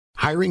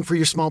Hiring for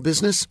your small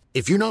business?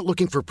 If you're not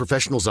looking for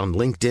professionals on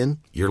LinkedIn,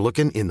 you're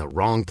looking in the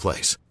wrong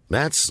place.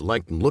 That's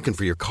like looking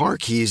for your car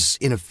keys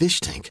in a fish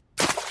tank.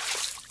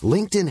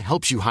 LinkedIn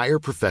helps you hire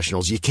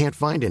professionals you can't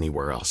find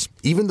anywhere else,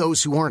 even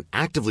those who aren't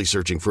actively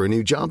searching for a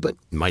new job but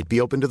might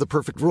be open to the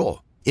perfect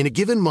role. In a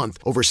given month,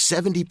 over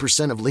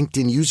 70% of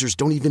LinkedIn users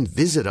don't even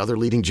visit other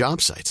leading job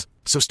sites.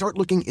 So start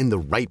looking in the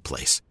right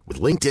place.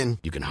 With LinkedIn,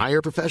 you can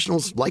hire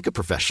professionals like a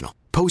professional.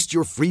 Post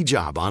your free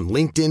job on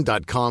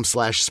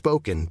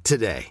linkedin.com/spoken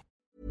today.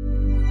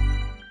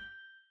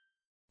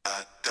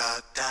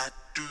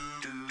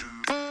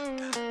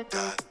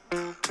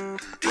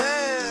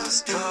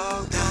 Let's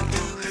talk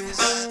movies.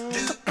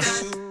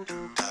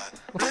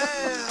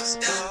 Let's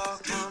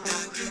talk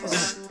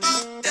movies.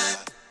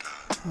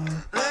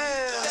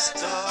 Let's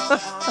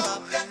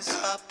talk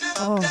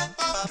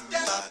movies.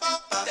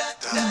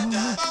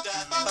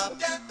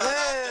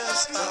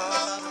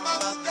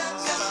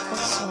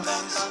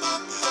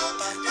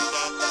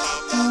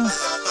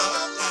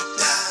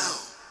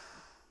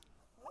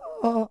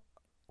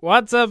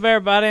 What's up,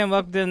 everybody, and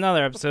welcome to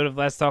another episode of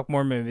Let's Talk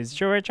More Movies.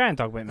 Sure, we're trying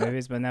to talk about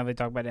movies, but now we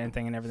talk about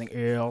anything and everything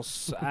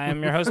else. I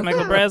am your host,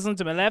 Michael Breslin.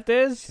 To my left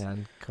is...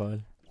 Sean Cole.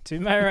 To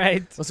my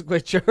right... Wasn't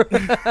quite sure.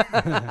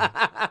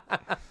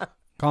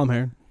 Calm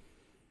here.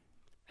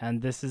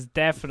 And this is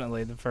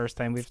definitely the first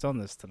time we've done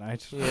this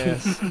tonight.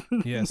 Yes.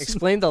 Yes.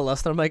 Explain to the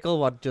listener, Michael,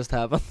 what just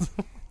happened.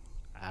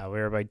 We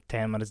were about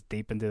 10 minutes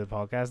deep into the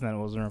podcast, and then it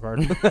wasn't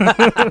recording.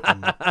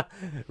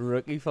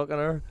 Rookie fucking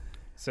her.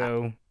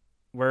 So...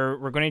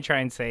 We're going to try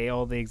and say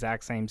all the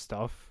exact same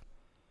stuff,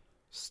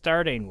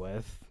 starting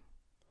with,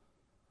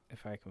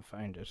 if I can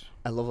find it.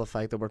 I love the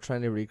fact that we're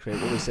trying to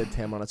recreate what we said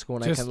 10 minutes ago,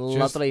 and I Just- can just-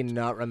 literally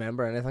not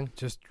remember anything.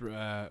 Just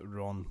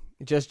run.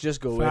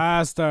 Just go with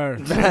Faster.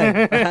 it.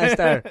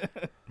 Faster.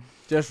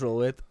 Just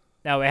roll it.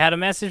 Now, we had a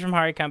message from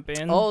Harry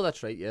Campion. Oh,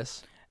 that's right,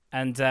 yes.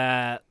 And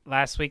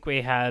last week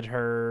we had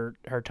her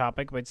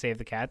topic about Save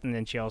the Cat, and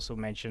then she also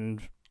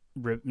mentioned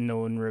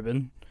knowing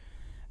Ruben.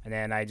 And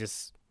then I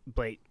just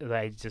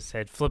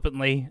said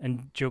flippantly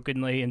and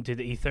jokingly into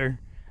the ether.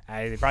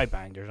 They probably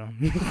banged or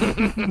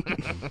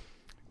something.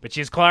 But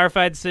she's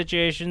clarified the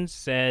situation,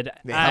 said...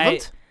 They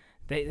haven't?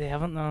 They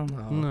haven't, no.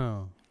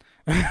 No.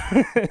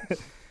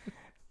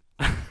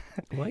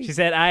 Why? She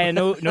said, I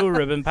know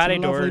Ruben, Paddy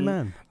He's a lovely Doran,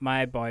 man.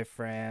 my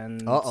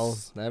boyfriend... Uh-oh,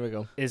 there we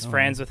go. is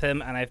friends with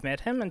him, and I've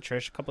met him and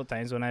Trish a couple of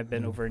times when I've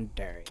been over in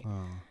Derry.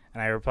 Oh.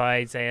 And I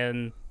replied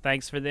saying,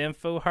 thanks for the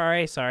info,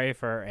 Harry. Sorry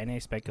for any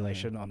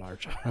speculation on our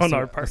part.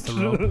 That's the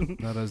rub.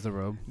 That is the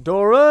rub.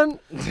 Doran!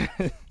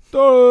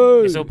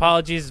 So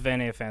apologies if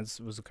any offence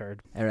was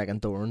occurred. I reckon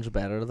Doran's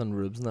better than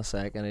Rubes in a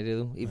second, I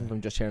do. Even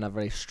from just hearing a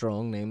very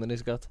strong name that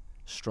he's got.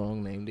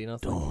 Strong name, do you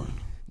not think?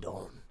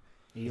 Doran.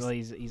 He's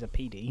a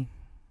PD.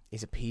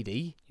 He's a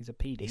PD. He's a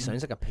PD. He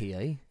sounds like a PA,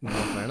 in all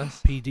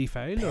fairness. PD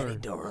file Paddy or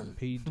Doran.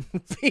 PD?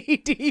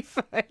 PD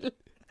file.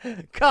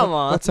 Come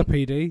on. What's a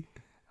PD?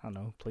 I don't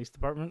know, police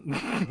department.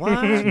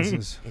 What?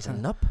 Jesus. He's a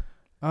nup.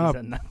 He's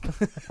a nap.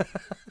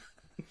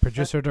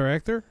 Producer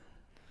director?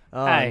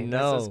 Oh, Aye,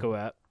 no. let's go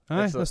out.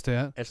 Aye, It's a- let's do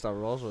it. It's the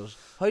Roswells.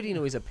 How do you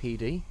know he's a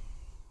PD?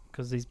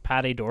 Because he's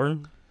Paddy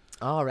Doran.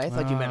 Oh, right. I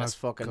thought you meant Oh, his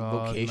fucking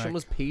God, vocation Mick.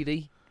 was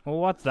PD. Well,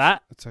 what's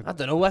that? It's like, I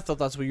don't know. I thought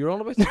that's what you were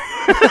on about.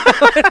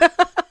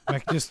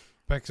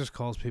 Mick just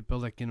calls people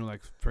like,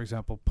 like, for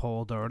example,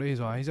 Paul Doherty. He's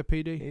a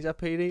PD. He's a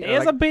PD. He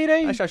is a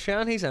PD. Actually,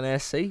 Sean, he's an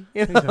SC. You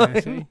He's know?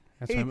 an SC.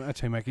 That's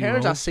how Mickey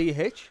Here's a rolls.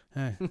 CH.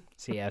 Aye.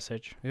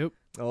 CSH. Yep.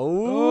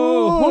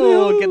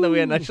 Oh, getting the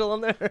wee initial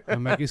on there.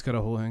 And Mickey's got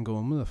a whole thing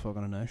going with a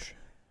fucking Anish.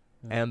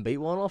 MB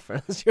one off,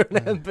 friends. You're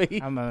an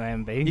MB. I'm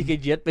an MB. You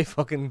could yet be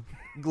fucking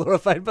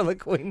glorified by the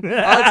Queen.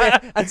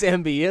 That's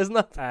MB, isn't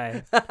it?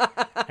 Aye.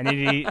 I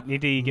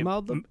need to get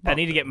Mother- I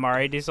need to get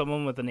married to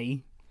someone with an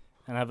E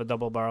and have a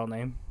double barrel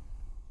name.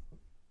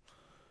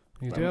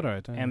 You do it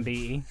right.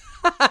 MBE.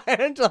 I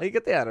don't like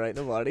it. Yeah, right,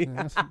 nobody.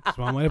 That's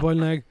one way to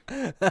boil an egg.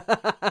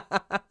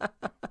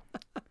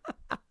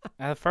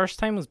 The first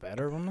time was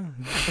better, wasn't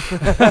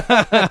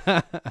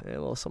it? Yeah,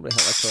 well, somebody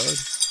had a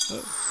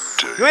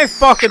card. You ain't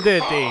fucking do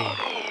it, D.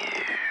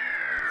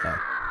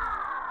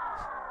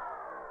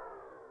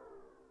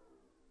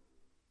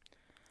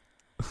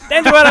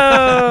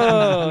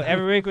 Dangerado!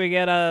 Every week we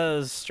get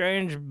a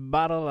strange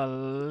bottle of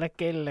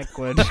licky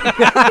liquid.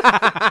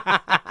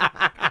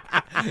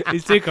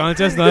 He's too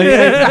conscious now.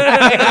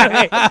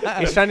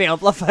 He's trying to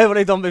amplify what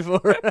he done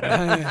before.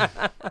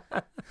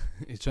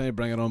 He's trying to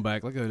bring it on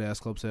back like the S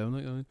Club 7.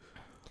 Like,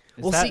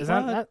 Well, see,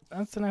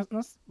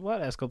 That's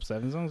what S Club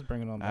 7 songs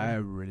bring it on I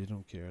back. really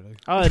don't care. Like.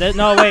 Oh, it is?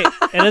 No, wait.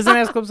 It is an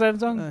S Club 7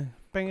 song?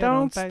 Bring it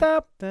Don't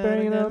stop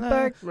bringing it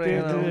back. Bring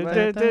it on back.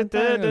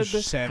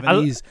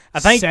 70s. I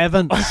think-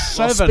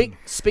 Seven.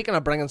 Speaking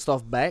of bringing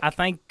stuff back, I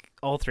think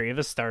all three of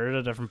us started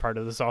a different part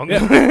of the song. I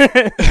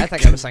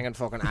think I was singing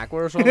fucking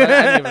Aqua or something. I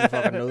didn't even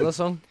fucking know the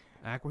song.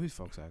 Aqua, who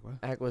fucks Aqua?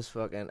 Aqua's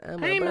fucking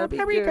I'm a a Barbie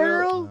Barbie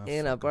girl girl.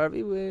 in a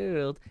Barbie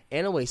world.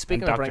 Anyway,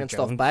 speaking And of Dr. bringing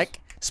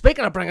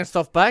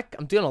stuff Jones. back,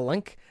 I'm doing a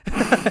link.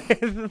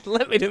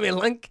 Let me do me a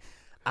link.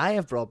 I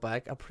have brought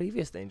back a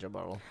previous danger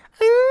bottle.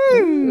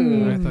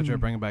 I thought you were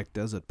bringing back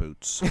desert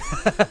boots. No,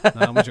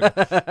 I'm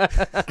joking.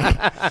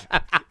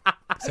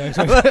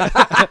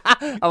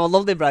 I would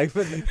love to bring,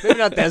 maybe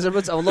not desert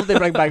boots. I would love to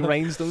bring back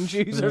rhinestone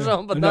shoes or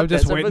something, but And not I'm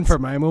just desert waiting boots. for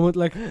my moment.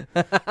 Like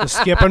the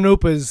skipping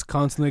rope is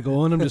constantly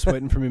going. I'm just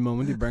waiting for my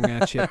moment to bring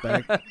that shit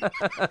back.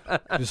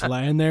 Just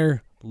lying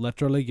there,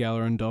 literally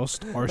gathering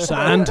dust or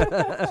sand,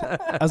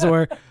 as it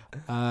were,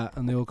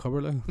 in the old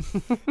cupboard.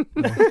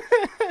 Like.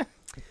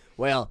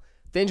 Well,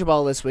 danger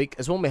bottle this week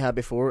is one we had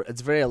before.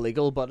 It's very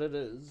illegal, but it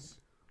is.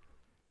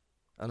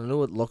 And I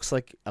know it looks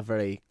like a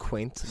very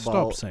quaint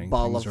Stop saying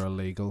ball things of are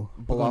illegal.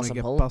 We're blossom gonna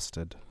get hull.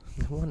 busted.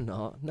 No,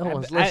 not. No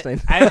one's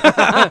listening.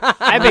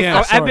 I'd be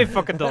Yeah, I'd be sorry.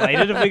 fucking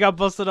delighted if we got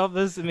busted off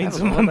this. It means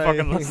someone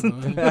fucking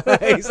listened.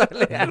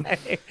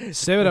 Exactly.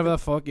 Say whatever the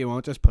fuck you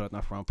want, just put it on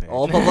the front page.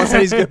 All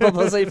publicity's good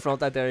publicity. Front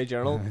that Dairy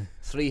Journal.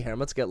 3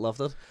 hermits get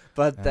lifted.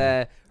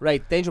 But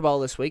right, danger bottle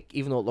this week.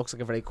 Even though it looks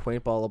like a very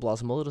quaint ball of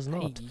blossom hull, it is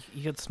not.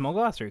 You could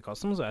smuggle that through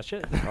customs, that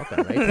shit. Okay,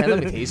 right. Hey, let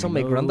me tell you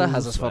something. My No granddad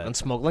has his sweat. fucking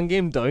smuggling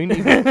game down,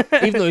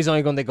 even though he's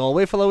only going to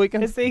Galway for the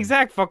weekend. It's the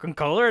exact fucking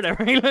colour and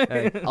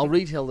everything. I'll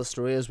retell the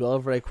story as well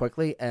very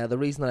quickly. The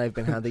reason that I've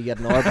been handed yet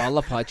another bottle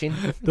of poaching.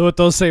 Though it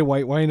does say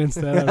white wine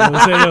instead. I will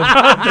say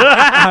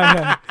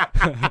that.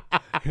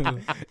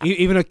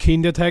 Even a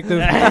keen detective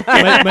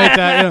might make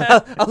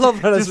that. I love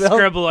it as Just well.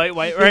 scribble out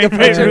white You right can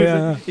picture,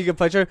 Yeah. you can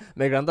picture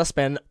my granddad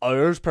spend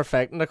hours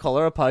perfecting the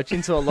colour of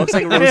poaching so it looks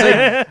like rosy,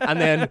 and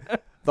then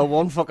the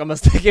one fucking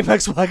mistake he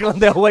makes waggling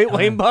the white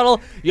wine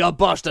bottle. You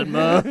busted,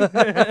 man.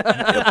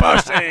 You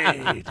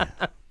busted.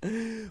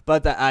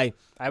 But I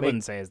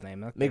wouldn't say his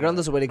name. my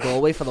granddad's away to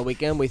Galway for the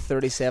weekend with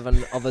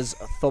 37 of his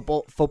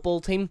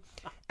football team.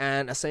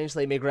 And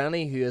essentially, my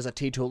granny, who is a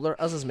teetotaler,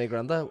 as is my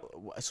granddad,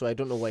 so I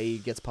don't know why he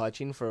gets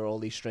poaching for all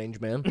these strange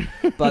men,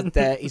 but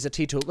he's a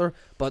teetotaler.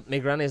 But my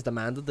granny has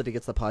demanded that he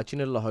gets the poaching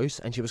out of the house,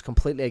 and she was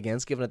completely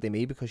against giving it to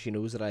me because she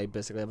knows that I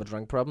basically have a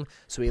drink problem.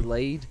 So he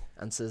lied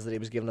and says that he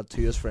was giving it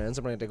to his friends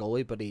and bringing it to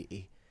Galway, but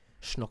he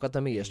snuck it to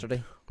me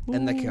yesterday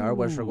in the car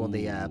whilst we're going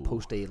to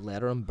post a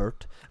letter on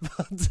Bert.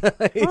 It's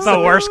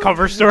the worst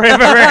cover story I've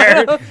ever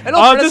heard. I know,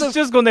 Oh, for this instance- is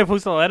just going to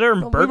post a letter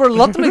and We Bert. were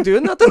literally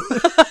doing that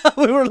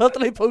though. We were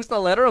literally posting a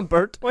letter on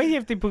Bert. Why do you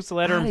have to post a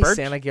letter and He's Bert?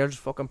 sent a girl's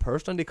fucking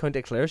purse down to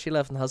County Clare. She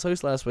left in his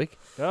house last week.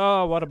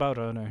 Oh, what about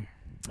her now?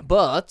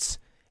 But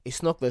he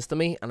snuck this to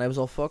me, and I was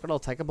all, fuck it, I'll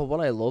take it. But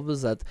what I love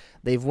is that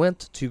they've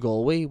went to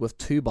Galway with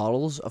 2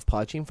 bottles of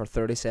poaching for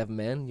 37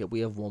 men, yet we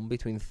have one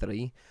between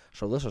 3.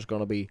 So this is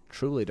going to be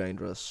truly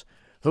dangerous.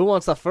 Who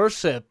wants the first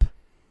sip?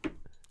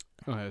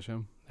 Oh, yeah,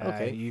 Jim.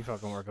 Okay. You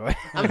fucking work away.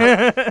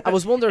 I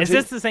was wondering. Is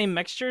this the same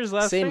mixture as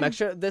last same time?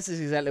 mixture? This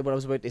is exactly what I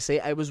was about to say.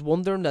 I was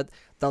wondering that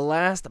the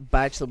last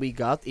batch that we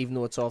got, even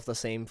though it's off the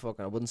same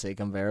fucking, I wouldn't say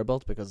conveyor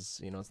belt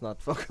because it's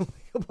not fucking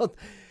legal, but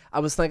I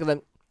was thinking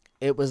that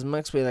it was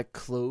mixed with like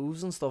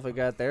cloves and stuff like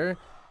that there,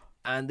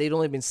 and they'd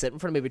only been sitting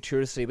for maybe 2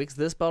 or 3 weeks.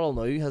 This bottle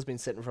now has been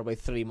sitting for about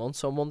 3 months,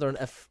 so I'm wondering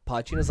if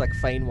poaching is like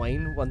fine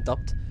wine when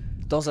dumped.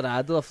 Does it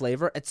add to the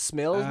flavour? It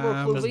smells more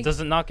clovey.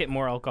 Does it not get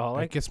more It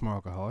alcoholic? gets more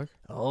alcoholic.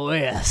 Oh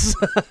yes.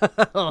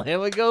 Here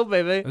we go,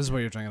 baby. This is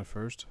why you're drinking it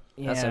first.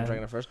 That's what I'm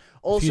drinking it first. If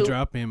Also, you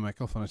drop me and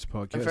Michael finish the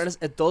in podcast. fairness,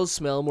 it does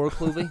smell more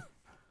clovey.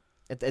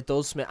 It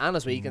does smell, and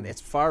as well, it's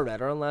far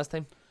redder than last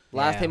time.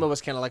 Last Yeah. time it was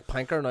kind of like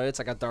pinker. Now it's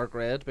like a dark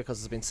red because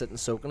it's been sitting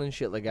soaking and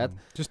shit like that.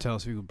 Just tell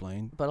us if you go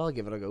blind. But I'll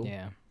give it a go.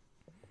 Yeah.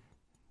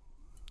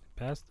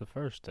 Passed the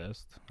first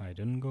test. I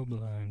didn't go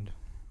blind.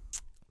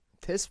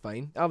 Tis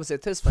fine. I would say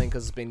tis fine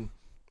because it's been.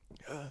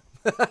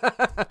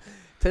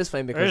 Tis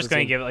fine because We're just it's going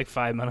to been- give it like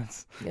 5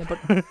 minutes. Yeah, but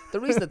the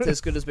reason it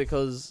tastes good is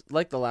because,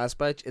 like the last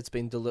batch, it's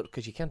been diluted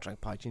because you can't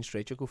drink poaching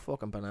straight. You go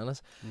fucking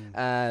bananas.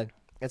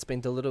 It's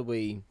been diluted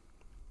with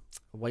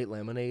white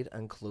lemonade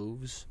and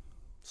cloves.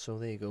 So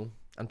there you go.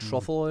 And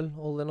truffle oil,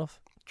 all enough.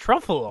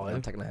 Truffle oil.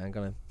 I'm taking a hand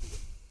on it.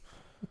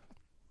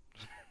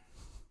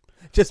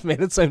 Just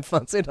made it sound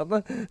fancy,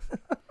 doesn't it?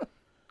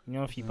 You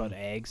know, if you put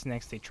eggs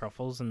next to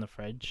truffles in the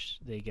fridge,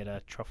 they get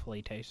a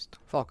truffly taste.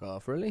 Fuck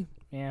off, really?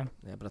 Yeah.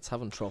 Yeah, but it's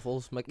having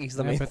truffles. Mickey's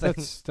the Yeah, main but thing.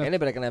 that's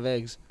Anybody can have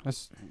eggs.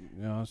 that's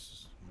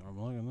just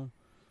normal, isn't it?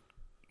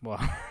 Well,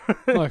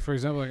 Like for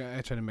example, like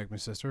I tried to make my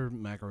sister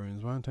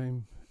macaroons one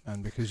time,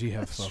 and because you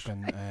have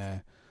fucking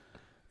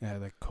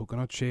like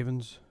coconut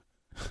shavings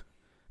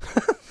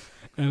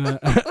in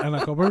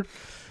a cupboard,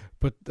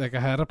 but like I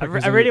had it. I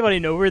because really want to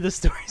know where this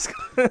story's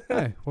going.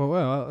 Hey,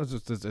 well,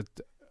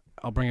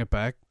 I'll bring it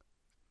back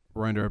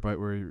round or about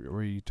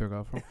where you took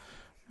off from.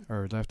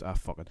 Or left,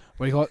 fuck it. What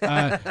do you call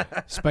it?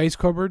 Spice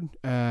cupboard.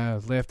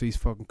 Left these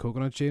fucking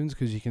coconut shavings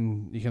because you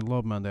can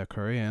lob them into a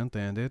curry and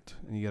end it,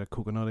 and you get a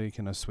coconutty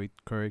kind of sweet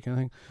curry kind of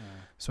thing.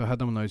 So I had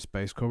them in the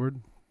spice cupboard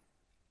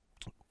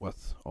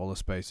with all the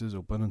spices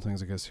open and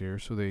things like this here.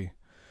 So they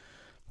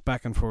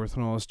back and forth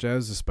and all this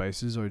jazz. The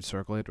spices I would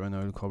circulate around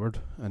the old cupboard,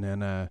 and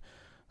then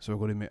so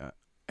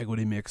I go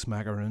to mix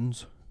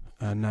macaroons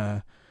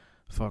and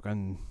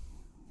fucking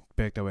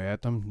baked away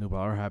at them. No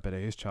bother, happy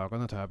days, chalk on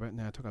the top of it.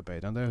 And I took a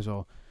bite on there,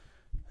 so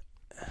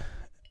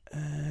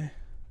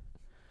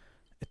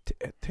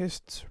it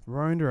tastes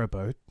round or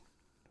about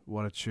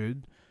what it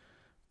should.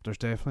 There's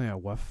definitely a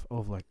whiff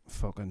of like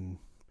fucking,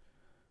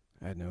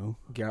 I don't know.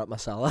 Garrett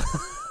masala.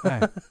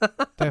 Aye,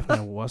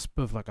 definitely a wisp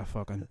of like a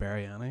fucking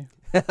biryani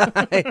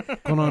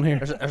going on here.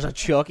 There's a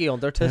chalky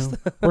undertaste.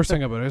 Worst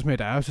thing about it is my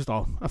dad was just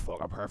all,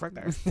 fucking perfect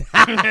there.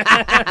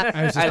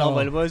 I was just I love all,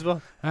 Old Boys,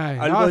 but aye,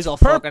 Old "Oh, Boys it's will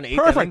fucking eat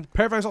perfect, everything."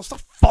 perfect. I'll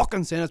stop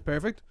fucking saying it's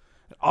perfect.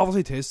 It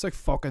obviously tastes like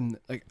fucking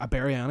like a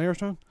biryani or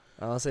something.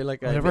 honestly,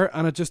 like Whatever,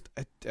 and it just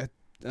and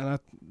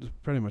it's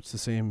pretty much the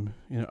same.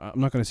 You know, I'm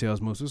not going to say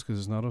osmosis because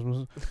it's not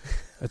osmosis.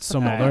 It's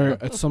some other.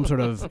 It's some sort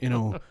of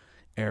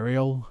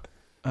aerial.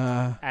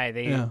 Aye,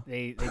 Yeah.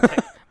 they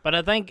but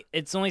I think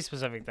it's only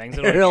specific things.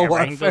 I don't Aerial think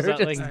everything does warfare,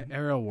 that, just- like,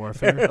 Aerial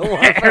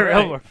warfare.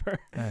 aerial warfare.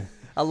 Aye.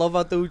 I love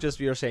that though. Just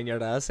you're saying your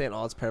dad saying,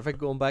 "Oh, it's perfect."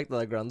 Going back to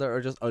the Granda or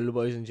just Old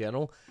Boys in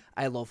general.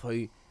 I love how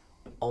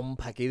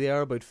unpicky they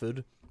are about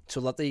food. So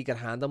that you can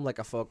hand them like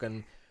a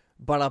fucking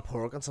butter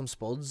pork and some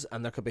spuds,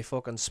 and there could be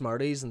fucking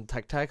Smarties and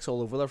Tic Tacs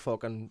all over their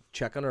fucking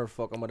chicken or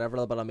fucking whatever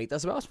little bit of meat.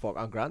 That's about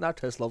fucking grand. That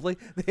tastes lovely.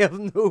 They have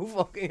no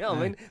fucking. You know what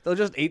I mean, they'll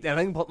just eat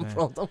anything put in Aye.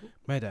 front of them.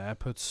 My dad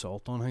puts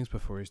salt on things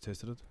before he's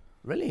tasted it.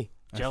 Really?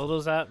 Jill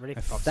does that. Really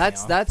I fucks me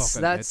That's off.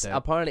 fucking that's hate that.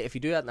 apparently if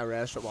you do that in a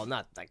restaurant, well,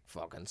 not like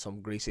fucking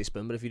some greasy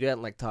spoon, but if you do that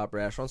in like top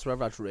restaurants,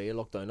 whatever, that's really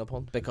looked down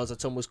upon because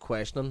it's almost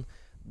questioning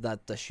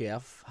that the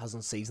chef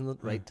hasn't seasoned it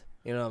right.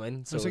 You know what I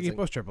mean? So it's like you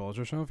bust your balls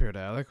or something for your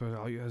dad. Like,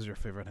 oh, is your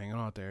favourite thing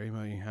on there? You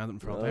hand it in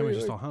front of him. He's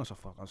just all, hand us a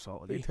fucking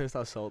salt. you taste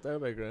that salt there,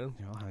 big ground.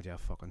 You know, hand you a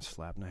fucking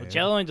slap in the Well, head.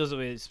 Jill only does it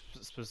with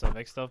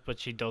specific stuff, but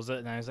she does it,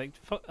 and I was like,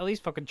 at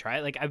least fucking try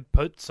it. Like, I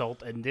put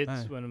salt in it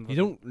Aye. when I'm. You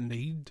don't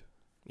need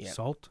Yeah.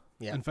 salt.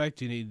 Yeah. In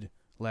fact, you need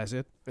less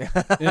it. Yeah.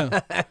 Yeah.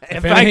 In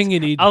If fact, anything, you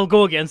need. I'll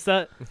go against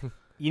that.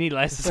 You need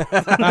less.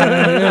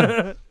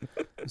 Yeah.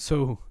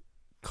 So,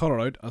 cut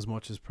it out as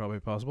much as probably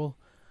possible.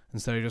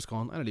 Instead of just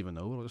going, I don't even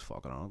know. We'll just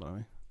fuck it on, don't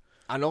we?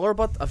 Another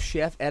bit of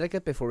chef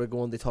etiquette before we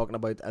go on to talking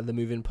about the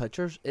moving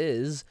pictures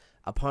is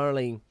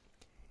apparently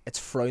it's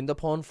frowned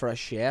upon for a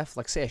chef.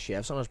 Like, say a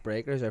chef's on his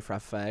break or he's out for a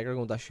fag or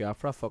going to a shop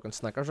for a fucking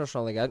Snickers or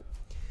something like that.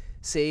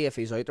 Say if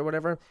he's out or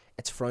whatever,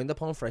 it's frowned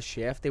upon for a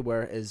chef to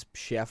wear his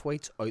chef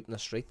whites out in the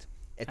street.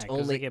 It's Aye, 'cause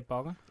they only get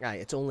bogging.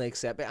 it's only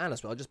accepted, and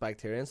as well just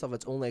bacteria and stuff.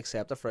 It's only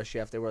accepted for a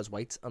chef to wear his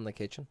whites in the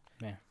kitchen.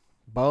 Yeah.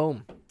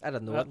 Boom. I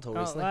didn't know that until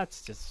Well, recently.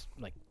 that's just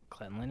like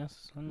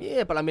cleanliness. Isn't it?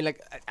 Yeah, but I mean,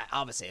 like,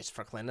 obviously it's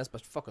for cleanliness,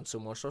 but fucking so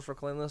much so for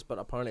cleanliness, but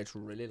apparently it's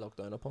really looked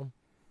down upon.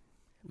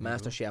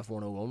 Master Chef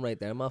 101 right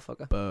there,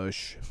 motherfucker.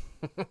 Bush.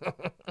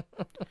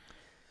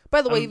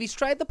 By the way, have you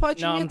tried the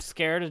poaching No, I'm yet?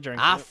 scared to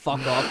drink. Ah, it. fuck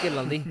off, get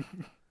Lundy.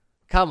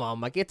 Come on,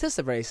 Mike, it tastes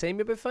the very same,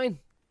 you'll be fine.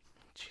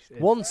 Jeez,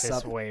 One it's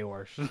sip. way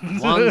worse.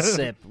 One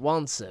sip,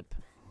 one sip.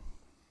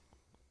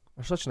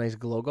 There's such a nice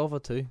glug of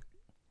it too.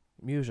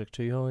 Music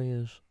too, oh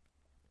yes.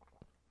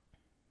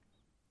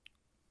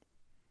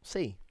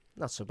 See,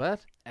 not so bad.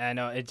 I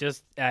know it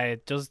just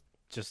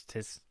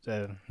tastes.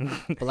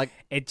 But like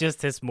it just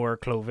tastes more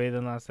clovey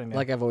than last time. Yeah.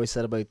 like I've always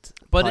said about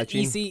but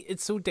poaching, you see,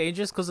 it's so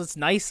dangerous because it's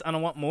nice and I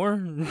want more.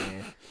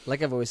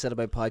 like I've always said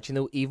about poaching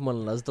though, even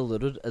when it is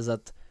diluted, is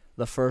that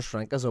the first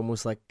drink is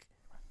almost like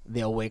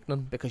the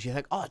awakening because you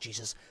think, oh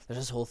Jesus, there's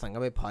this whole thing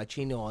about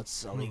poaching, you know,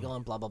 it's illegal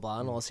and blah blah blah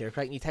and all this here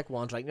crack, and you take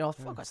one drink and you're like,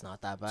 fuck, it's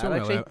not that It's bad only,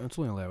 actually. it's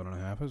only 11 and a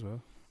half as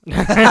well.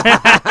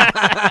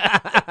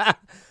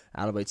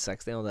 At about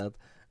 60 on that.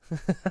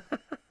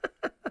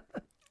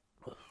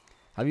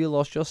 Have you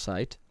lost your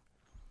sight?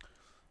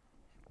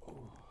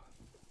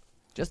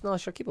 Just no,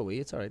 sure, keep away.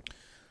 It's alright.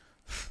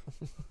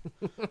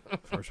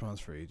 First one's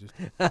free. Just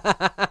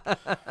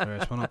the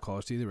rest one will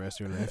cost you the rest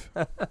of your life.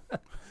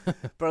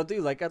 But I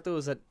do like that though,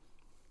 is that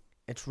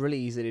it's really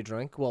easy to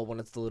drink. Well, when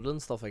it's diluted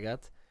and stuff like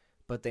that.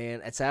 But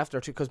then it's after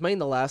too, because mine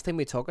the last time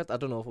we took it, I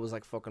don't know if it was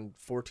like fucking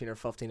 14 or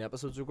 15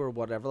 episodes ago or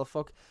whatever the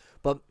fuck.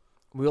 But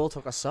we all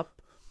took a sip.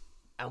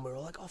 And we were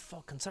like, oh,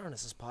 fuck, concern,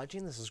 this is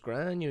poaching, this is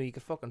grand, you know, you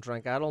could fucking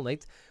drink that all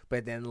night.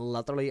 But then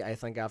literally, I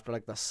think after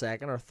like the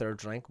second or third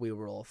drink, we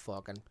were all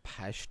fucking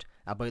pissed.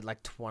 About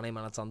like 20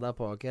 minutes on that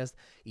podcast.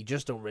 You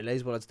just don't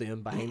realise what it's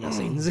doing behind the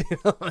scenes, you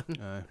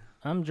know?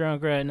 I'm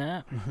drunk right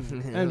now.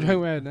 I'm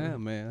drunk right now,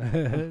 man.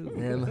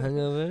 I'm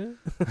hungover.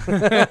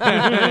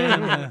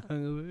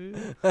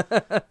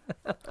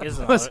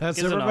 What's that,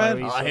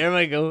 Superman? Oh, here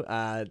we go.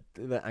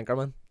 The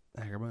Anchorman.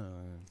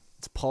 Ackerman.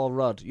 It's Paul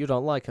Rudd. You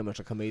don't like him as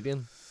a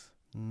comedian,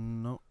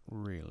 Not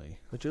really.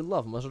 but you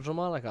love him as a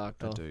dramatic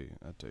actor.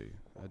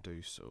 I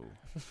do so.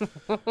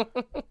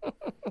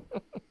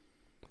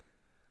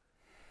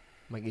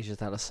 Mikey's just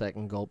had a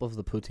second gulp of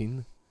the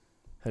poutine.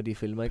 How do you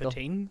feel, Michael?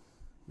 Poutine?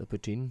 The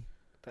poutine.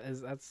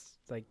 That's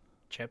like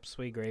chips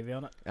with gravy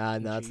on it.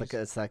 No, it's like cheese.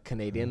 it's that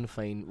Canadian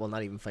fine. Well,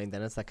 not even fine.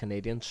 Then it's that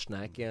Canadian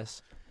snack.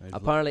 Yes. I'd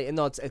Apparently,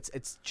 no.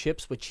 It's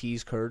chips with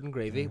cheese curd and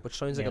gravy, Yeah. which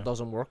sounds like Yeah. it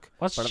doesn't work.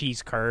 What's But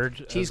cheese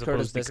curd? Cheese as curd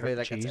is opposed to basically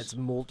like cheese? it's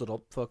malted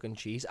up fucking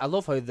cheese. I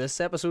love how this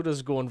episode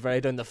is going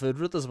very down the food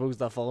route as opposed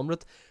to the film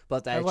route.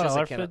 But it's What just other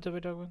like kinda, food did we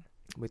talk about?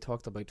 we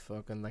talked about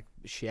fucking like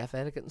chef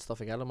etiquette and stuff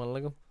like that a minute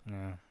ago,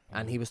 Yeah.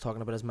 and he was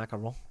talking about his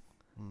macaron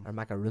or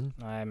macaroon,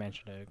 I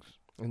mentioned eggs.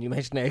 and you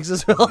mentioned eggs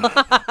as well.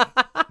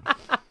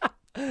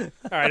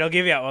 right, I'll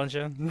give you that one,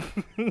 Sean.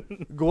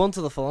 Go on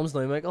to the films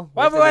now, Michael.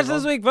 What have we Wait watched till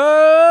this they week,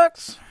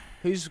 folks? run.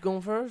 Who's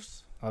going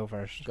first? I'll go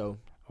first. Go.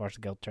 I watched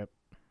The Guilt Trip.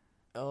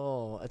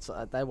 Oh,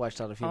 I watched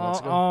that a few months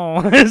ago.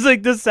 Oh, it's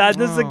like the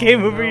sadness that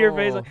came over your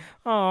face. no. Like,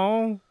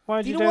 oh,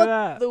 why'd Do you you do know what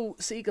that? though?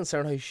 See,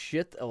 considering how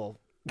shit,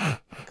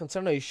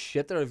 considering how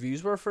shit the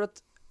reviews were for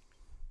it,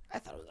 I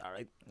thought it was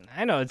alright.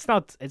 I know it's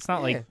not Yeah.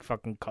 like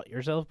fucking cut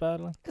yourself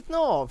badly.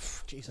 No,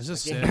 Jesus.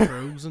 Is this Mickey. Seth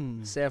Rogen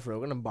and Seth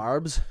Rogen and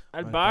Barbs?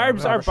 Our Right,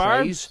 barbs, our Barbra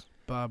barbs. Streisand.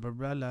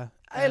 Barbarella?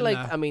 I like.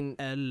 I mean,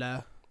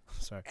 Ella.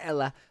 Sorry.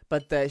 Ella,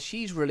 but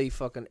she's really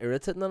fucking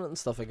irritating in it and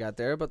stuff like that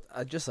there. But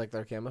I just like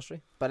their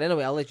chemistry. But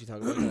anyway, I'll let you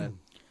talk about it. Then.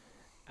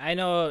 I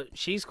know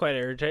she's quite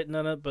irritating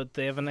in it, but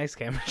they have a nice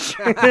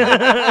chemistry.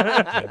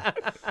 They're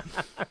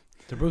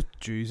both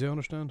Jews, I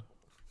understand.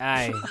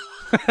 Aye.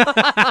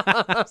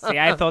 See,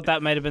 I thought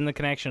that might have been the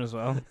connection as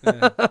well.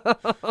 Yeah.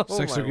 Oh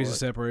 6 my degrees word. of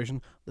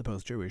separation. They're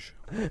both Jewish.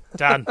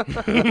 Done.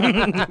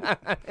 Can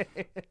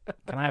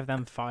I have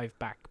them 5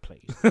 back,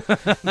 please?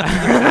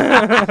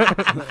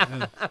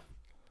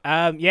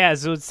 Yeah,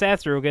 so it's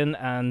Seth Rogen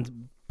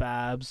and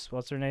Babs,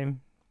 what's her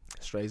name?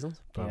 Streisand.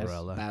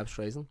 Barbarella. Bab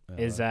Streisand.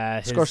 Is his,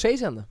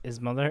 Scorsese in there.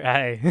 his mother.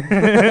 Aye.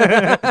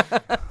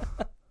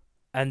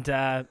 And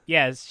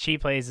yeah, she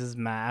plays as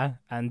Ma,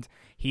 and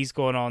he's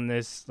going on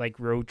this like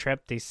road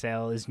trip. They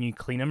sell his new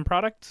cleaning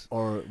product.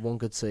 Or one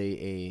could say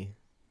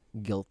a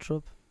guilt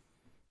trip.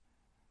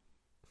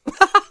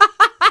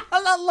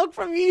 That look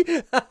from you.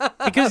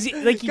 Because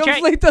like you tried,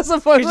 Complete because you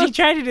disappointment.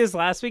 tried to do this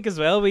last week as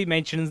well. We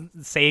mentioned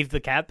Save the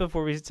Cat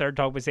before we started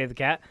talking about Save the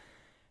Cat,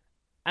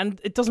 and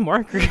it doesn't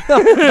work.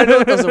 I know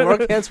it doesn't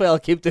work, hence why I'll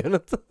keep doing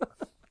it.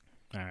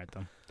 All right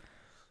then.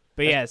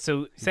 But yeah,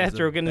 so Seth was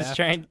a Rogen is daft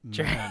trying.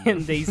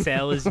 man. They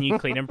sell his new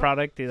cleaning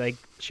product. They like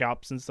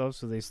shops and stuff,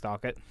 so they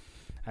stock it,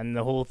 and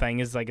the whole thing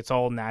is like it's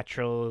all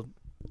natural.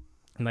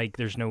 Like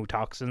there's no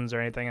toxins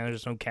or anything, and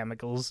there's no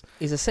chemicals.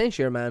 He's a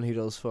Saint-Cyr man who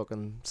does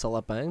fucking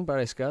Salad Bang,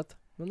 Barry Scott,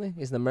 isn't he?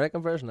 He's an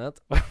American version of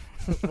that.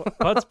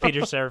 What's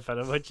Peter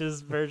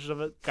Serafinowicz version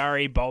of it?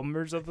 Gary Bum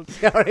or something?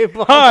 Gary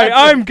Bum. Hi,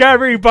 I'm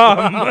Gary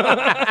Bum.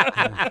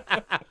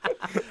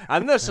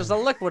 And this is a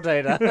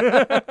liquidator.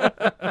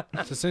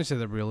 It's essentially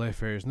the real life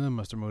version of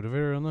Mr.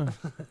 Motivator, isn't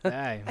it?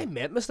 Aye, I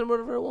met Mr.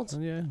 Motivator once.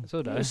 And yeah. so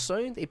It does. was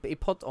sound. He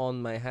put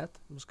on my hat.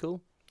 It was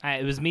cool.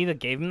 It was me that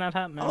gave him that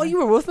hat, man. Oh, you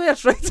were with me.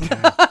 That's right.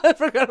 I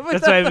forgot about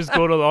That's that. why I was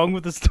going along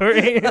with the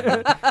story.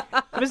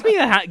 It was me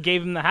that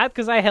gave him the hat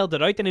because I held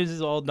it out and he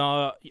was all,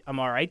 no, I'm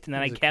all right. And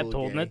then He I was a kept cool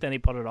holding guy. it. Then he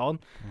put it on.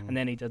 And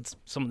then he did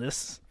some of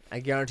this. I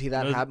guarantee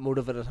that No. hat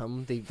motivated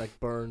him to like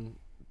burn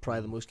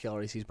probably the most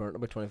calories he's burnt in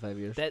about 25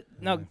 years.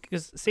 No,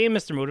 because seeing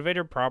Mr.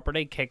 Motivator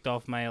properly kicked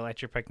off my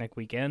electric picnic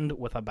weekend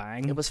with a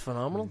bang. It was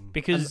phenomenal.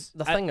 Because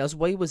And the thing is,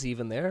 why was he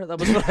even there? That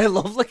was what I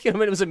love. Like, you know,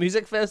 I mean, it was a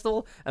music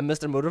festival, and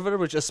Mr. Motivator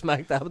was just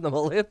smack dab in the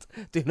middle of it,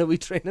 doing a wee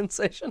training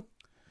session.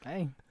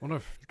 Hey, Wonder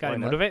if, got to Why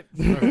not? motivate.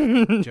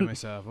 wonder if Jimmy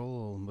Savile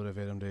will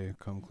motivate him to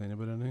come clean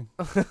about anything.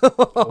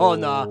 Oh,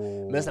 no.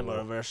 Mr.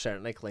 Motivator's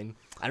certainly clean.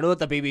 I know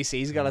that the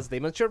BBC's got its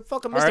demons. Sure,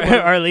 fucking Or, Mr. or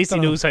Motivator. at least he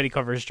knows how to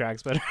cover his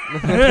tracks better.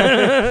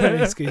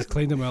 he's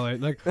cleaned them well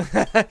out. Like,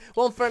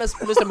 Well, in fairness,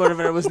 Mr.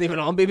 Motivator wasn't even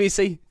on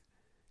BBC.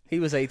 He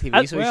was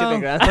ITV, so he should well,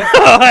 be grand.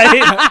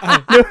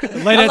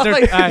 light out their.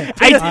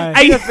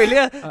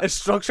 Pedophilia is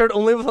structured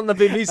only within the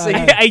BBC.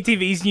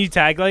 ITV's new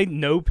tagline,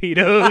 no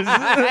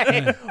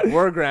pedos.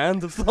 We're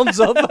grand. Thumbs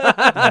up.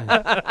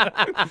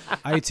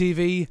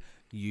 ITV,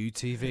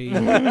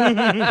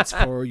 UTV. It's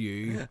for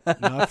you,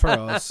 not for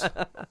us.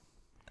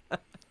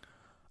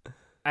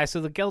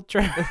 So the guilt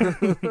trip.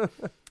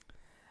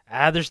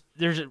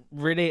 There's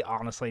really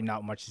honestly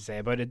not much to say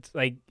about it.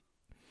 Like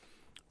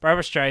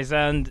Barbra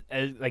Streisand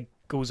like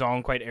goes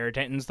on quite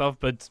irritating and stuff,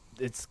 but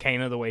it's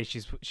kind of the way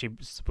she's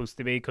supposed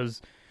to be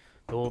because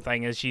the whole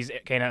thing is she's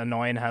kind of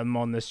annoying him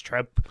on this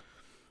trip.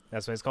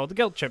 That's why it's called the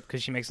guilt trip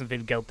because she makes him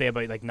feel guilty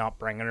about like not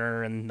bringing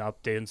her and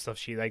not doing stuff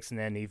she likes, and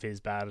then he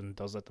feels bad and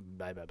does it.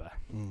 Blah blah blah.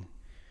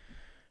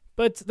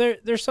 But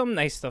there's some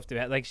nice stuff to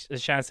it. Like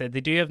as Shannon said, they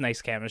do have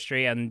nice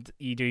chemistry, and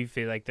you do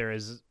feel like there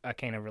is a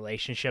kind of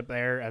relationship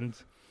there. And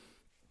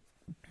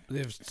They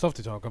have stuff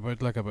to talk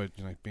about, like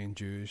being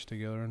Jewish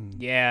together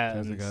and yeah,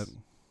 things and like that.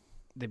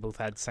 they both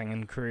had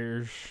singing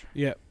careers.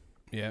 Yeah.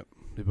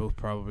 They both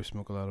probably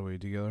smoke a lot of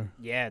weed together.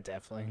 Yeah,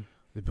 definitely.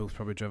 They both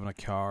probably driven a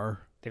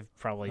car They've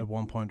probably at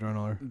one point or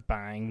another.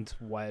 banged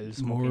while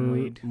smoking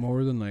weed.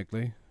 More than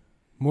likely.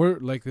 More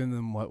likely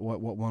than what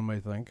one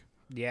might think.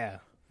 Yeah,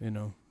 You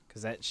know,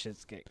 because that shit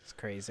gets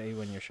crazy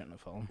when you're shooting a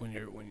film.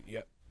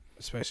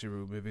 especially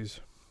road movies.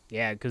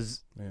 Yeah,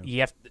 because Yeah. you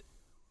have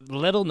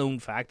little known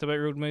fact about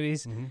road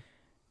movies. Mm-hmm.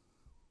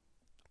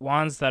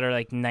 Ones that are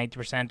like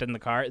 90% in the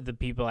car, the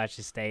people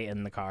actually stay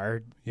in the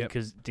car Yep.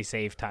 because they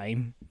save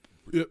time.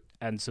 Yep.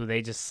 And so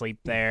they just sleep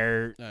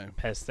there,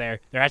 piss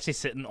there. They're actually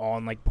sitting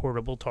on like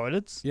portable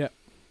toilets. Yeah.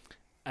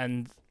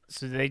 And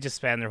so they just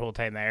spend their whole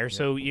time there.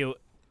 So you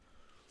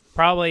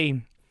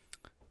probably,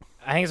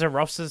 I think it's a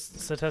rough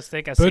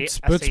statistic. Boots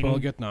will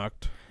get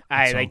knocked.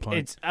 I some like point.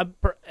 it's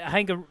I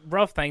think a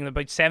rough thing.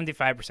 About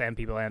 75%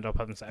 people end up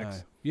having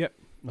sex. Yep.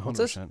 What's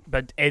this? 100%.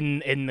 but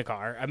in the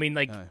car. I mean,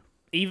 like Aye.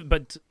 even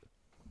but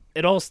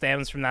it all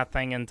stems from that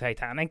thing in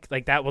Titanic.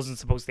 Like that wasn't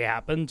supposed to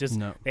happen. Just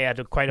No. they had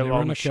quite a They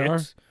were in long a car?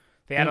 shoot.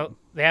 They had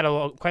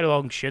quite a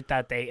long shoot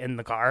that day in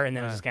the car, and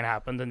then it Aye. just kind of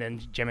happened. And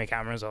then Jimmy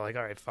Cameron's all like,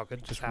 "All right, fuck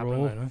it, just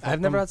roll. happened."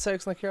 I've never had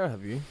sex in a car.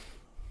 Have you?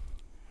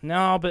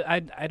 No, but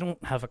I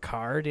don't have a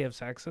car. Do you have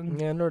sex in?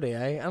 Yeah, nor do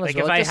I. And Like as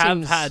well, if it I just have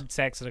seems- had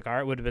sex in a car,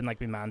 it would have been like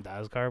my man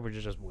dad's car, which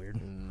is just weird.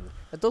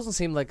 It doesn't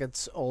seem like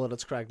it's all that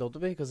it's cracked up to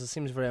be because it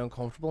seems very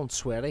uncomfortable and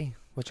sweaty,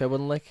 which I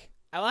wouldn't like.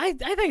 I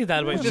think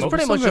that about Which is mo-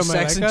 pretty much some just of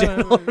them sex in like that.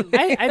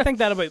 general. I think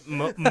that about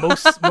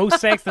most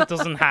sex that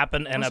doesn't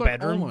happen in It's a like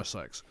bedroom. almost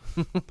sex.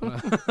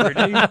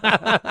 Really?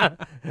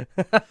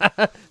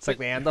 It's like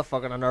the end of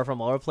fucking an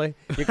from our play.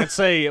 You could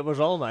say it was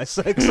all my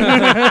sex.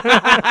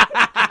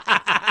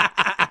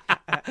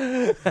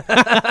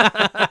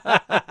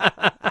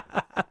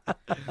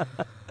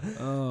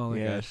 Oh, my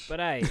Yes.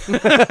 gosh.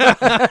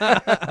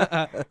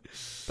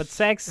 But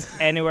sex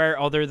anywhere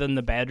other than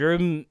the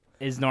bedroom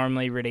is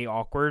normally really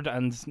awkward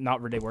and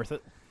not really worth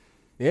it.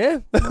 Yeah,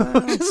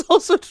 it's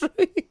also true.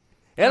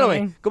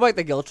 Anyway, Aye. go back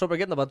to Guilt Trip. We're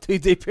getting about too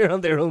deep here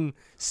on their own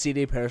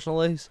seedy personal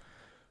lives.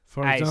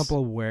 For Ice.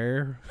 example,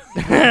 where?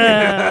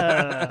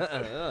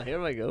 Oh,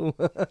 here we go.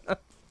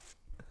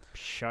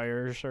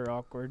 Showers are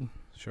awkward.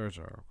 Shirts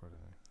are awkward.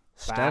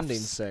 Standing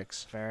Baths.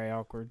 sex. Very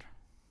awkward.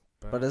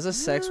 But is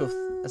this sex with?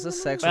 Is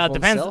this sex Well, it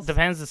with depends. oneself?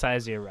 Depends the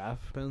size of your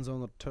raft. Depends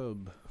on the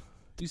tub.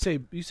 You say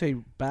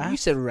bath? You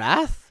said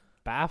wrath.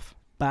 Bath.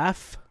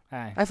 bath?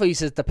 Aye. I thought you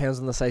said depends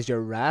on the size of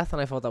your wrath,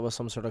 and I thought that was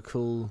some sort of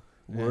cool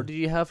word Yeah.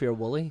 you have for your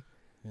woolly.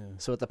 Yeah.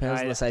 So it depends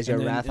on Aye. the size of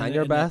your wrath and, then-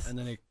 your then- bath. And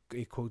then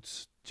he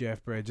quotes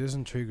Jeff Bridges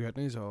and True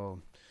Gritney's. Oh,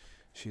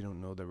 she don't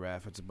know the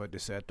wrath it's about to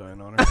set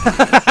down on her.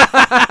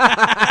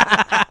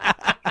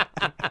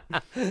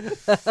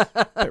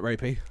 Bit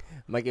rapey.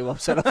 Mikey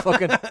whoops at a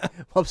fucking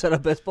whoops at a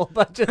baseball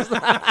bat just now.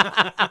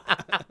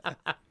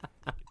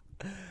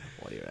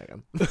 What do you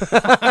reckon?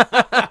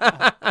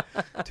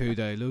 2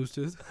 day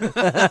loses.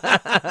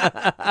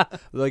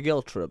 The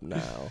Guilt Trip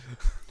now.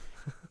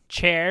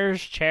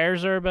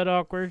 Chairs are a bit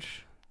awkward.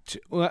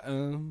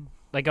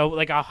 Like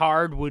a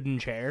hard wooden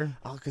chair.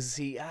 Oh, because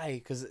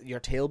because your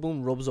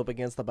tailbone rubs up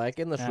against the back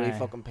end. That's really Aye.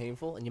 fucking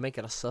painful, and you might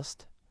get a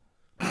cyst.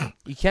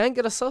 You can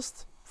get a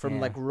cyst from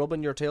Yeah. like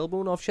rubbing your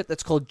tailbone off shit.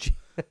 That's called.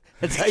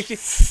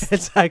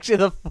 It's actually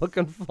the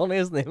fucking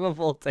funniest name of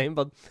all time.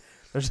 But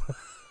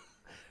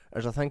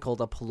there's a thing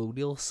called a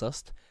paludal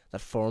cyst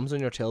that forms on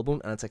your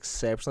tailbone, and it's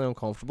exceptionally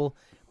uncomfortable.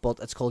 But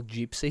it's called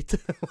Jeep seat,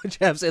 which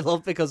I absolutely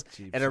love because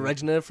it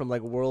originated from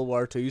like World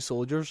War II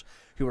soldiers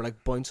who were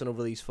like bouncing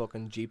over these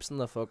fucking jeeps in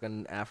the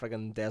fucking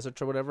African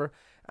deserts or whatever,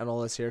 and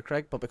all this here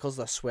crack. But because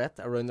of the sweat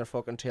around their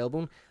fucking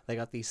tailbone, they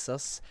got these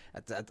cysts.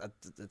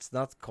 It's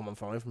not coming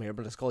from here,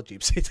 but it's called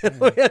Jeep seat.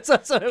 That's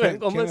how it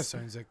Kind of comes.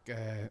 sounds like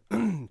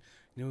you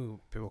know,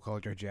 people call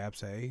it your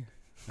jabs,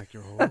 like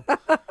your hole.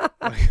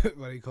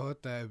 What do you call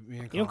it?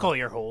 You don't call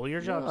your hole your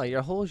job. No,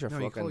 your hole's your No,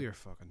 you fucking call your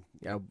fucking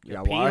your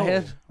pee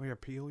warhead. hole. your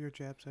peel, your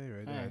jabs,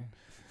 right? Aye.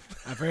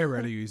 I very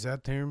rarely use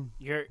that term.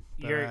 Your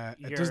But, it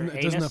your doesn't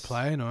anus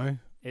apply now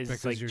is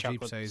because like your Jeep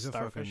chocolate size of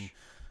starfish. fucking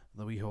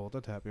the wee hole at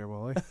the top of your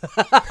wally.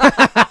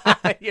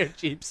 Your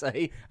Jeep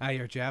seat.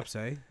 Your jabs,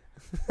 And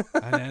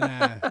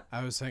then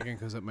I was thinking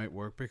because it might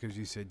work because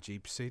you said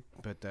Jeep seat,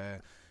 but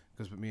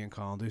because what me and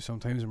Colin do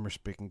sometimes when we're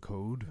speaking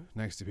code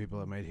next to people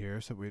that might hear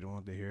us that we don't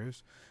want to hear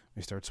us,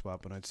 we start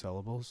swapping out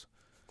syllables.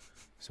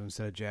 So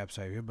instead of jab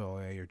say, your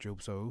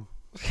Joop so.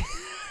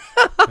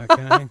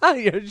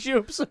 Your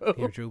Jeep so.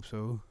 Your Joop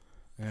so.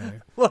 Yeah.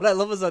 What I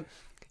love is that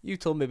you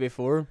told me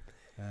before,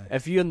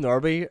 if you and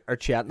Norby are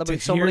chatting about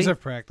It's somebody, years of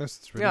practice.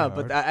 It's really yeah,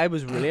 hard. but I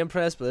was really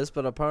impressed with this.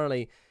 But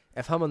apparently,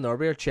 if him and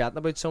Norby are chatting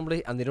about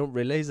somebody and they don't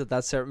realize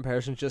that certain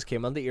person just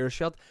came into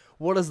earshot,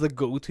 what is the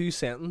go-to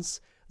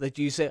sentence that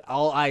you say?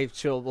 Oh,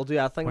 sure, we'll do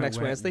that thing next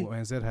Wednesday.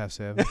 Wednesday at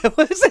 7:30.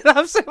 What is it?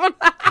 I'm saying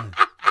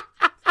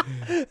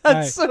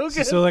that's so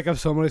good. So like if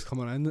somebody's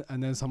coming in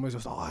and then somebody's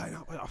just, I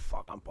know what the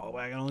fucking ball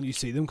wagon on, you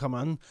see them come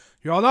in,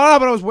 you're all, no,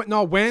 but it was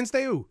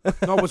Wednesday. No,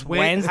 it was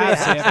Wednesday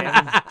Wednesday at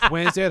at 7.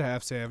 Wednesday at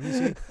 7:30. You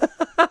see,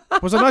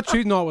 was it not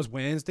Tuesday? No, it was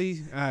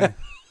Wednesday.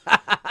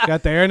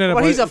 Got there and then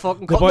Well, he's a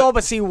fucking cut. No,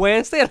 but see,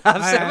 Wednesday at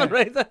 7:30,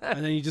 right there.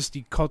 and then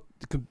you cut.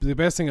 The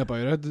best thing about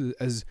it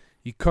is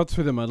you cut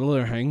through the middle of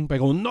their thing by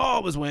going, no,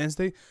 it was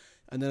Wednesday,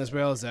 and then as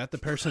well as that, the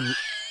person.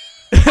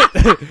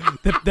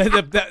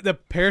 the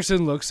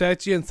person looks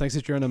at you and thinks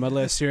that you're in the middle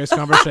of a serious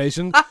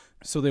conversation,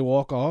 so they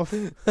walk off.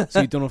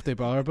 So you don't have to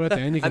bother about it.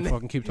 Then you can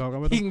fucking keep talking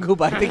about You it. can go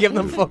back to giving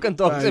them fucking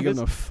dogs. You give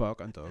them a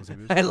fucking dogs.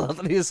 I love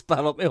that he just spat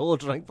up my whole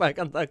drink back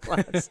in that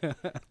glass.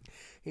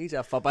 He's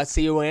a fuck. I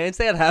see you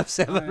Wednesday at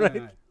 7:30,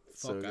 right?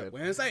 So Fuck good. it,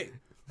 Wednesday.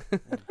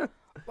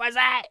 What's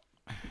that?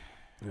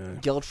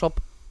 Guilt Trip,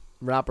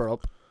 wrap her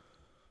up.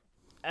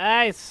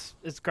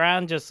 It's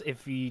grand just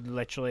if you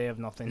literally have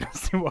nothing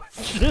else to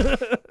watch.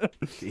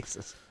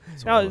 Jesus.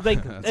 No,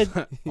 like That's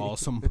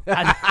awesome.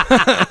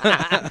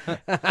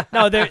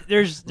 no,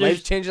 there's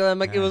Life changing that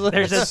Mickey was.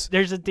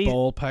 there's a decent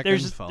Ball packing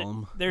there's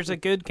film. there's a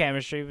good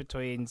chemistry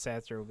between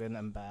Seth Rogen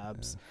and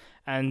Babs,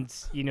 And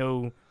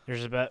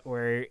there's a bit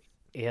where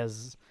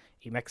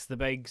he makes the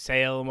big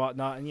sail and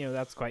whatnot, and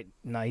that's quite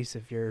nice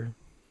if you're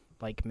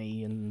like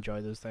me and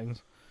enjoy those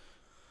things.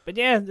 But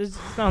yeah, it's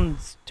nothing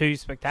too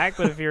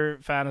spectacular. If you're a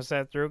fan of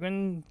Seth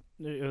Rogen,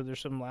 there's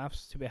some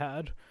laughs to be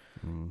had.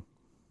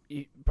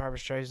 Barbara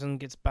Streisand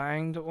gets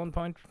banged at one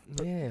point.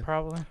 Yeah.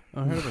 Probably.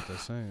 I heard about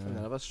this. Isn't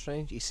that a bit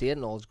strange? You see it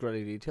in all its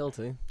gritty detail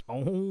too. Oh,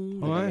 Like, I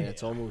mean, aye.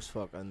 it's almost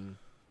fucking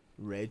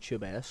Red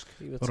Tube-esque,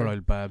 you would What say.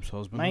 about Babs'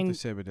 husband? What Mine- they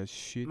say about that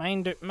shit?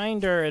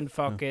 Minder and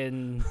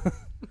fucking.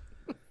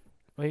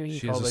 What do you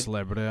She call is a it?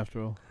 celebrity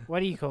after all. What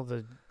do you call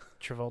the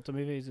Travolta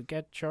movie? Is it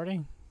Get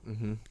Shorty?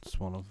 Mm-hmm. It's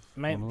one of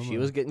Mi- them, She uh,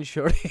 was getting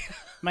shorty.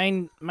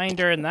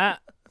 Minder and that.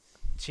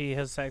 She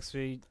has sex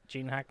with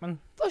Gene Hackman.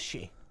 Does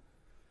she?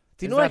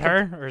 Do Is you know that I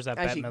com- her or is that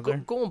Actually, Bette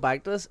Midler? going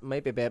back to this,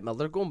 might be Bette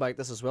Midler. Going back to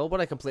this as well,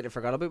 but I completely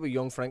forgot about with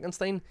Young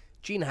Frankenstein.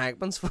 Gene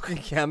Hackman's fucking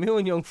cameo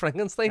in Young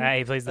Frankenstein.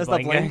 He plays the That's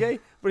the blind guy.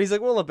 But he's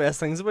like one of the best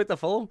things about the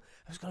film.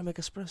 I was gonna make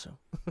espresso.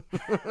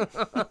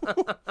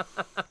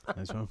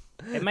 nice one.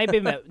 It might be.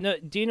 No,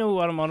 do you know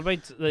what I'm on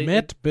about?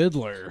 Matt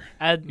Bidler.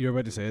 I'd, You're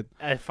about to say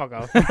it. fuck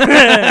off.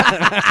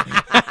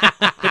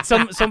 But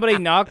somebody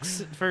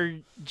knocks for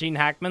Gene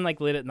Hackman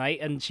like late at night,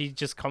 and she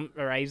just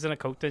arrives in a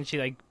coat, and she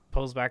like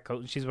pulls back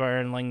coat, and she's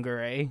wearing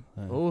lingerie.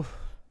 Oh,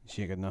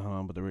 She got nothing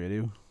on but the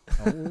radio.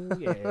 Oh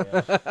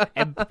yeah.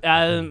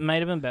 It might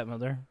have been Bette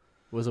Midler.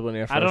 was it one of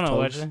your first I don't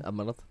know, tugs? actually. A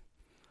minute.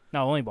 No,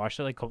 I only watched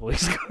it like a couple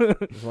weeks ago.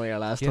 It was one of your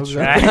last Get tugs.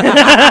 shorty.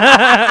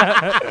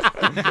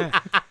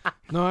 Right.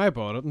 No, I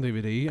bought it on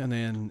DVD and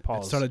then it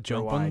Pause, started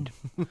jumping. rewind,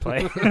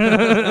 play.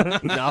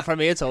 No, for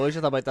me it's always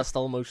just about the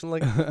still motion,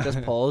 like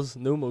just pause,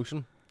 no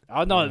motion.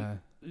 Oh no! Uh,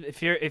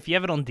 If you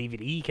have it on DVD,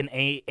 you can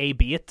A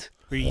B it,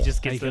 where you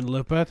just I get can the.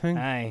 loop that thing.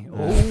 Aye.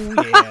 Oh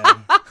yeah.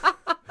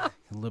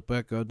 Can loop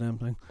that goddamn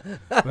thing.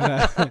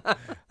 But,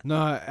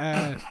 no,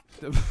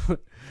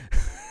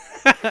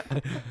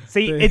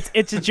 See,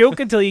 it's a joke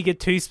until you get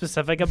too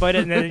specific about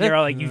it, and then you're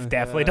all like, "You've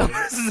definitely done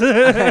this."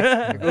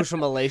 It goes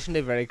from elation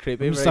to very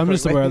creepy. I'm very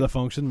just quickly. aware of the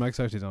function. Mike's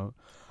actually done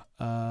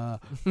it.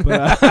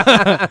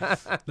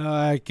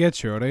 No, get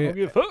shorty.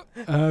 Beautiful.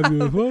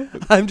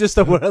 I'm just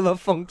aware of the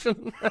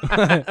function.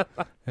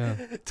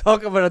 Yeah.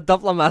 Talk about a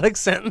diplomatic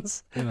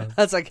sentence. Yeah.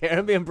 That's like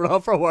Aaron being brought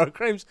up for war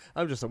crimes.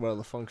 I'm just aware of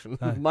the function.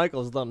 Aye.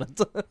 Michael's done it.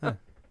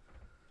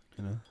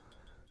 You know,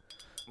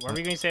 What were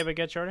you going to say about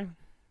Get Shorty?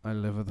 I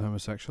live with a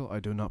homosexual. I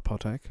do not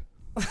partake.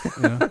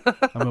 You know,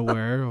 I'm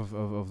aware of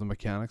the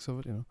mechanics of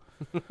it. You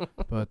know,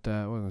 but what was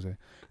I gonna say?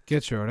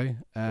 Get shorty.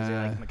 Is he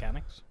like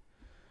mechanics?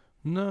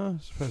 No,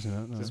 surprisingly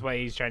not. No. Is this why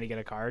he's trying to get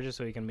a car just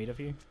so he can meet a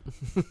few?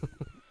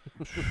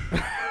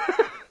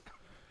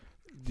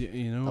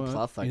 You know A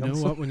plot what? You know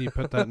thickens. what? When you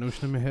put that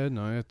notion in my head,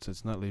 no,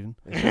 it's not leaving.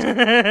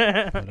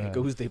 It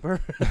goes deeper.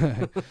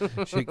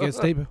 Shit gets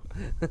deeper.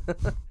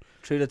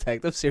 True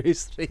Detective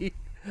Series 3.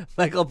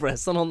 Michael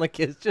Preston on the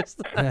kids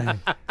just.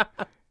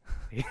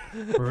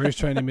 We're always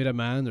trying to meet a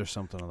man. There's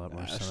something a lot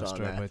more I saw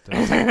sinister that. about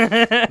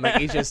this.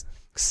 Mickey's just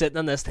sitting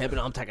on this table.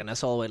 I'm taking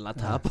this all the way to the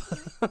top.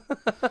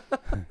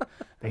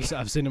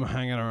 I've seen him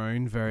hanging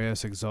around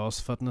various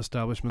exhaust fitting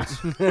establishments.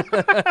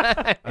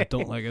 I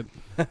don't like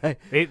it.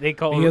 They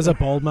call He is a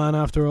bald man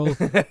after all.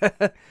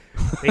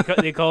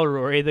 they call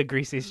Rory the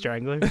greasy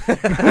strangler.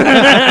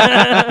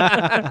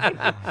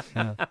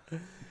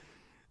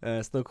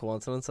 It's no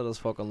coincidence that his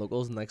fucking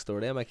locals next door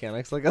to him,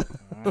 mechanics like that.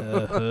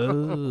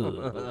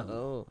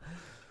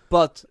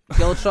 But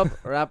Giltrop,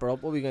 wrap her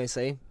up. What were we going to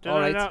say? Did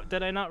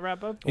I not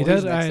wrap up? He What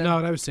is did. next I then? know.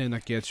 I was saying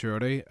that Get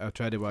Shorty. I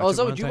tried to watch. Oh, it is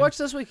that one what you time. watched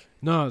this week?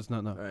 No, it's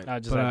not. No. Right. No,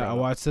 just But like I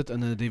watched it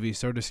and then the DVD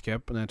started to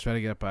skip and I tried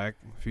to get back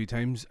a few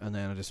times and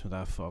then I just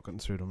went, fuck it,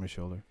 and threw it on my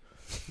shoulder.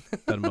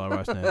 Didn't bother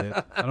watching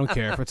it. I don't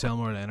care if it's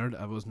Elmore Leonard.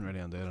 I wasn't really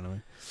on it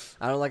anyway.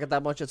 I don't like it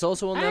that much. It's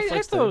also on Netflix. I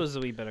too. thought it was a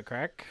wee bit of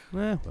crack.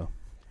 Well.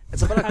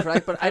 It's a bit of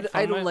crack, but I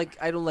fun don't with like.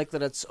 I don't like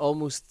that. It's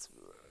almost.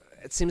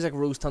 It seems like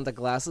rose-tinted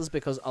glasses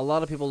because a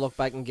lot of people look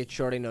back and Get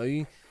Shorty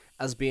now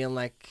as being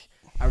like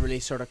a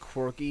really sort of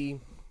quirky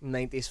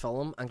 90s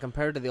film, and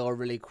compared to the all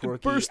really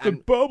quirky.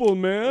 bubble,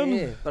 man.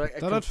 Yeah, but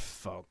That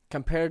fuck.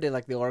 compared to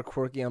like the all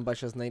quirky,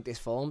 ambitious 90s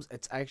films,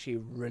 it's actually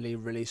really,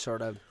 really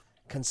sort of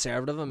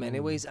conservative in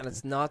many ways, and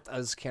it's not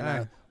as kind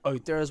of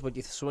out there as what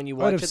you. So when you Out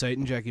watch of it, sight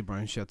and Jackie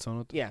Brown shits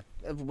on it. yeah,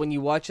 when you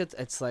watch it,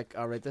 it's like,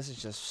 all right, this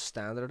is just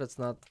standard. It's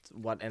not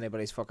what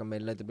anybody's fucking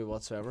made it to be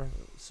whatsoever.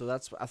 So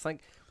that's, I think,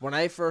 when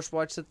I first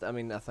watched it, I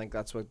mean, I think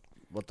that's what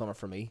done it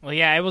for me. Well,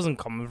 yeah, I wasn't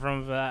coming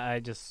from that.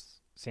 I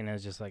just seen it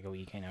as just like a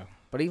wee kind of.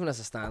 But even as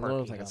a standard, I don't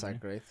Quirky think it's that comedy.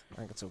 great. I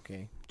think it's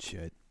okay.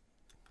 Shit.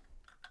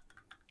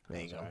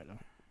 There you go. Alright, though.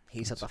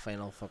 He's at the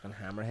final fucking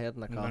hammerhead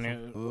in the I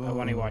coffin.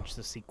 want to watch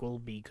the sequel,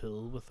 Be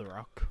Cool with The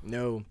Rock.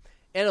 No.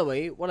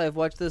 Anyway, what I've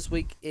watched this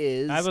week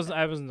is. I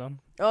wasn't done.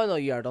 Oh no,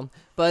 you are done.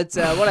 But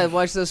what I've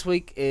watched this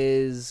week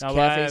is No,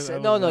 Cafe. I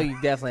No, was- you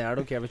definitely are. I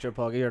don't care if it's your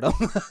pocket. You're done.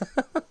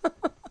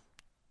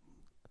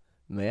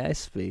 May I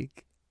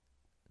speak?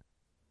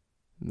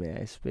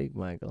 May I speak,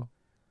 Michael?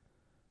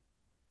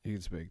 You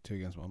can speak 2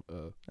 against 1.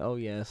 Oh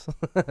yes,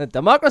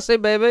 democracy,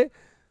 baby.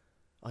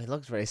 Oh, he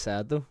looks very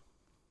sad though.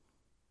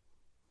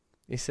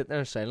 He's sitting there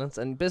in silence,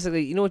 and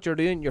basically, you know what you're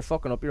doing? You're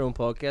fucking up your own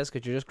podcast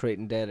because you're just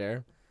creating dead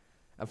air.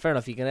 And fair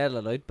enough, you can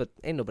edit it out, but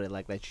ain't nobody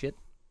like that shit.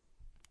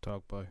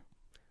 Talk boy.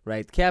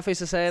 Right, Cafe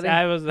Society.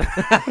 I was. That's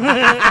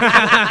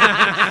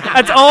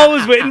all I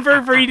was waiting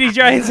for you to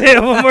try and say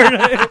it one more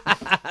time.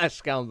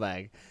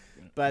 Scumbag.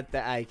 But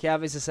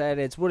Cafe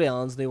Society, it's Woody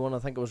Allen's new one. I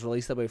think it was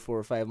released about 4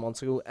 or 5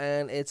 months ago,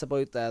 and it's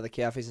about the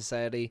Cafe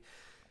Society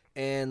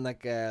in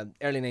like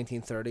early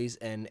 1930s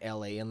in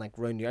LA and like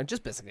around New York,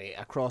 just basically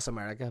across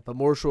America, but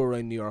more so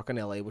around New York and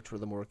LA, which were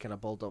the more kind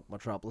of built up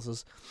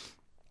metropolises.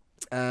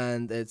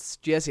 And it's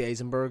Jesse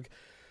Eisenberg.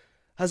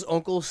 His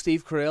uncle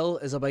Steve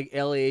Carell is a big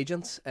LA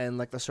agent in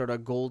like the sort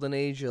of golden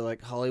age of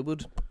like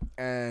Hollywood,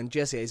 and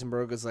Jesse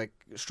Eisenberg is like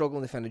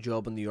struggling to find a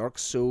job in New York,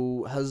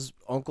 so his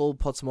uncle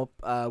puts him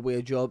up with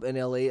a job in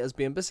LA as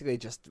being basically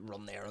just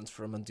running errands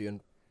for him and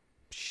doing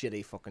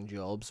shitty fucking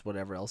jobs,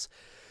 whatever else.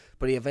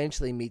 But he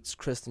eventually meets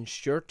Kristen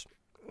Stewart,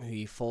 who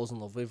he falls in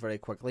love with very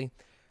quickly,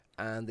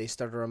 and they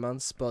start a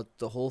romance. But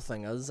the whole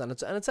thing is, and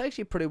it's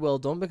actually pretty well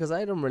done because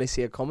I don't really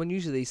see it coming.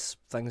 Usually these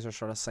things are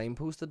sort of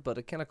signposted, but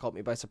it kind of caught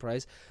me by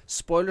surprise.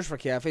 Spoilers for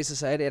Cafe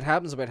Society. It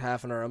happens about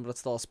half an hour in, but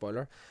it's still a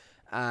spoiler.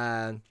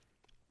 And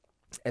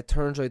it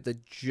turns out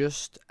that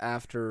just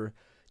after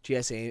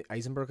Jesse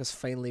Eisenberg has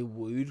finally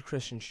wooed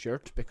Kristen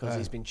Stewart because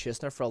he's been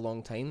chasing her for a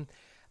long time,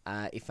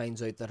 he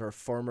finds out that her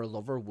former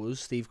lover was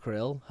Steve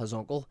Carell, his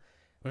uncle.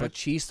 Right. But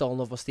she's still in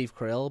love with Steve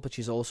Carell, but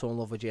she's also in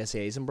love with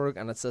Jesse Eisenberg,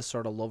 and it's this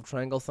sort of love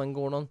triangle thing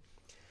going on.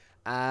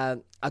 I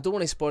don't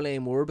want to spoil any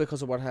more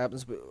because of what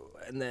happens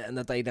in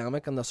the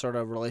dynamic and the sort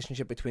of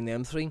relationship between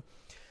them three.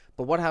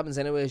 But what happens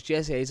anyway is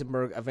Jesse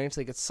Eisenberg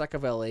eventually gets sick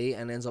of LA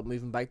and ends up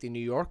moving back to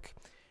New York,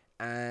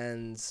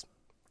 and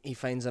he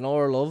finds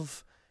another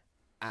love.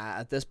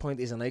 At this point,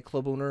 he's a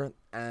nightclub owner,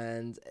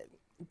 and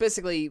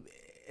basically,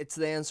 it's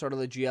then sort of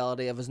the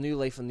duality of his new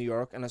life in New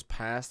York and his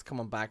past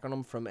coming back on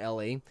him from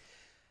LA.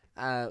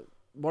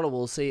 What I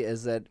will say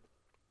is that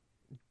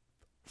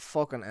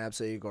fucking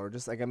absolutely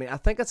gorgeous. Like, I mean, I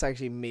think it's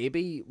actually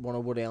maybe one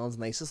of Woody Allen's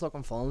nicest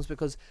looking films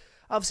because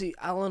obviously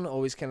Allen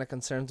always kind of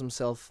concerns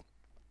himself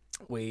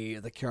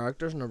with the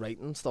characters and the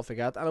writing and stuff like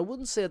that. And I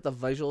wouldn't say that the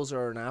visuals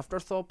are an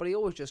afterthought, but he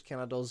always just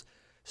kind of does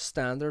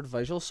standard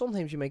visuals.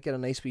 Sometimes you might get a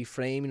nice wee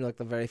frame, you know, like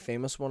the very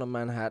famous one in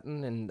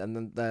Manhattan, and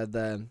then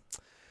the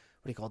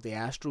what do you call it, the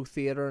Astro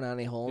Theatre and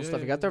Annie Hall and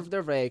stuff like that.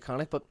 They're very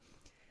iconic, but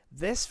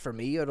this, for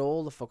me, out of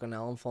all the fucking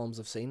Allen films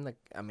I've seen, like,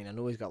 I mean, I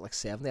know he's got like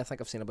 70, I think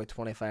I've seen about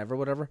 25 or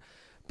whatever,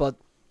 but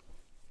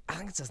I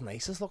think it's his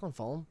nicest looking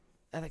film.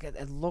 I think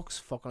it looks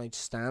fucking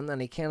outstanding, and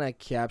he kind of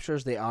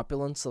captures the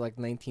opulence of like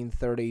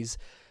 1930s.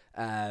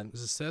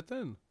 Is it set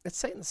then? It's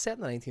set in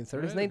the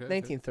 1930s, Right,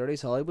 okay,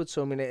 1930s Hollywood.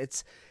 So I mean,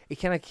 it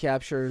kind of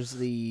captures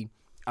the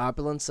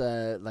opulence,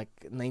 like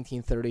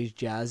 1930s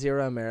jazz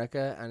era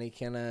America, and he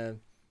kind of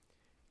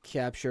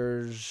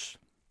captures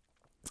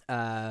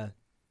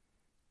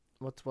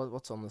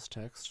what's on this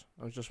text?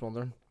 I was just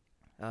wondering.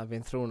 I've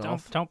been thrown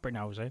off. Don't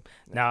pronounce it.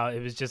 No, it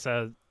was just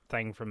a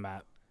thing from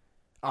Matt.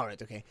 All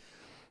right, okay.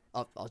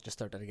 I'll just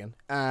start that again.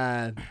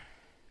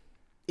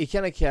 He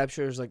kind of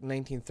captures like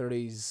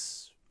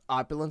 1930s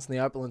opulence and the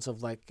opulence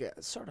of like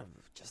sort of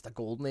just the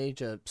golden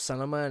age of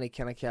cinema, and he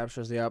kind of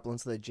captures the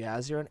opulence of the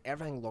jazz era, and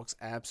everything looks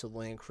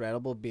absolutely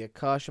incredible, be it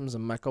costumes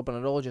and makeup, and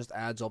it all just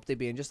adds up to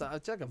being just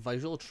it's like a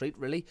visual treat,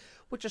 really,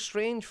 which is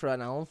strange for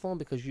an Allen film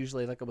because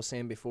usually, like I was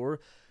saying before,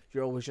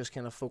 you're always just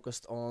kind of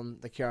focused on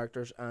the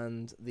characters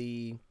and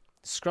the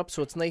script.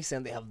 So it's nice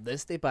then they have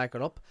this, they back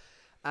it up.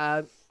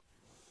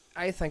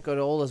 I think out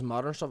of all this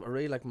modern stuff, I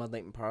really like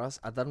Midnight in Paris.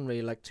 I didn't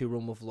really like To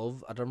Rome with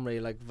Love. I didn't really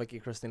like Vicky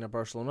Cristina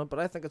Barcelona, but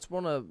I think it's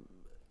one of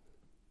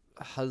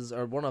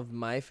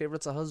my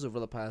favourites of his over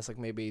the past like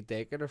maybe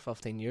decade or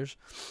 15 years.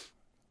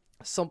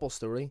 Simple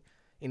story,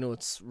 you know,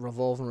 it's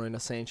revolving around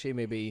essentially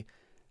maybe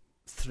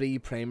 3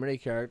 primary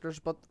characters,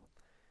 but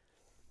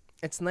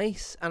it's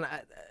nice. And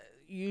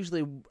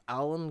usually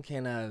Allen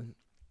kind of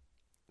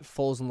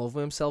falls in love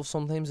with himself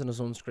sometimes in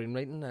his own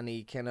screenwriting, and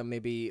he kind of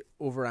maybe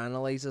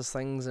overanalyzes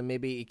things, and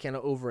maybe he kind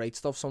of overwrites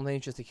stuff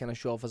sometimes just to kind of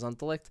show off his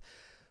intellect.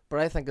 But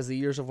I think as the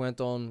years have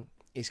went on,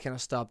 he's kind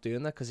of stopped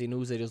doing that because he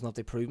knows he doesn't have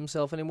to prove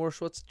himself anymore.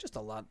 So it's just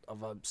a lot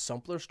of a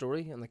simpler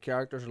story, and the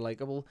characters are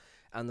likable,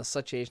 and the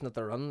situation that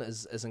they're in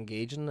is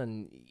engaging,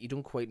 and you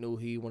don't quite know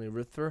who you want to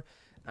root for.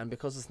 And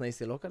because it's nice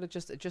to look at, it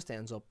just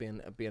ends up being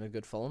a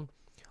good film.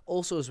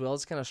 Also, as well,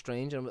 it's kind of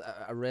strange, and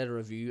I read a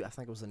review, I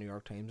think it was the New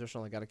York Times or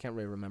something like that, I can't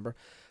really remember,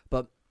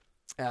 but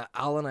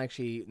Alan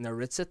actually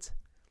narrates it,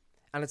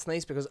 and it's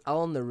nice because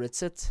Alan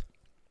narrates it,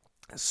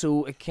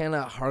 so it kind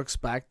of harks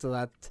back to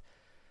that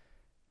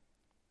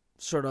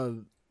sort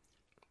of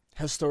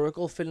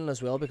historical feeling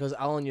as well, because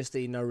Alan used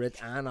to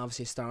narrate and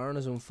obviously star in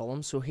his own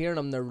film, so hearing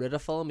him narrate a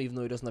film, even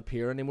though he doesn't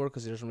appear anymore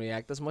because he doesn't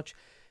react as much,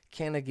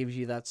 kind of gives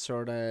you that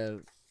sort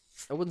of,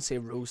 I wouldn't say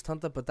rose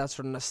tinted, but that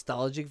sort of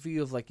nostalgic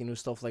view of like, you know,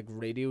 stuff like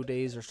Radio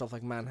Days or stuff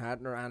like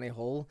Manhattan or Annie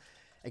Hall.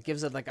 It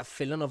gives it like a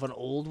feeling of an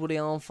old Woody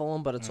Allen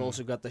film, but it's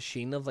also got the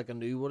sheen of like a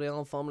new Woody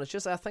Allen film. And it's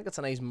just, I think it's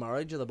a nice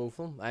marriage of the both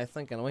of them, I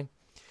think anyway.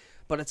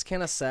 But it's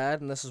kind of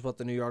sad, and this is what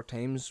the New York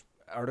Times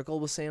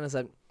article was saying, is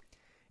that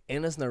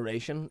in his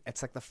narration,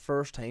 it's like the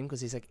first time,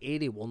 because he's like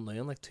 81 now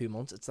in like 2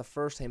 months, it's the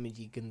first time that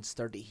you can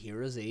start to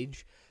hear his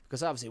age.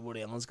 Because obviously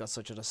Woody Allen's got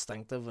such a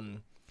distinctive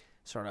and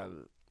sort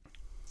of,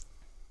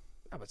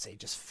 I would say,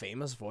 just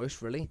famous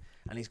voice, really.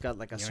 And he's got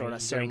like a sort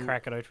of You're gonna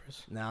crack it out for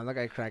us. No, I'm not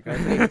gonna crack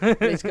it.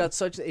 But he's got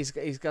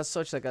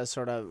such like a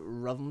sort of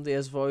rhythm to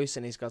his voice,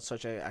 and he's got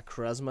such a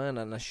charisma and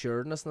an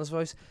assuredness in his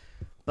voice.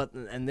 But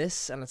in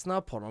this, and it's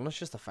not put on, it's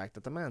just the fact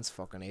that the man's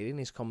fucking 80 and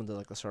he's coming to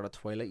like the sort of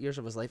twilight years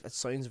of his life. It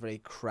sounds very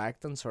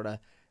cracked and sort of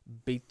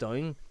beat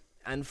down.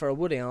 And for a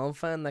Woody Allen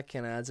fan, that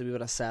kind of adds a wee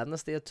bit of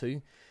sadness to it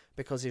too,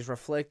 because he's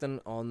reflecting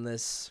on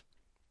this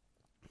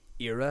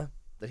era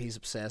that he's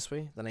obsessed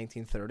with, the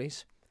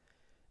 1930s.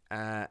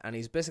 And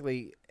he's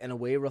basically, in a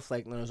way,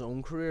 reflecting on his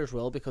own career as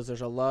well, because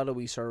there's a lot of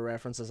wee sort of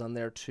references in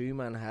there to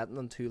Manhattan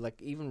and to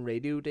like even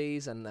Radio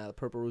Days and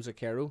Purple Rose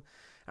Caro.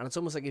 And it's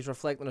almost like he's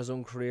reflecting on his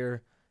own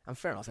career. And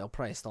fair enough, he'll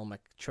probably still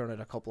churn out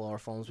a couple of other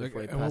films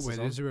before he passes on. In what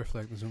way does he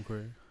reflect his own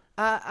career?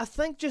 I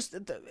think just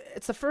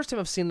it's the first time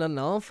I've seen an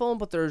Allen film,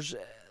 but there's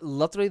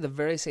literally the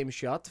very same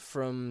shot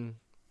from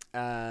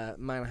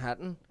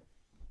Manhattan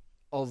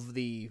of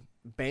the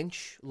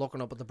bench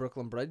looking up at the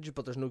Brooklyn Bridge,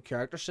 but there's no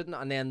character sitting,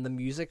 and then the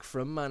music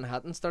from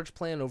Manhattan starts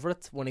playing over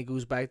it when he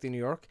goes back to New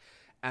York.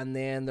 And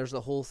then there's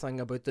the whole thing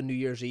about the New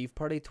Year's Eve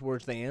party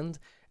towards the end,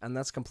 and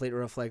that's completely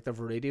reflective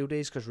of Radio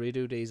Days, because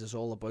Radio Days is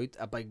all about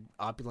a big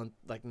opulent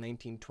like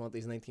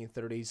 1920s,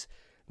 1930s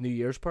New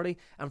Year's party.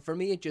 And for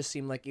me, it just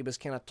seemed like he was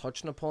kind of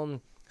touching upon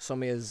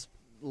some of his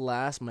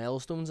last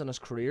milestones in his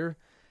career.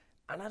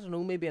 And I don't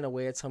know, maybe in a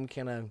way it's some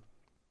kind of,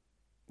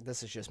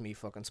 this is just me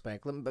fucking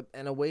speculating, but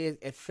in a way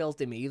it felt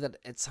to me that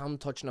it's him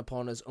touching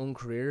upon his own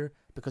career,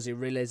 because he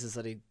realises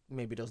that he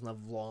maybe doesn't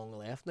have long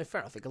left. Now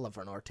fair enough, he could live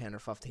for another 10 or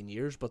 15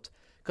 years, but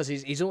because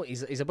he's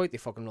about to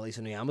fucking release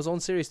a new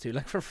Amazon series too,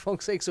 like, for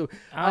fuck's sake. So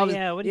What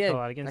do you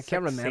call it again? I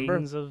can't remember.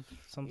 Seasons of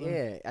something?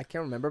 Yeah, I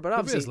can't remember, but Maybe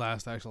obviously his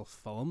last actual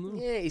film,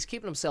 though. yeah, he's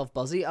keeping himself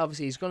busy.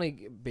 Obviously he's going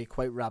to be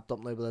quite wrapped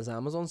up now with his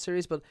Amazon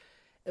series, but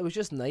it was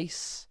just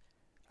nice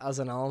as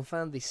an Allen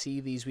fan to see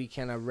these wee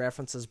kind of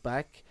references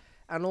back.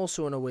 And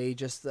also, in a way,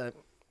 just the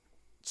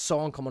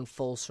song coming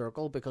full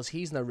circle, because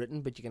he's not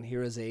written, but you can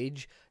hear his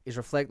age. He's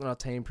reflecting on a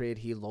time period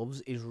he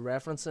loves. He's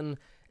referencing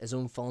his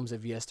own films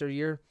of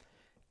yesteryear.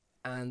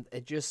 And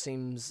it just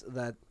seems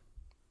that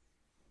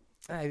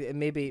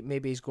maybe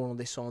he's going on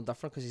this song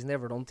different, because he's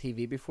never done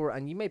TV before.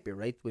 And you might be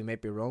right, we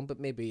might be wrong, but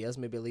maybe he is.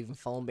 Maybe leaving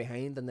film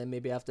behind, and then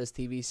maybe after this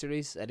TV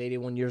series, at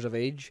 81 years of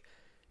age,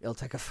 he'll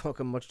take a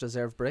fucking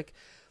much-deserved break.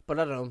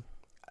 But I don't know.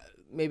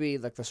 Maybe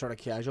like the sort of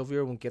casual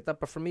viewer won't get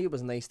that, but for me it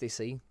was nice to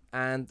see.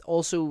 And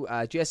also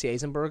Jesse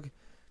Eisenberg,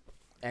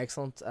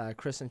 excellent.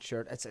 Kristen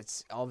Stewart,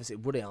 it's obviously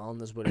Woody Allen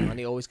is Woody Allen.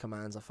 He always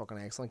commands a fucking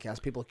excellent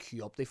cast. People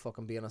queue up to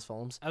fucking be in his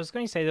films. I was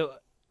going to say, though,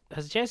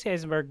 has Jesse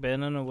Eisenberg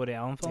been in a Woody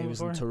Allen film He was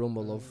before? in To Rome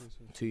with Love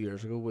 2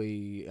 years ago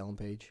with Ellen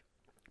Page.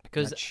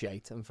 Because That's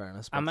shite, in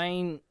fairness. I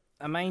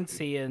mind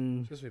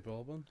seeing... Just with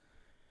Baldwin.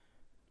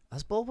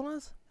 Has Baldwin in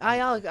it?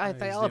 I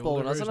think Alec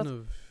Baldwin isn't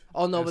it?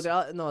 Oh no, but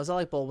is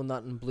Alec Baldwin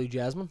not in Blue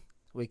Jasmine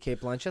with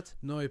Kate Blanchett?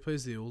 No, he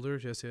plays the older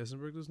Jesse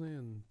Eisenberg, doesn't he?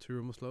 In To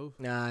Rome with Love.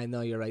 Nah,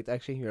 no, you're right.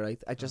 Actually, you're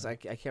right. I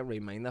can't really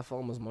mind that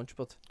film as much,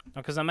 but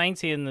Because I mind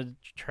seeing the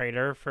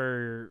trailer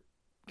for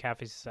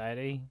Cafe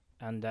Society,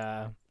 and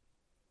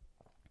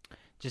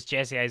just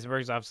Jesse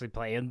Eisenberg's obviously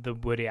playing the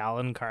Woody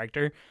Allen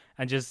character,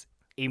 and just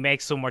he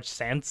makes so much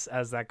sense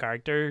as that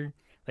character.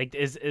 Like,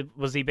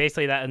 was he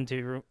basically that in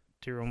To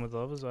Rome with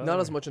Love as well? not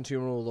as much in To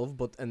Rome with Love.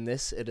 But in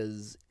this, it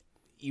is.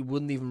 You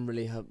wouldn't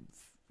really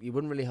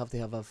have to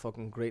have a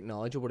fucking great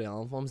knowledge of Woody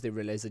Allen films to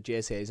realise that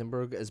Jesse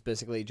Eisenberg is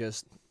basically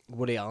just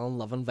Woody Allen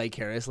living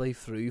vicariously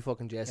through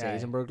fucking Jesse Yeah.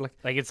 Eisenberg, like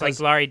Like, it's like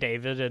Larry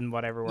David and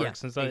Whatever Yeah,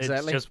 Works and stuff.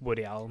 exactly. It's just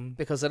Woody Allen.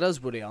 because it is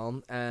Woody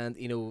Allen, and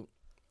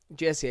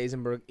Jesse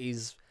Eisenberg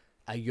is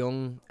a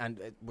young,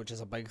 and which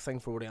is a big thing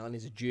for Woody Allen.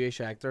 He's a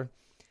Jewish actor,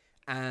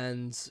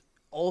 and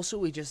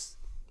also he just,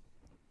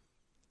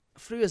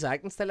 through his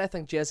acting style, I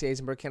think Jesse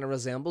Eisenberg kind of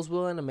resembles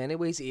Woody Allen in many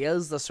ways. He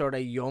is the sort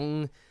of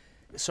young,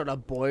 sort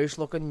of boyish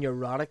looking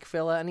neurotic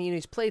fella, and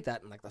he's played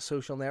that in like The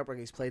Social Network,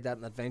 he's played that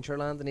in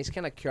Adventureland, and he's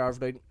kind of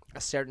carved out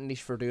a certain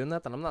niche for doing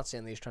that. And I'm not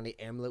saying that he's trying to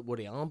emulate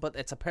Woody Allen, but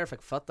it's a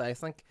perfect fit, I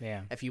think.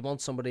 Yeah. If you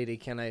want somebody to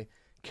kind of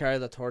carry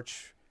the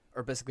torch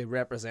or basically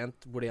represent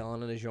Woody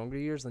Allen in his younger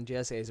years, then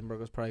Jesse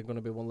Eisenberg is probably going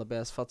to be one of the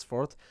best fits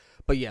for it.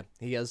 But yeah,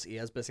 he is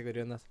basically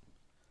doing that.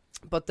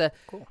 But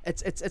Cool.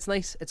 it's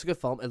nice. It's a good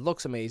film. It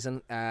looks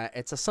amazing.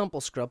 It's a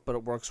simple script, but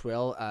it works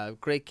well.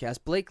 Great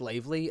cast. Blake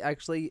Lively,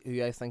 actually,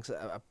 who I think's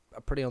a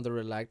pretty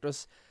underrated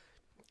actress.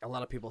 A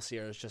lot of people see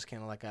her as just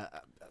kind of like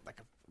a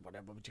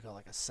whatever, what would you call,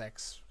 like a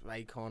sex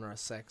icon or a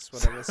sex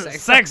whatever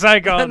Sex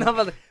icon. No,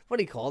 but what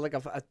do you call it?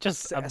 Like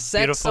Just a sex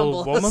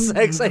beautiful symbol, woman.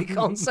 a sex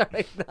icon.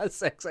 Sorry, not a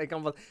sex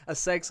icon, but a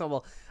sex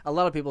symbol. A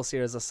lot of people see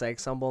her as a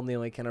sex symbol, and they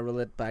only kind of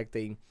relate back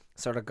to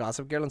sort of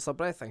Gossip Girl and stuff.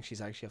 But I think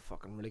she's actually a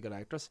fucking really good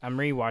actress. I'm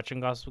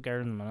rewatching Gospel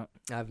Girl in a minute.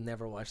 I've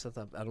never watched it.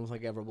 I don't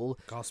think I ever will.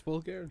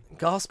 Gospel Girl.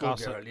 Gospel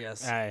Gossip. Girl,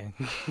 yes. Aye.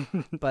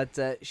 But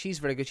she's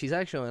very good. She's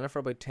actually in it for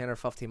about 10 or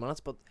 15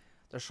 minutes, but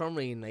there's something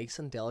really nice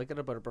and delicate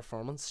about her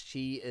performance.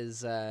 She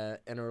is in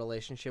a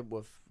relationship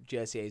with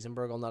Jesse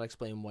Eisenberg. I'll not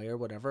explain why or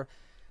whatever,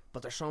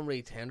 but there's something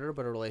really tender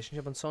about a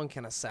relationship and something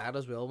kind of sad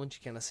as well when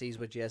she kind of sees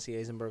what Jesse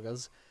Eisenberg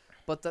is.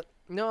 But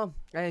no,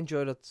 I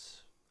enjoyed it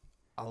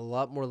a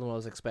lot more than I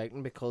was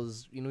expecting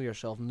because you know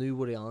yourself, new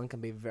Woody Allen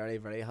can be very,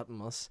 very hit and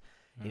miss.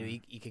 You know,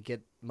 you could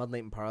get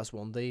Midnight in Paris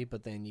one day,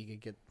 but then you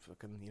could get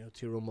fucking, you know,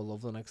 To Rome with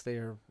Love the next day,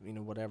 or you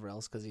know whatever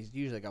else, because he's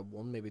usually got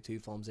one, maybe two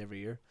films every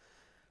year.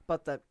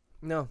 But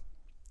no,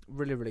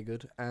 really, really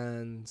good.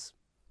 And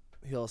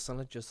who else in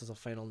it? Just as a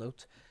final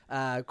note,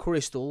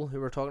 Corey Stoll, who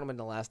we were talking about in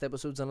the last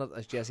episodes, in it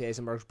as Jesse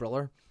Eisenberg's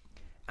brother,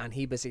 and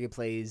he basically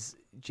plays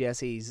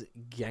Jesse's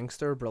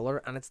gangster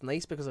brother. And it's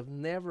nice because I've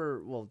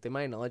never, well, to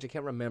my knowledge, I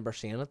can't remember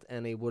seeing it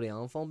in a Woody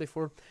Allen film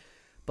before,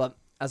 but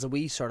as a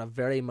wee sort of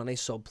very money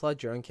subplot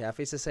during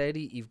Cafe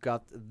Society, you've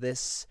got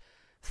this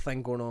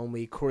thing going on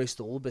with Corey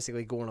Stoll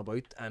basically going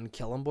about and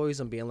killing boys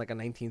and being like a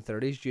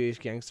 1930s Jewish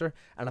gangster.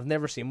 And I've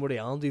never seen Woody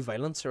Allen do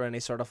violence or any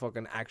sort of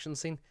fucking action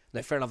scene.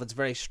 Now, fair enough, it's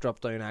very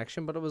stripped down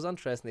action, but it was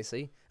interesting to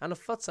see. And it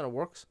fits and it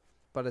works.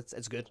 But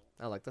it's good.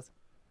 I liked it.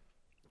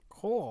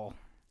 Cool.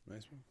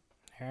 Nice one.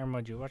 Aaron,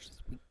 what'd you watch this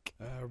week?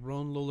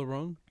 Run Lola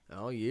Run.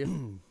 Oh, yeah.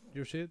 You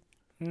ever see it?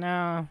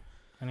 No.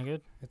 Any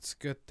good? It's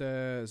got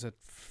is it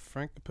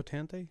Frank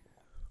Potente?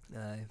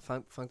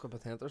 Franco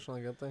Potente or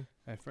something like that thing.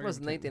 Frank Was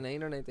it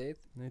 99 or 98?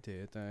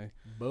 98.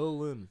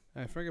 Bowling.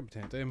 Frank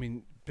Potente. I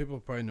mean, people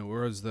probably know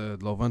her as the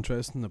love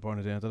interest in The Born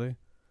Identity,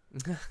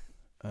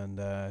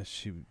 and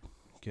she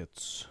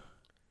gets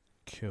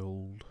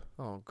killed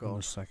Oh, in the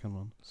God. second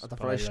one. At the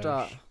very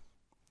start.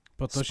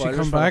 But does she Spoilers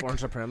come for the back? Bourne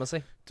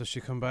Supremacy. Does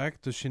she come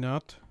back? Does she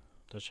not?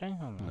 Does she? I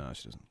don't know. No,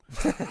 she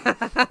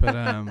doesn't.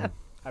 But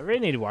I really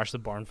need to watch the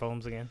Bourne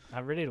films again. I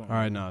really don't. all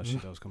right, no, she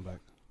does come back.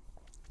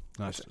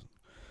 No, she doesn't.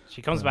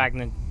 She comes back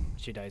and then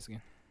she dies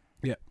again.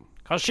 Yeah.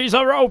 Cause she's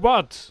a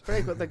robot.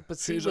 Very good. Like, but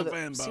see She's with, a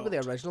the, see with the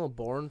original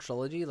Bourne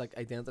trilogy, like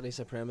Identity,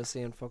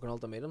 Supremacy, and fucking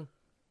Ultimatum,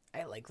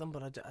 I like them,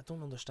 but I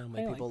don't understand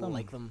why I like people them.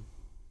 like them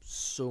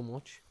so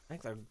much. I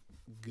think they're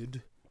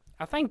good.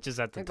 I think just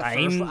at I the think the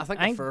time. first one, I think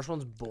the first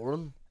one's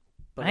boring.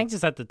 But I think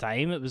just at the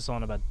time it was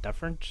on about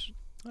different,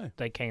 Aye.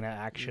 like kind of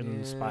action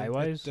Yeah. spy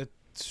wise. That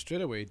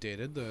straight away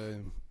dated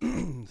the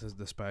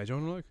the spy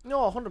genre. Like, no,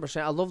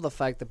 100%. I love the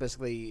fact that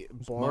basically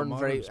Bourne modern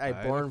very, spy,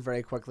 Bourne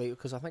very quickly,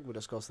 because I think we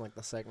discussed in like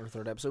the second or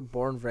third episode,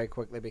 Bourne very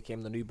quickly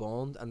became the new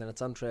Bond, and then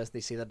it's interesting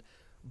to see that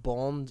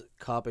Bond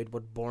copied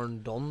what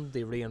Bourne done.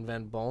 They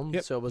reinvent Bond,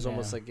 Yep. so it was Yeah.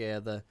 almost like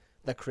the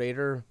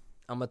creator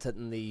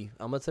imitating the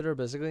imitator,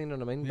 basically. You know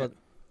what I mean? Yep.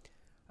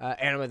 But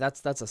anyway,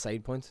 that's a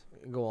side point.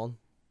 Go on.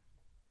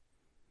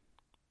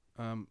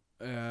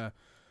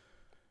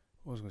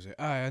 what was I going to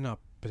say? No,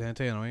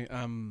 Potente anyway.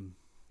 Run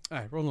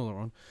Lola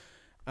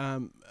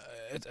Run.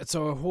 It's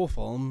a whole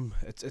film.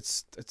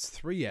 It's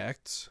 3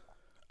 acts,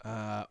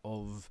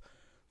 of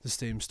the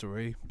same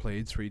story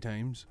played 3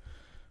 times,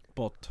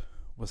 but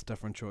with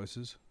different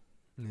choices.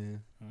 Yeah.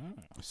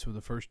 So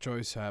the first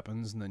choice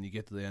happens, and then you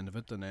get to the end of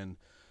it, and then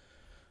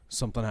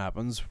something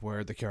happens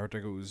where the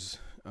character goes,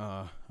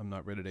 I'm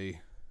not ready to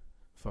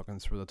fucking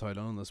throw the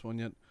title on this one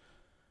yet.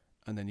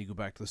 And then you go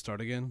back to the start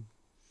again,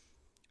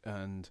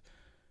 and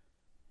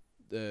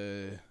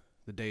the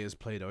day is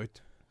played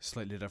out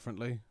slightly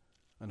differently,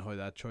 and how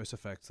that choice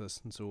affects this,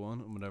 and so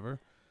on, and whatever.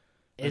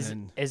 Is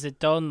And is it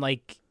done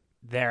like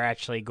they're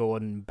actually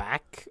going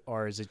back,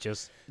 or is it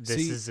just this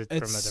See, is it from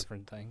a it's-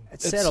 different thing?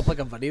 It's set up like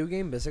a video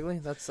game, basically. I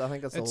think that's the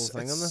whole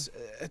thing on there.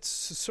 It's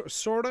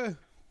sort of,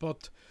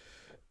 but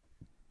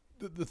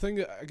the thing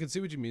that I can see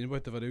what you mean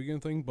about the video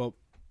game thing, but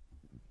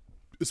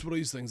it's one of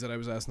these things that I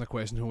was asking a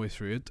question the whole way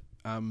through it.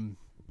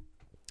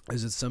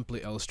 Is it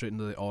simply illustrating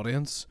to the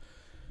audience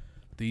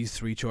these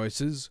 3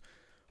 choices,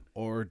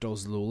 or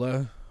does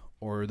Lola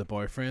or the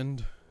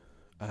boyfriend,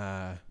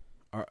 are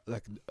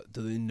like,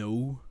 do they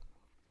know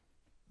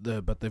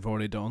the bit they've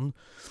already done?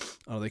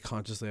 Are they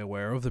consciously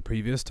aware of the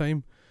previous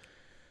time?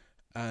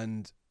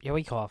 And Yeah,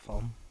 we call it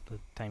film the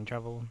time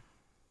travel one.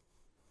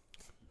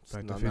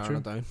 Back to the Not narrowing Future?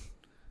 it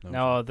down.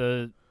 No,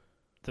 the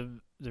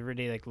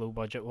really like low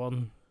budget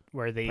one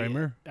where they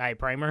Primer?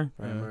 Primer.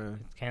 Primer.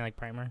 It's kind of like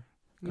Primer.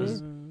 Yeah.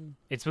 'Cause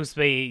it's supposed to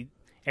be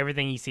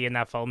everything you see in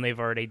that film. They've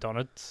already done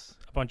it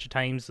a bunch of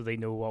times, so they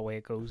know what way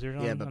it goes or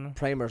something. Yeah, I don't know. but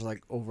Primer's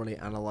like overly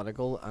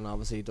analytical and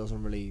obviously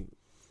doesn't really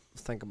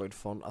think about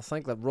fun. I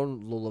think that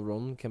Run Lola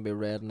Run can be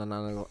read on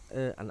an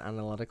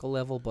analytical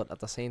level, but at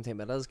the same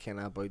time, it is kind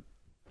of about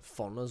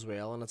fun as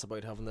well, and it's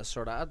about having this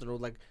sort of, I don't know,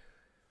 like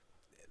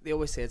they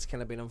always say it's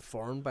kind of been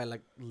informed by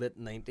like late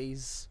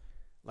 90s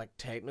like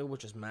techno,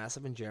 which is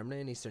massive in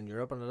Germany and Eastern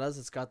Europe, and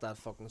it's got that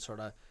fucking sort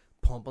of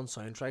pumping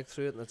soundtrack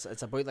through it, and it's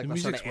about like the that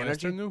sort music's of energy.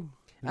 Western, though.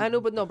 I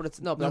know, but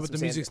it's No, that's but the what I'm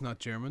saying. music's not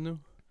German, though.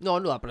 No,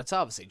 but it's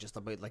obviously just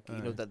about like, you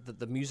know, Aye.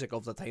 the music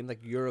of the time,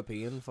 like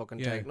European fucking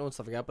Yeah. techno and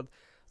stuff like that. But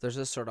there's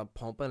this sort of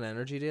pumping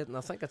energy to it, and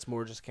I think it's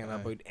more just kind of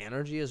Aye. about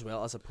energy as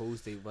well, as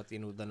opposed to what, you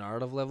know, the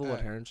narrative level.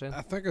 What Heron's saying.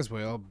 I think as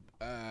well,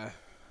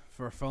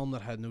 for a film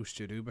that had no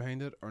studio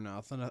behind it or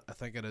nothing, I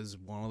think it is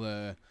one of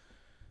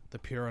the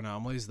pure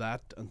anomalies,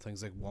 that and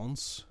things like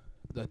Once,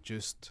 that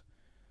just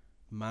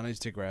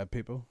managed to grab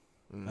people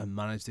and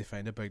managed to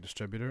find a big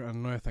distributor.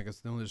 And now I think it's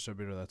the only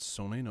distributor that's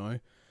Sony now.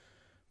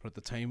 But at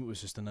the time it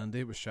was just an indie.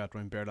 It was shot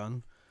around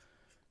Berlin,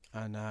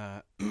 and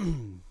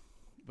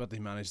but they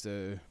managed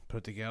to put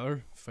it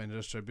together, find a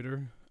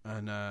distributor,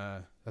 and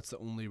that's the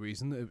only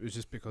reason. It was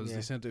just because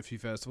they sent it to a few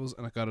festivals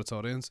and it got its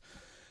audience.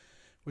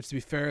 Which, to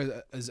be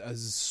fair,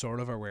 is sort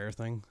of a rare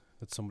thing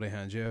that somebody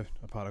hands you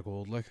a pot of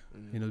gold. Like,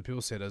 you know, the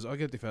people say it is, I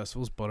get the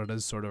festivals, but it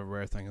is sort of a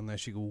rare thing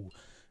unless you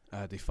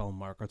go to film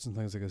markets and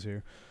things like this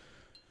here.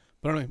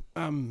 But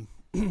anyway,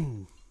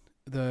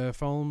 the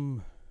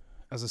film,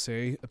 as I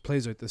say, it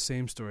plays out the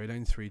same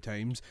storyline 3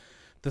 times.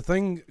 The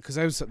thing, because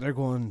I was sitting there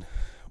going,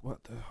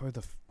 how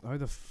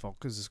the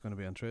fuck is this going to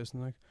be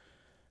interesting? Like,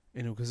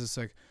 you know, because it's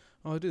like,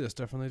 oh, I do this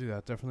differently, do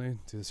that differently,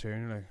 do this here,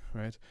 and you're like,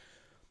 right.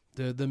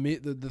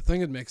 The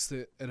thing that makes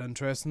it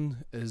interesting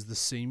is the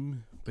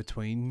seam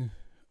between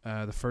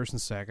the first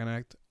and second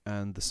act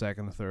and the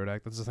second and third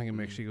act. That's the thing that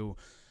makes you go,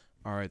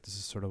 all right, this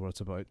is sort of what it's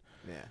about.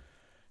 Yeah.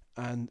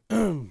 And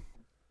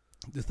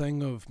the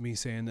thing of me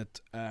saying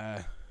that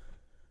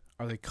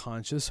are they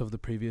conscious of the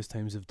previous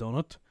times they've done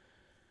it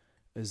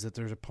is that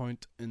there's a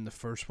point in the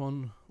first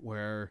one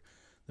where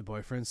the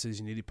boyfriend says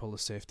you need to pull the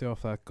safety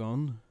off that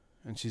gun,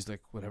 and she's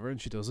like, whatever,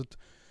 and she does it.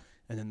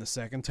 And then the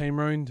second time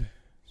round,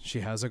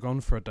 she has a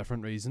gun for a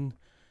different reason,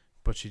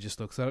 but she just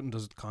looks at it and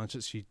does it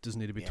conscious. She doesn't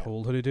need to be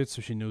told how to do it,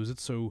 so she knows it.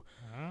 So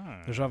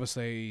there's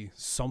obviously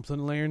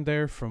something learned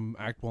there from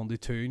Act 1 to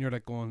 2, and you're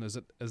like going,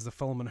 is the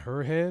film in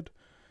her head?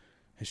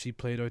 Has she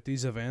played out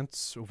these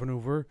events over and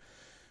over?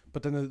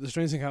 But then the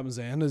strange thing happens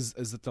then is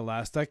that the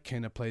last act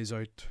kind of plays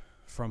out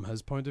from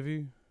his point of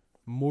view,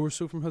 more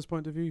so from his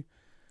point of view.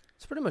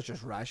 It's pretty much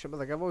just Rashomon.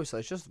 Like I've always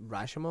said, it's just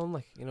Rashomon.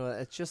 Like, you know,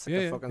 it's just like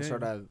a fucking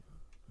sort of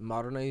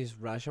modernized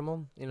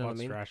Rashomon. You know what I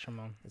mean?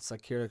 Rashomon? It's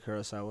like Akira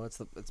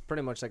Kurosawa. It's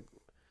pretty much like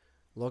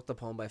looked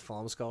upon by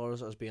film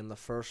scholars as being the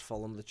first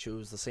film to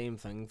choose the same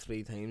thing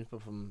 3 times,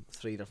 but from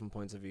 3 different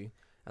points of view,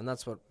 and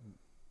that's what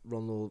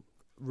Run Lola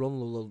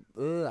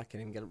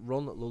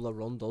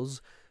Run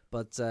does.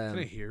 But Kind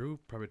of Hero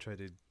probably tried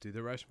to do the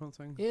Rashomon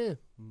thing. Yeah,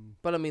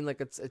 but I mean,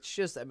 like it's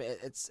just, I mean,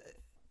 is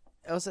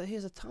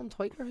it Tom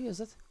Twyker? Who is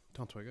it?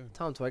 Tom Twyker.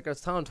 Tom Twyker.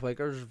 It's Tom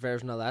Twyker's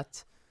version of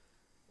that,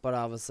 but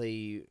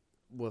obviously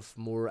with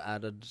more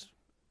added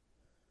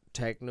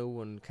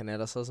techno and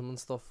kineticism and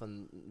stuff,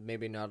 and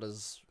maybe not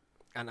as,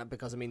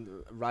 because I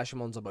mean,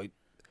 Rashomon's about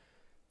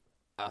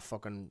a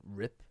fucking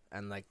rip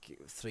and like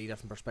 3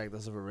 different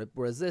perspectives of a rip,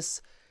 whereas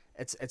this,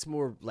 it's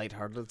more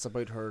lighthearted. It's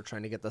about her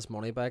trying to get this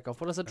money back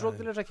off. What is it? Drug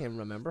dealers? I can't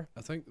remember.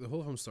 I think the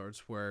whole film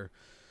starts where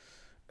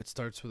it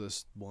starts with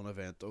this one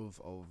event of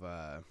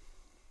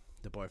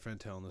the boyfriend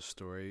telling the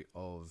story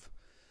of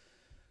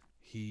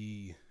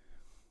he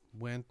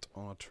went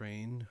on a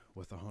train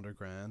with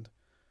 $100,000,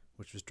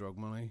 which was drug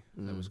money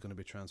that was going to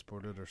be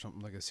transported or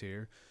something like this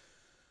here.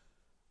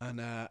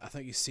 And I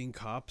think he's seen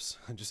cops,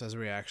 and just as a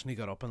reaction, he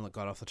got up and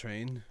got off the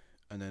train,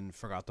 and then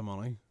forgot the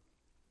money,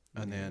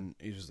 and then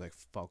he was like,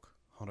 "Fuck,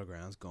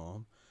 $100,000's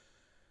gone."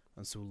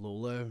 And so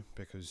Lola,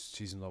 because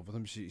she's in love with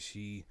him,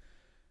 she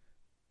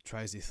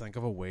tries to think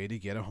of a way to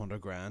get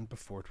 $100,000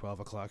 before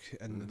 12 o'clock.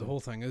 And the whole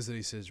thing is that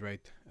he says,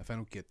 right, if I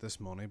don't get this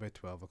money by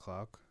 12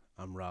 o'clock,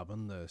 I'm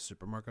robbing the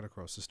supermarket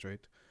across the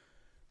street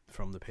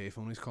from the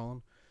payphone he's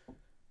calling.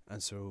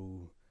 And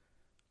so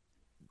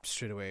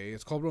straight away,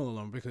 it's called Run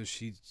Along because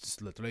she's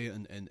just literally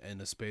in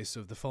the space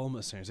of the film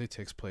essentially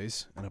takes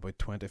place in about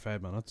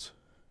 25 minutes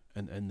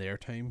in their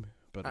time,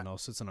 but in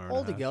us it's an hour and a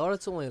half. Altogether,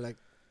 it's only like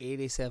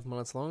 87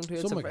 minutes long too.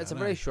 It's a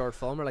very short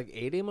film, or like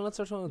 80 minutes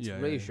or something. It's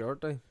really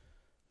short.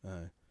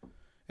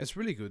 It's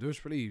really good.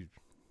 It's really,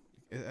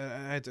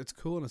 it's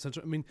cool and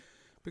essential. I mean,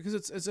 because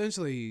it's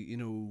essentially, you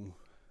know,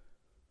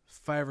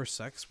 5 or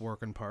 6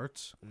 working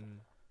parts,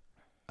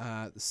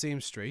 the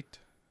same street,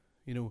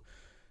 you know.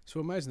 So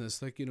imagine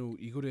this, like, you know,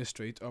 you go to a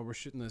street. Oh, we're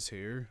shooting this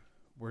here.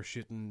 We're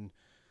shooting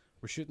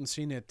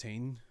scene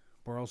 18.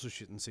 We're also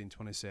shooting scene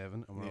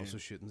 27, and we're also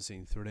shooting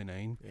scene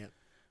 39. Yeah.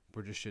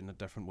 We're just shooting it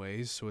different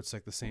ways, so it's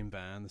like the same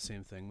band, the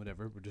same thing,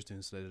 whatever. We're just doing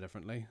it slightly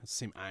differently. It's the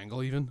same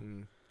angle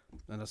even,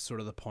 and that's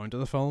sort of the point of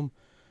the film.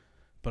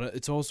 But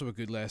it's also a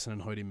good lesson in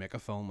how to make a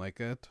film like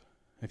that.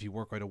 If you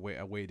work out a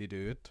way to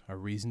do it, a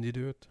reason to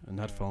do it, and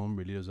that film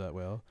really does that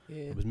well.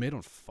 Yeah. It was made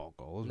on fuck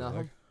all,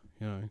 like,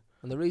 you know.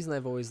 And the reason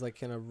I've always like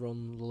kind of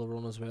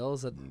run as well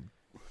is that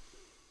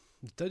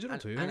digital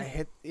too. And I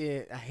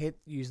hate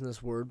using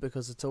this word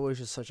because it's always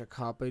just such a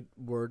cop-out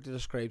word to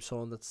describe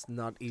someone that's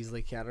not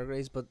easily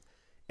categorized. But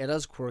it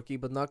is quirky,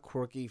 but not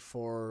quirky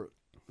for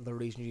the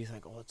reason you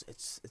think, oh,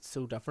 it's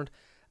so different.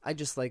 I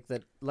just like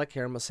that, like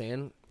Karen was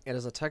saying, it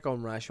is a take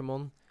on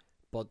Rashomon,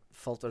 but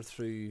filtered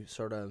through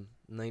sort of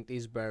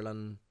 90s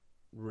Berlin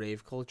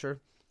rave culture.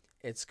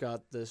 It's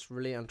got this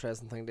really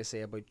interesting thing to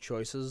say about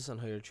choices and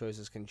how your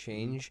choices can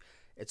change.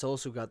 It's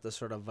also got this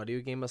sort of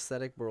video game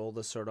aesthetic where all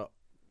this sort of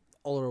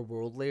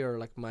otherworldly or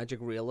like magic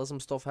realism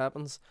stuff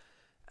happens,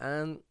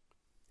 and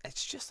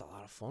it's just a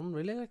lot of fun,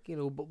 really. Like, you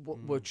know, but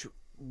which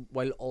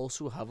while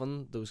also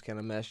having those kind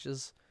of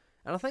messages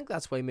And I think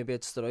that's why maybe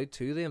it stood out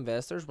to the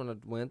investors when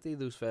it went to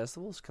those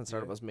festivals,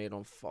 considering Yeah. it was made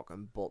on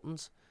fucking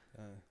buttons.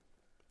 Uh,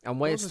 And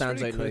why well, it it's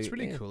stands really out cool. now. It's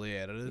really yeah. coolly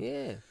edited.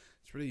 Yeah.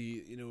 It's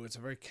really, it's a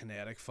very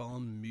kinetic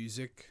film.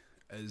 Music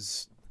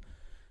is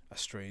a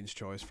strange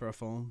choice for a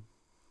film,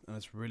 and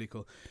it's really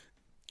cool.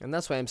 And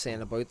that's why I'm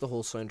saying about the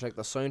whole soundtrack.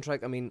 The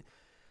soundtrack, I mean,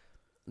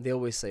 they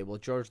always say, well,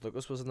 George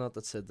Lucas was not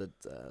that said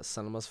that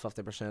cinema's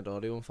 50%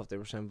 audio and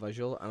 50%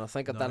 visual. And I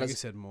think No, that I think is he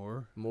said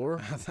more. more.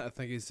 I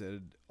think he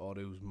said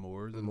audio's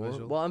more than More.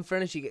 visual. Well, in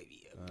fairness, you get,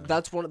 Aye.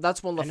 that's one of I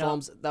the know.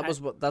 films.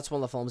 That's one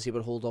of the films he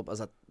would hold up as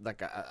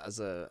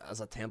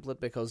a template,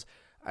 because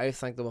I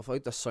think that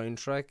without the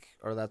soundtrack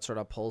or that sort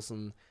of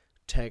pulsing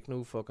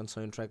techno fucking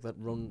soundtrack that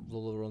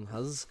Lola Run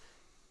has,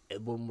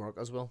 it wouldn't work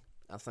as well.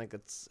 I think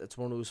it's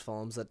one of those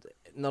films that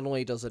not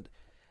only does it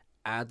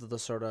add to the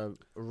sort of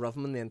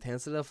rhythm and the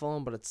intensity of the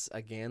film, but it's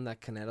again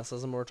that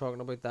kineticism we're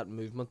talking about, that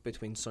movement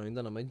between sound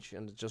and image,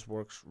 and it just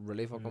works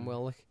really fucking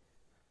well. Like,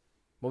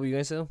 what were you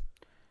guys saying?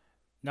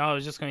 No, I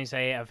was just going to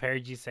say, I've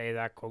heard you say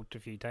that quote a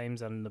few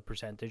times, and the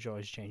percentage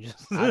always changes.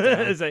 I don't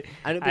know. It's like,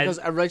 And because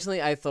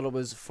originally I thought it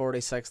was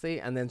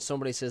 40-60, and then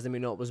somebody says to me,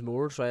 no, it was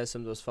more, so I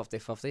assumed it was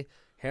 50-50.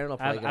 Here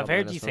and I've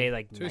heard you say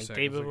like 2 90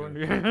 seconds before.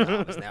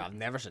 ago. I've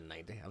never said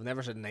 90. I've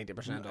never said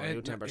 90%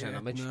 audio, 10%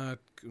 image. Oh,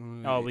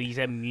 well, you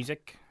said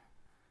music.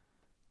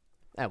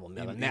 Well,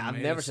 never, you I've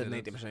may never have said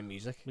said it. 90%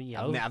 music. Well, I've,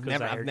 yeah, ne- I've 'cause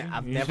never, I I've, heard ne- you.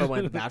 I've never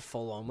went that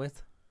full on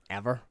with,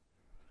 ever.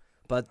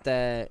 But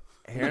here,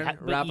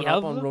 But wrapping you up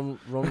have on them?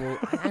 run.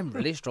 I'm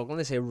really struggling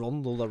to say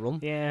run, Lola, run.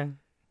 Yeah.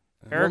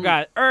 Run-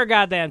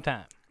 Goddamn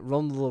time.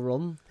 Run, Lola,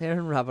 run. Here,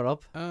 and wrap it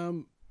up. I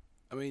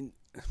mean,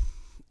 to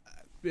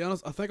be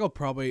honest, I think I'll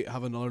probably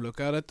have another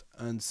look at it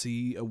and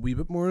see a wee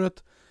bit more in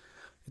it.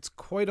 It's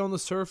quite on the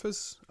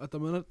surface at the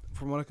minute,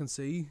 from what I can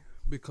see,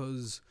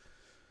 because,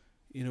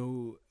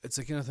 it's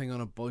the kind of thing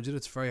on a budget.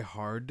 It's very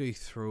hard to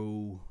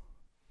throw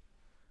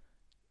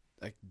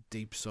like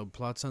deep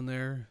subplots in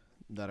there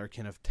that are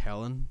kind of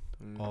telling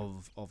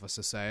of a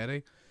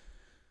society.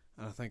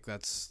 And I think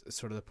that's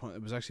sort of the point.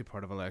 It was actually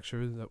part of a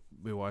lecture that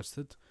we watched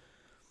it.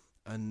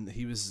 And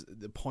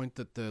the point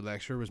that the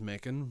lecturer was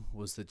making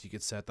was that you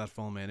could set that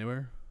film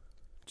anywhere.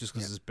 Just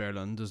because it's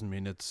Berlin doesn't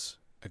mean it's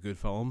a good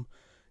film.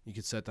 You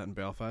could set that in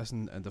Belfast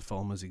and the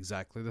film is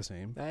exactly the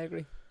same. I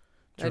agree.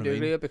 Do you I know do what I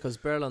agree mean? because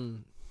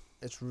Berlin,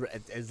 it's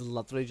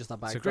literally just a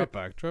It's a backdrop. great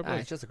backdrop.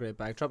 It's just a great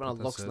backdrop, and it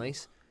That's looks it.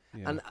 nice.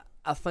 yeah. And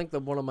I think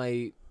that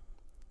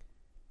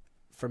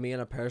for me on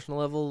a personal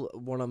level,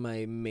 one of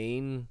my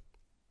main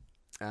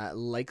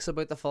likes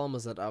about the film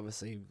is that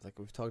obviously, like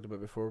we've talked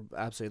about before,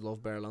 I absolutely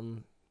love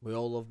Berlin. We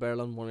all love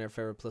Berlin, one of our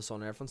favourite places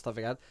on earth and stuff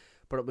like that.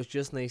 But it was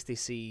just nice to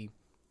see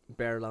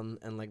Berlin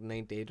in like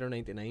 98 or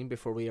 99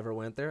 before we ever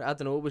went there. I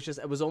don't know,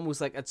 it was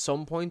almost like at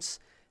some points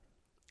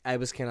I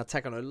was kind of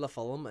taken out of the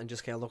film and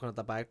just kind of looking at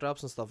the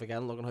backdrops and stuff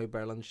again, looking how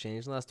Berlin's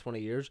changed in the last 20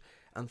 years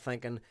and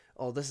thinking,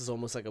 oh, this is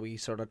almost like a wee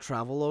sort of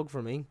travelogue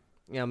for me.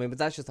 Yeah, I mean, but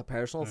that's just a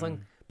personal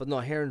thing. But no,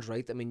 Heron's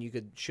right. I mean, you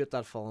could shoot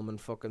that film in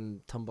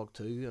fucking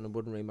Timbuktu and it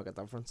wouldn't really make a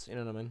difference. You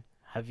know what I mean?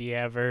 Have you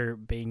ever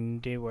been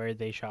to where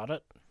they shot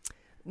it?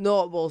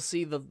 No, well,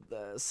 see,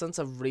 since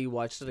I've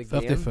rewatched it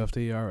again...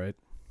 50-50, alright.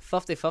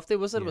 50-50,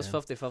 was it? It was Yeah.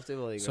 50-50. Well,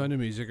 there you go. Sound and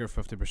music are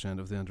 50%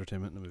 of the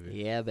entertainment in the movie.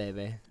 Yeah,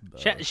 baby.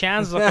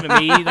 Shan's looking at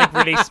me like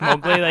really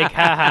smugly, like,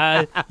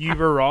 haha, you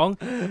were wrong.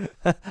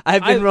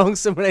 I've been wrong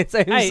so many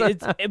times.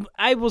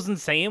 I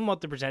wasn't saying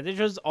what the percentage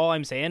was. All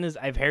I'm saying is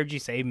I've heard you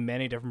say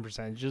many different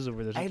percentages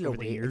over the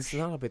years. It's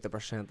not about the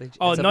percentage.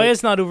 Oh, It's no, about-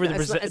 it's not over the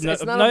it's not- percentage.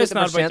 it's not No, about it's the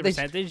not about the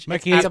percentage. percentage.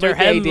 Mickey, After it's about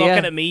the him idea.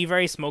 looking at me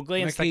very smugly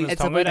and Mickey, sticking his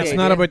it's tongue about out. the It's idea.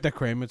 not about the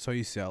crime, it's how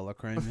you sell the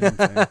crime. You know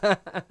what I'm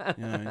saying?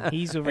 You know,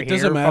 He's over it here.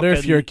 doesn't matter if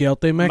fucking you're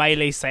guilty, Mick.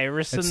 Miley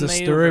Cyrus It's and the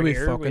me story over we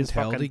here with fucking his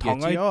tell to fucking get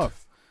tongue you out.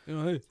 off. You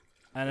know,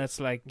 And it's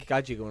like,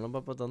 God, you going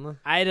about done that?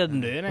 I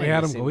didn't do anything. we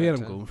had him seen go. We had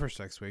that him too. going for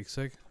 6 weeks.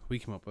 Like we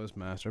came up with this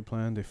master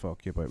plan to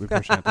fuck you about with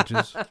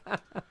percentages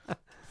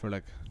for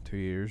like 2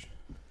 years.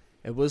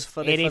 It was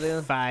funny.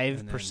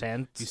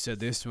 85% You said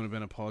this would have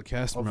been a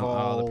podcast. of and we're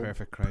all the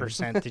perfect crime.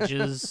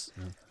 percentages.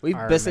 We've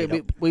are basically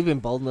made up. we've been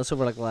building this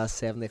over like the last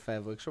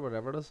 75 weeks or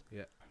whatever it is.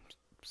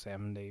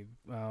 70.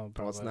 Well, it's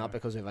probably. not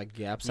because we've had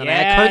gaps. Yeah, And I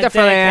accounted for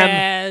them.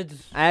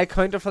 dickhead. I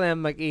accounted for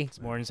them, Mickey. It's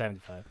more than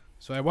 75.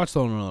 So I watched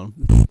on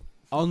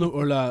the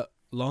Urla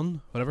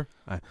Lun, whatever.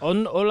 Aye.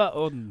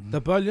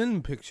 The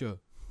Berlin picture.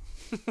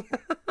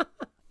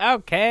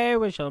 Okay,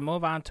 we shall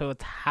move on to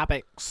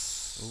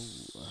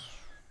topics.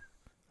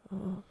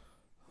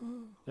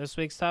 This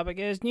week's topic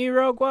is new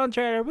Rogue One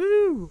trailer.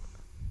 Woo!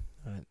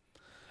 Right.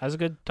 That's a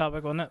good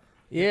topic, wasn't it?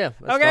 Yeah.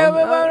 that's Okay, done.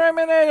 move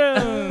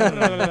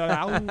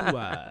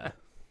on.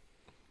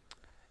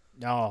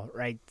 No,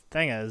 right.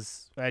 Thing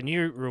is, a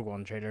new Rogue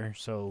One trailer,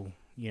 so,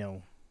 you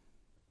know.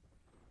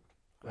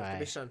 We have to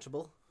be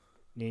sensible.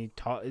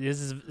 This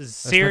is Let's not get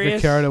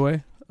serious. carried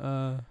away.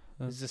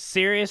 This is a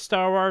serious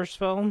Star Wars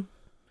film.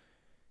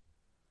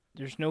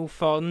 There's no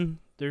fun.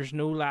 There's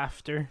no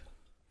laughter.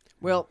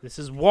 Well, This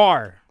is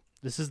war.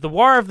 This is the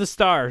war of the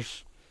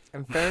stars.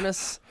 in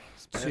fairness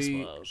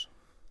to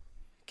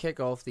kick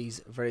off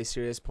these very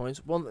serious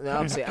points. One,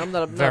 obviously, I'm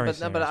not. Very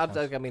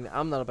I mean,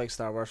 I'm not a big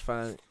Star Wars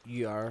fan.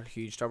 You are a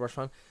huge Star Wars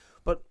fan,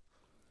 but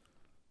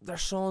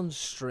there's something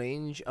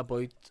strange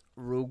about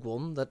Rogue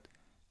One that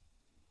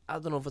I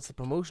don't know if it's the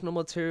promotional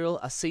material.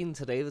 I seen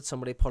today that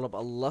somebody put up a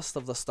list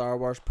of the Star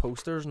Wars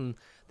posters, and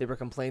they were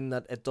complaining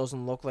that it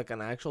doesn't look like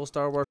an actual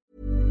Star Wars.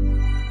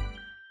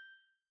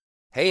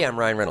 Hey, I'm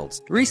Ryan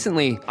Reynolds.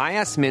 Recently, I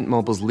asked Mint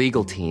Mobile's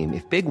legal team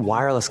if big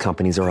wireless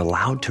companies are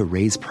allowed to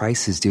raise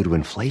prices due to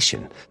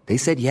inflation. They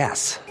said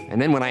yes.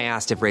 And then when I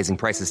asked if raising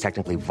prices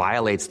technically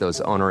violates those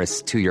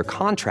onerous 2-year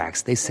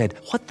contracts, they said,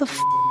 "What the f***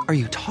 are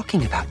you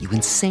talking about, you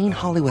insane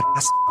Hollywood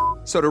ass?"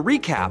 So to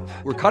recap,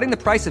 we're cutting the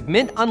price of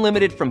Mint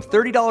Unlimited from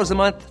 $30 a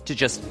month to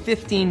just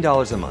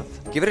 $15 a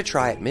month. Give it a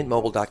try at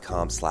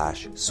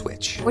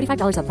mintmobile.com/switch.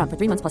 $45 up front for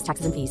 3 months plus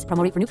taxes and fees.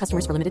 Promo rate for new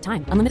customers for limited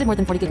time. Unlimited more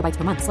than 40 gigabytes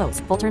per month. Slows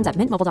full terms at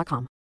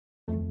mintmobile.com.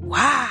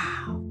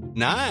 Wow.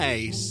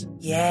 Nice.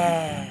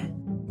 Yeah.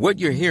 What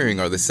you're hearing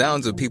are the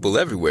sounds of people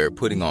everywhere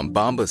putting on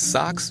Bombas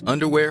socks,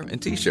 underwear,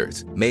 and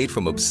T-shirts made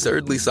from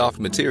absurdly soft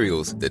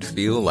materials that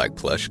feel like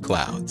plush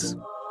clouds.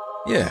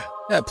 Yeah,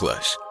 that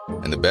plush.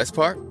 And the best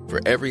part? For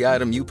every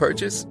item you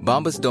purchase,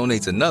 Bombas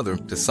donates another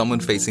to someone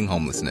facing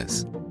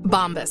homelessness.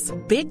 Bombas.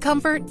 Big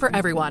comfort for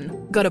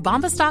everyone. Go to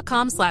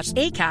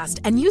bombas.com/ACAST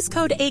and use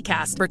code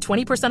ACAST for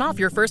 20% off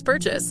your first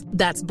purchase.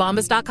 That's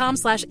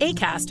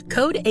bombas.com/ACAST.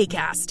 Code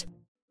ACAST.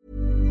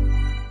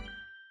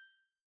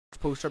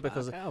 Poster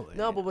because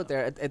but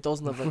there it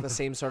doesn't have like the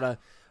same sort of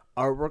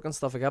artwork and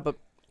stuff like that. But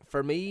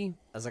for me,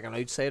 as like an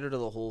outsider to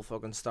the whole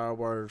fucking Star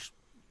Wars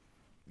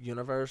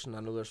universe, and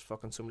I know there's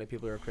fucking so many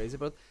people who are crazy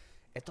about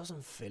it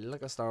doesn't feel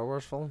like a Star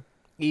Wars film.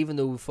 Even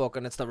though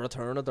fucking it's the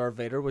return of Darth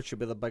Vader, which should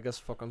be the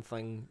biggest fucking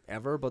thing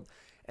ever, but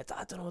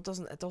I don't know,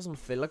 it doesn't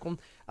feel like one.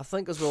 I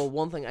think as well,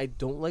 one thing I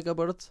don't like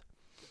about it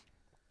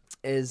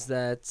is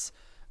that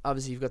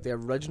obviously you've got the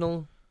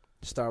original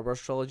Star Wars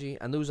trilogy,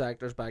 and those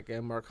actors back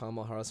in, Mark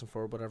Hamill, Harrison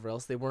Ford, whatever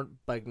else, they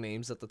weren't big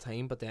names at the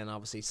time, but then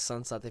obviously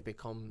since that they've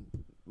become,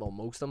 well,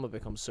 most of them have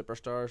become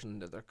superstars, and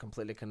they're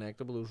completely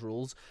connected with those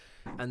roles.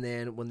 And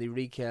then when they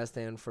recast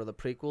then for the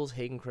prequels,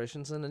 Hayden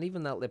Christensen and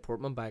even Natalie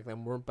Portman back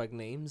then weren't big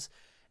names.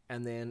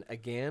 And then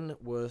again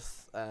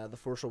with The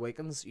Force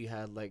Awakens, you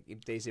had like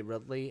Daisy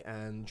Ridley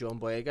and John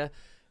Boyega,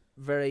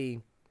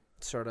 very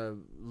sort of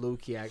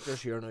low-key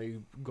actors who are now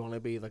going to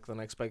be like the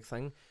next big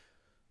thing.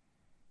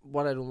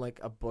 What I don't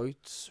like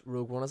about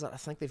Rogue One is that I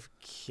think they've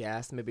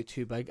cast maybe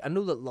too big. I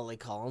know that Lily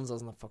Collins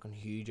isn't a fucking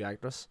huge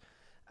actress.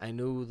 I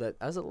know that...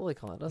 Is it Lily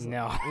Collins?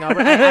 No. No,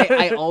 but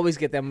I always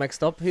get them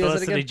mixed up. Who is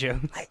it Felicity again?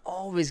 Jones. I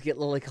always get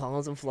Lily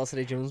Collins and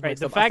Felicity Jones Right,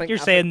 mixed the up. fact you're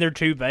saying they're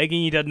too big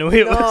and you didn't know who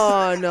it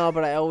was. No,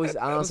 but I always...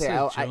 Honestly,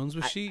 Jones,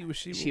 was she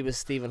She was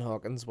Stephen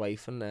Hawking's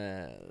wife in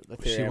the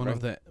Was she one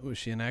of the... Was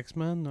she an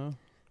X-Men? No.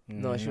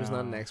 No, she was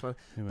not an X-Men.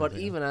 But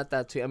even at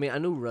that too, I mean, I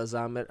know Riz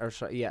Ahmed,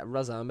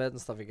 Riz Ahmed and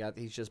stuff like that.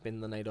 He's just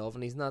been the night of,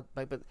 and he's not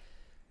big, but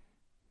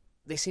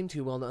they seem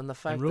too well known. And the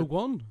fact in Rogue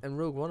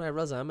One,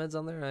 Riz Ahmed's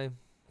on there.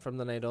 From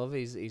the night of,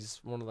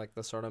 he's one of like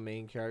the sort of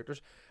main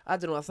characters. I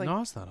don't know. I think no,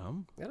 it's not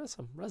him. Yeah, that's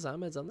him. Riz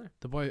Ahmed's on there.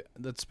 The boy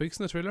that speaks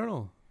in the trailer,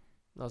 no.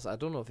 No, I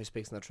don't know if he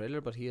speaks in the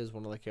trailer, but he is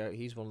one of the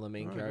he's one of the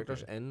main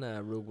characters in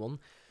Rogue One.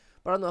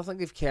 But I don't know. I think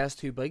they've cast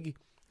too big,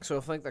 so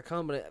I think the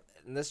combination.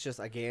 And this is just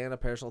again a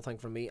personal thing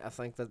for me. I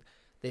think that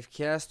they've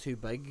cast too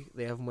big.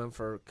 They haven't went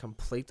for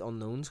complete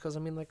unknowns. Because I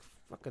mean, like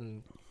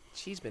fucking,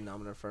 she's been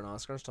nominated for an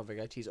Oscar and stuff like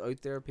that. She's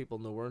out there. People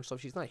know her and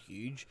stuff. She's not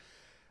huge.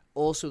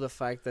 Also, the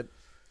fact that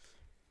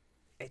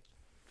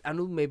I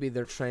know maybe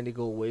they're trying to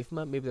go away from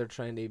it. Maybe they're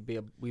trying to be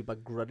a wee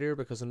bit grittier,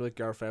 because I know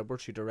Gareth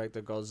Edwards, who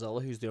directed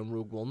Godzilla, who's doing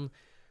Rogue One,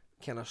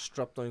 kind of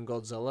stripped down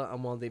Godzilla,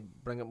 and when they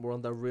bring it more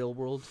on the real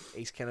world,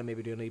 he's kind of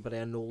maybe doing a bit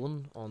of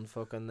Nolan on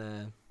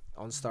fucking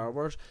on Star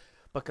Wars.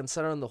 But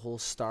considering the whole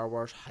Star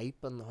Wars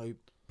hype and how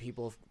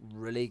people have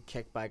really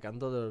kicked back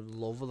into their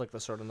love of like the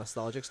sort of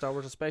nostalgic Star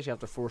Wars, especially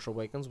after Force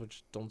Awakens,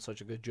 which done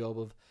such a good job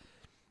of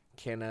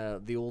kind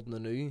of the old and the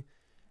new.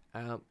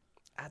 I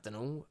don't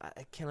know.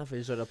 It kind of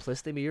feels out of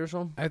place to me or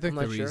something. I think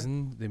the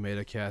reason they made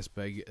a cast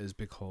big is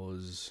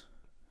because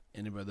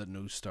anybody that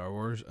knows Star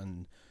Wars,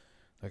 and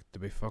like to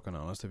be fucking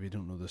honest, if you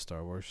don't know the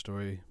Star Wars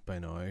story by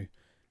now, and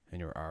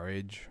you're our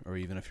age, or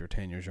even if you're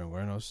 10 years younger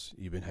than us,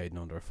 you've been hiding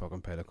under a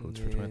fucking pile of coats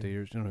for 20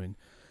 years. You know what I mean?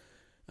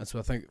 And so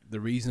I think the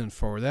reason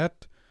for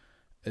that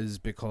is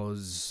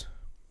because,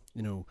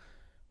 you know,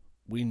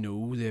 we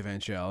know the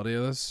eventuality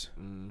of this,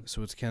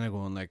 so it's kind of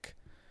going like,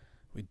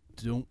 we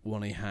don't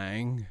want to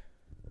hang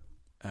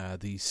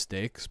these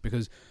stakes,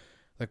 because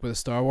like with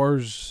Star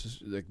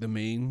Wars, like the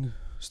main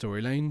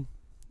storyline,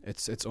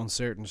 it's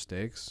uncertain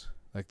stakes.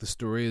 Like the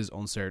story is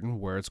uncertain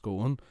where it's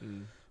going,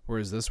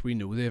 whereas this, we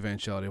know the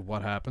eventuality of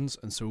what happens,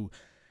 and so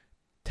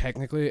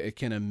technically it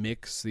kind of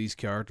makes these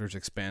characters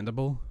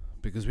expendable,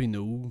 because we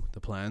know the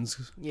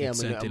plans. Yeah,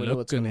 we know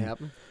what's going to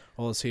happen.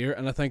 All is here,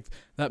 and I think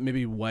that may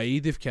be why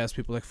they've cast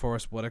people like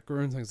Forrest Whitaker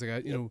and things like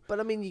that. You know, but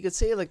I mean, you could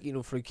say like, you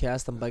know, for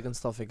casting big and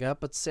stuff like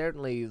that. But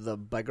certainly the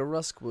bigger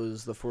risk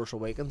was The Force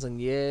Awakens,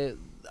 and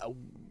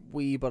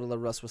wee bit of the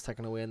risk was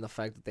taken away in the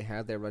fact that they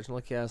had the original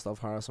cast of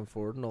Harrison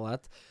Ford and all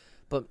that.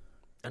 But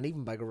an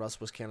even bigger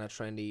risk was kind of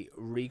trying to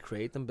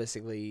recreate them,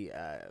 basically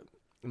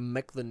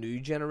make the new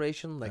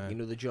generation, like, you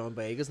know, the John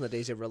Boyegas and the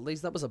Daisy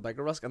Ridleys. That was a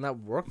bigger risk, and that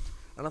worked.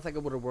 And I think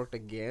it would have worked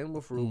again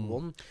with Rogue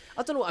One.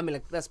 I don't know, I mean,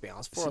 like, let's be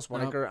honest, Forrest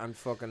Whitaker and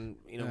fucking,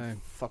 you know,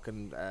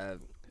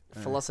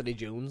 Felicity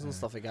Jones and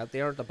stuff like that, they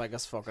aren't the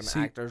biggest fucking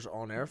actors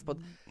on earth, but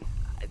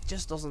it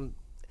just doesn't,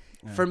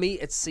 for me,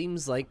 it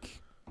seems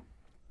like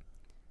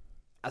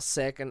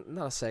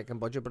not a second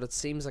budget, but it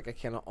seems like a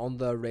kind of on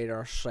the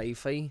radar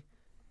sci-fi,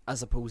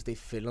 as opposed to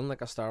feeling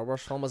like a Star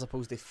Wars film, as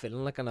opposed to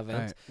feeling like an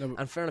event.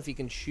 And fair enough, you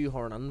can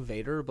shoehorn in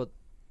Vader, but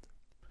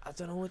I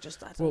don't know,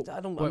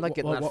 I'm not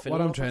getting that feeling.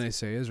 What I'm trying to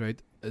say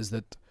is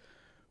that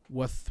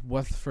with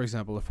for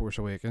example, The Force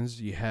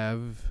Awakens, you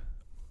have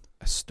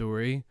a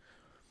story,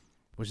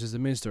 which is the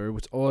main story,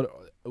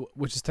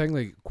 which is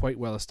technically quite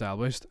well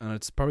established, and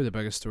it's probably the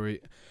biggest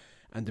story.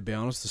 And to be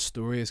honest, the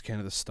story is kind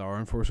of the star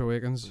in Force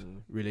Awakens,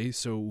 really.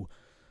 So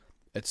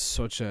it's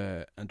such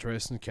a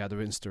interesting,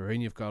 captivating story,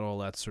 and you've got all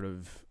that sort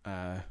of,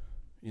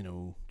 you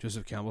know,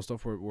 Joseph Campbell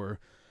stuff where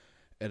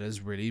it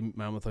is really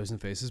Man with a Thousand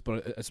Faces,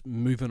 but it's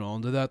moving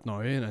on to that now,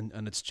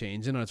 and it's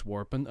changing and it's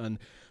warping,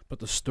 but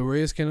the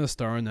story is kind of the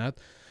star in that.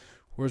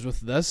 Whereas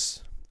with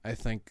this, I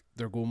think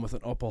they're going with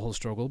an uphill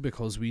struggle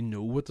because we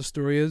know what the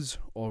story is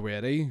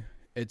already.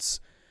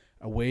 It's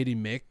a way to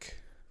make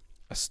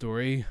a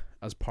story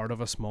as part of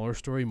a smaller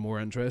story more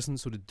interesting.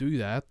 So to do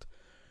that,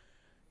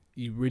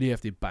 you really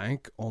have to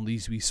bank on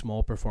these wee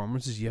small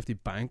performances. You have to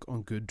bank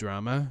on good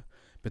drama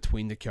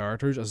between the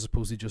characters as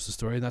opposed to just the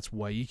story, and that's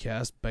why you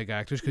cast big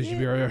actors, because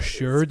you are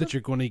assured that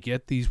you're going to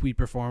get these wee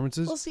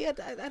performances. Well, see, I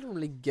don't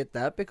really get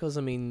that, because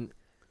I mean,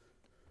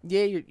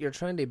 yeah, you're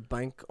trying to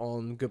bank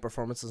on good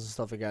performances and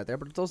stuff like that there,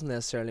 but it doesn't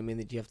necessarily mean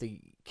that you have to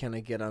kind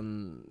of get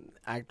on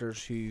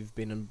actors who've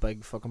been in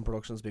big fucking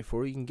productions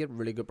before. You can get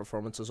really good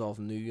performances off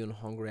new and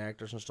hungry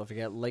actors and stuff like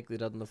that, like they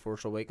did in The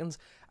Force Awakens.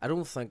 I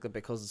don't think that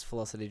because it's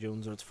Felicity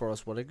Jones or it's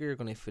Forrest Whitaker, you're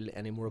going to feel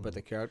any more about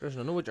the characters.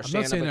 And I know what you're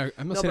saying.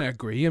 I'm not saying I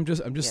agree. I'm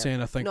just saying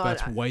I think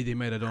that's why they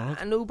might have done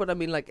it. I know, but I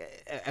mean, like,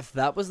 if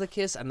that was the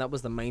case and that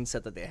was the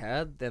mindset that they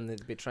had, then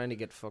they'd be trying to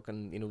get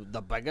fucking, you know,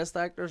 the biggest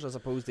actors as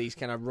opposed to these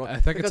kind of I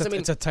think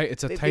it's a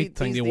tight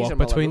thing to walk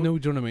between, though.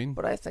 Do you know what I mean?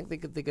 But I think they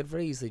could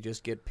very easily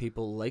just get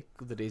people like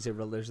the Daisy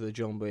Ridleys or the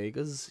John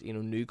Boyegas, you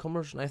know,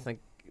 newcomers, and I think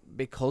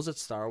because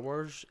it's Star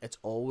Wars, it's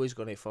always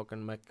going to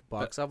fucking make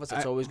box office.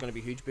 It's always going to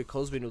be huge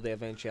because we know the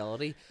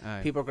eventuality.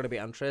 People are going to be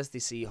interested to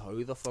see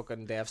how the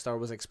fucking Death Star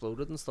was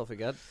exploded and stuff like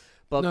that.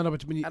 But no,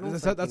 but I mean,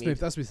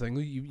 that's my thing.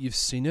 You've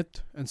seen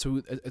it, and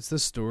so it's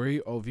this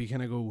story of you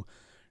kind of go,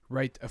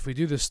 right, if we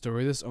do this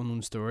story, this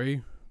unknown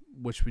story,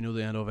 which we know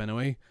the end of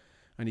anyway,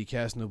 and you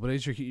cast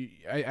nobody,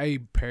 I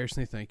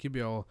personally think you'd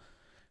be all,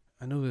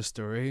 I know this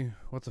story,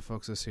 what the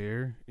fuck's this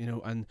here, you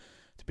know? And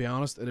to be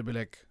honest, it'd be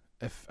like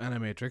if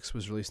Animatrix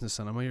was released in the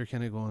cinema, you're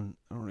kind of going,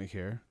 I don't really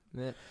care.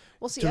 Yeah.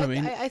 Well, see,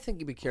 I think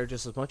you'd be care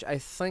just as much. I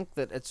think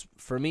that it's,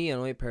 for me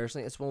anyway,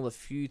 personally, it's one of the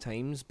few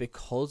times,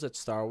 because it's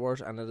Star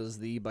Wars and it is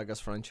the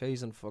biggest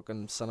franchise in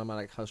fucking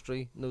cinematic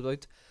history, no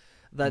doubt,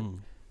 that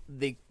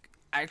they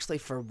actually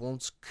for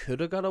once could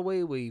have got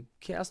away with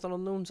casting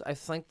unknowns. I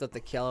think that the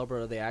caliber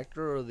of the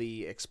actor or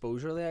the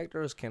exposure of the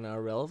actor is kind of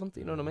irrelevant.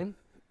 You know what I mean?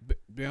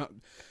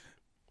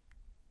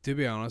 To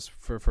be honest,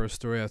 for a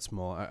story that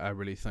small, I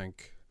really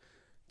think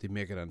they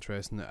make it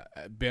interesting.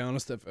 Be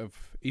honest,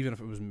 if even if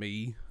it was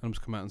me and I was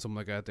committing something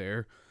like that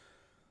there,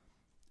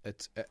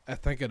 I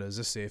think it is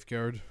a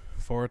safeguard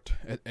for it.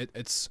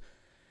 It's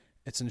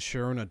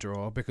ensuring a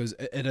draw, because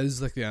it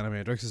is like the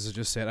Animatrix, as I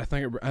just said.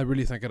 I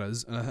really think it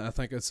is, and I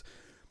think it's,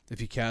 if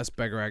you cast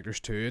bigger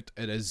actors to it,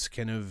 it is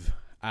kind of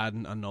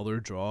adding another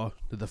draw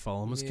to the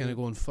film. It's kind of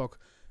going, fuck,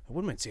 I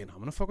wouldn't mind seeing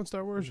him in a fucking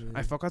Star Wars.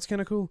 Fuck, that's kind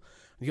of cool.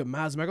 You get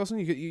Mads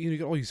Mikkelsen, you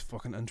get all these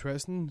fucking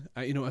interesting,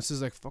 you know, it's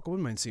just like, fuck, I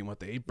wouldn't mind seeing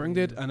what they bring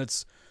to it, and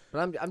it's,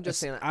 but I'm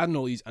just saying, adding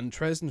all these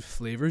interesting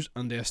flavours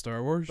into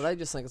Star Wars. But I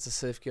just think it's a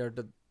safeguard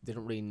that they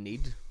don't really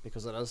need,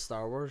 because it is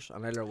Star Wars,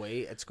 and either way,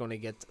 it's going to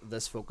get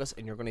this focus,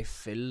 and you're going to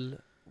feel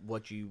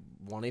what you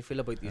want to feel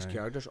about these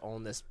characters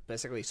on this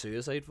basically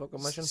suicide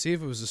fucking mission. See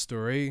if it was a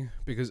story,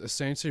 because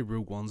essentially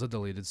Rogue One's a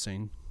deleted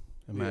scene.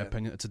 In my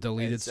opinion, it's a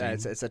deleted scene.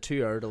 It's a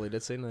 2-hour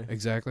deleted scene now.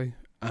 Exactly,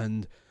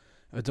 and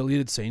a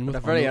deleted scene with a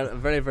very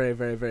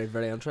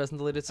interesting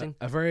deleted scene.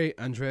 A very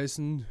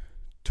interesting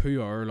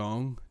 2-hour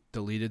long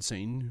deleted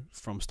scene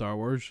from Star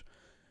Wars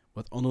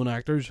with unknown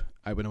actors.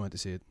 I wouldn't want to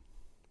see it.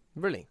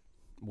 Really?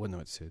 Wouldn't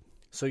want to see it.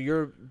 So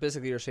you're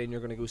saying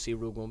you're going to go see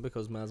Rogue One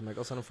because Mads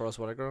Mikkelsen and Forrest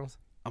Whitaker are on it?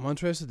 I'm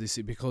interested to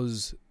see,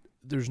 because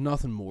there's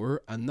nothing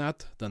more in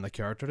that than the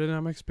character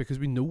dynamics, because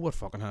we know what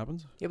fucking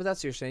happens. Yeah, but that's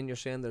what you're saying. You're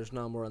saying there's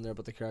no more in there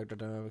but the character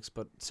dynamics.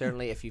 But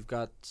certainly, if you've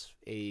got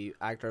a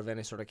actor of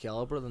any sort of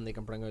caliber, then they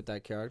can bring out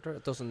that character.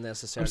 It doesn't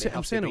necessarily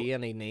have to be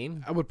any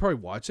name. I would probably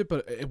watch it,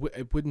 but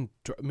it wouldn't.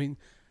 I mean,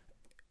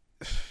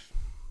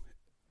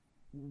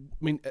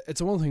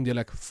 it's one thing to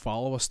like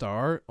follow a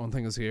star. One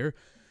thing is here,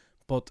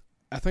 but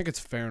I think it's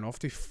fair enough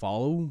to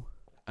follow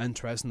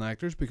interesting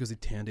actors because they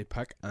tend to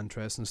pick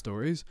interesting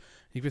stories.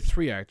 You've got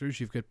 3 actors.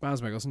 You've got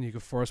Mads Mikkelsen, you've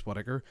got Forrest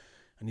Whitaker,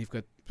 and you've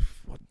got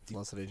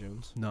Felicity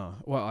Jones. no.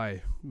 Well,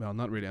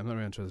 not really. I'm not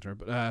really interested in her.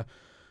 But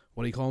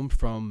what do you call him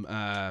from?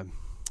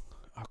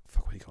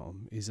 What do you call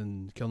him? He's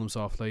in Kill Them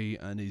Softly,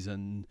 and he's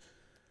in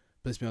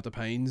Bliss Me Out the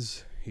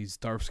Pines. He's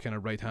Darth's kind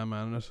of right hand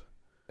man in it.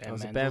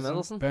 Ben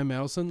Mendelsohn? Ben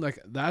Mendelsohn, like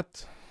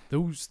that.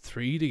 Those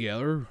 3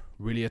 together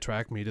really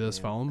attract me to this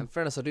film. In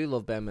fairness, I do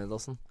love Ben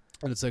Mendelsohn.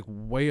 And it's like,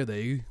 why are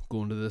they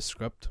going to this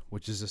script,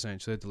 which is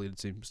essentially a deleted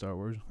scene from Star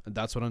Wars? And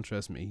that's what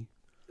interests me.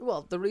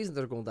 Well, the reason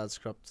they're going to that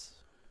script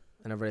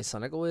in a very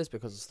cynical way is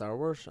because of Star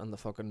Wars and the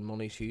fucking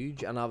money's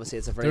huge, and obviously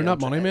it's a very. They're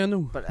not money men though.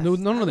 But No,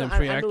 none of them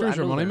 3 actors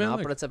are money men.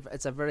 Not, but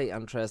it's a very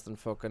interesting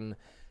fucking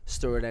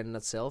storyline in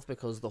itself,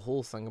 because the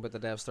whole thing about the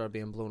Death Star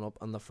being blown up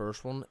in the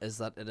first one is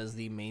that it is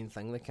the main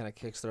thing that kind of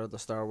kickstarted the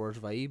Star Wars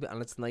vibe,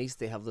 and it's nice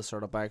they have this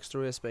sort of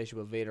backstory, especially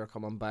with Vader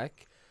coming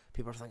back.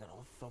 People are thinking,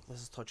 oh fuck,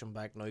 this is touching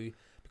back now,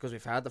 because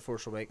we've had the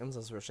Force Awakens,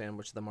 as we were saying,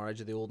 which is the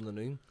marriage of the old and the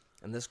new,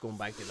 and this going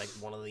back to like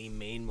one of the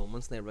main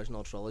moments in the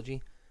original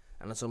trilogy,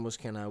 and it's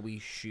almost kind of a wee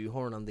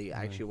shoehorn on the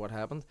actually what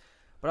happened.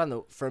 But I don't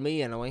know, for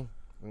me anyway,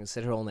 I can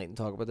sit here all night and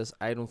talk about this.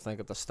 I don't think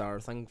that the Star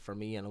thing for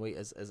me anyway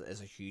is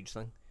a huge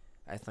thing.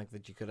 I think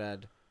that you could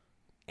add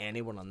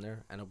anyone on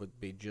there and it would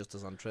be just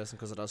as interesting,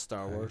 because it is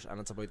Star Wars and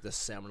it's about this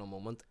seminal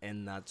moment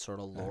in that sort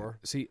of lore.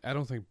 See, I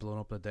don't think blowing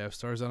up the Death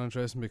Star is that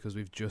interesting, because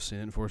we've just seen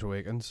it in Force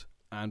Awakens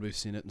and we've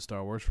seen it in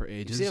Star Wars for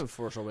ages. You've seen it in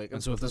Force Awakens,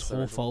 and so if this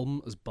whole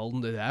film is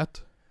building to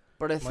that,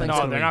 but I think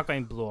no, they're not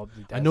going to blow up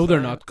the Death I know they're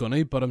Star. not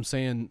gonna, but I'm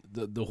saying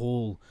the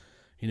whole,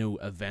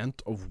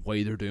 event of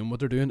why they're doing what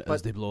they're doing But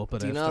is they blow up a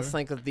do you Death not Star.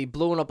 think that the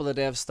blowing up of the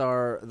Death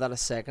Star, that is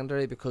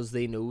secondary, because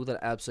they know that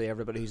absolutely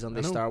everybody who's on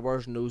the I know. Star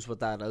Wars knows what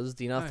that is?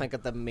 Do you not Aye. think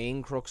that the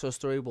main crux of the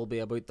story will be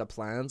about the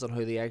plans and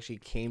how they actually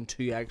came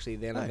to actually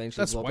then Aye,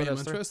 eventually that's blow up why the I'm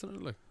Death Star? interested in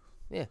it. Like.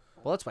 Yeah,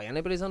 well, that's why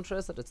anybody's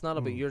interested. It's not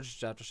about you're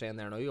just after saying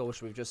there now, oh,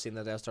 wish we've just seen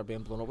the Death Star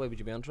being blown up. Why would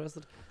you be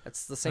interested?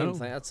 It's the I same know,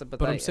 thing. That's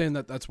but I'm saying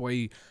that's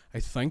why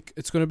I think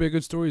it's going to be a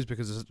good story, is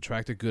because it's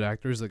attracted good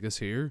actors like this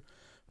here,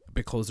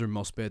 because there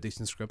must be a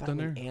decent script in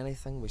there.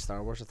 Anything with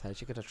Star Wars attached,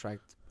 you could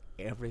attract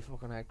every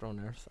fucking actor on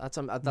earth. That's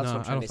what I'm No, trying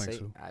I don't to think say.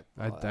 so. I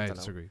I don't know.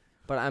 disagree.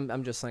 But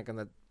I'm just thinking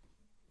that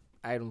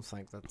I don't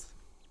think that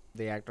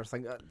the actor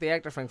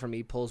thing for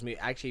me pulls me.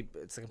 Actually,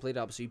 it's the complete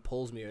opposite. He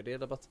pulls me out of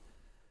it a bit,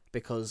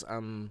 because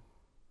I'm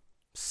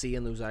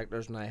seeing those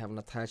actors and I have an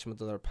attachment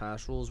to their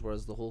past roles,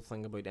 whereas the whole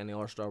thing about any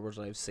other Star Wars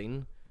that I've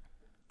seen,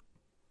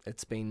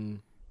 it's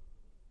been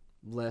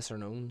lesser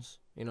knowns.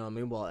 You know what I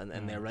mean? Well, and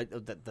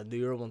the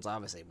newer ones,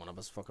 obviously, one of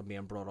us fucking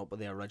being brought up with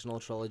the original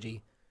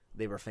trilogy,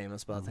 they were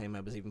famous by the time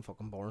I was even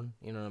fucking born.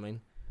 You know what I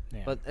mean?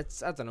 Yeah. But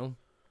it's, I don't know.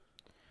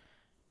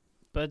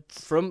 But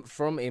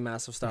From a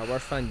massive Star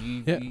Wars fan,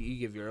 you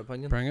give your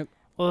opinion. Bring it.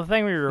 well, the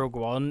thing with Rogue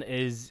One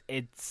is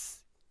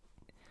it's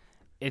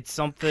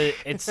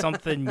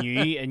something new,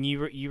 and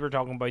you were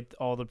talking about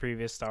all the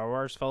previous Star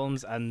Wars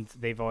films, and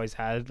they've always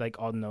had like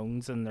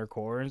unknowns in their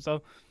core and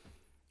stuff.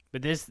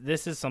 But this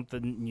is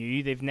something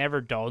new. They've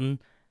never done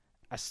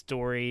a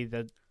story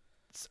that's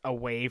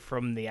away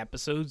from the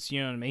episodes.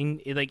 You know what I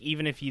mean? Like,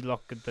 even if you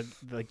look at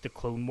the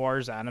Clone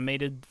Wars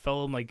animated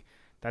film, like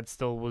that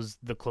still was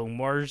the Clone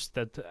Wars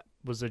that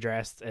was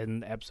addressed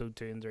in episode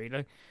 2 and 3.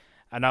 Like,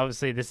 and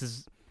obviously this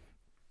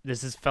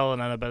is filling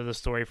in a bit of the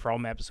story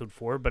from episode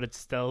 4, but it's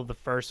still the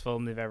first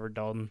film they've ever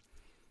done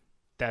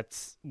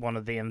that's one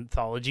of the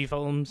anthology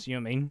films. You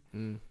know what I mean?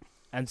 Mm.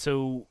 And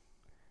so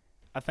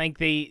I think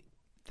they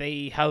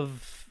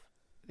have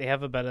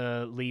a bit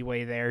of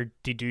leeway there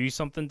to do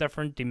something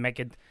different, to make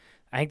it.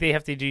 I think they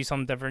have to do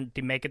something different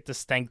to make it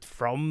distinct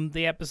from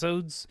the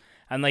episodes.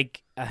 And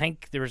like, I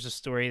think there was a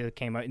story that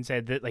came out and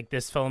said that like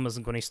this film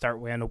isn't going to start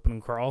with an open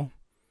and crawl.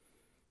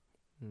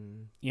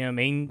 You know what I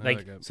mean? I Like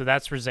like it. so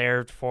that's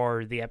reserved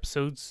for the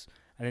episodes,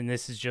 and then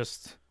this is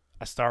just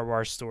a Star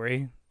Wars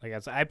story.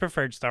 Like I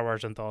preferred Star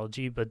Wars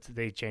anthology, but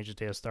they changed it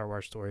to a Star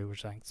Wars story,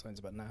 which I think sounds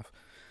a bit naff.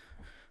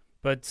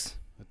 But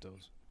It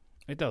does.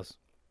 it does.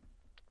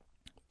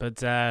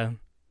 But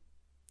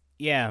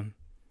yeah.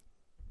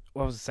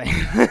 What was I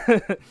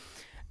saying?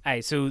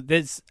 Alright, so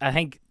this, I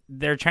think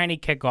they're trying to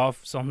kick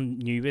off some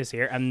new bits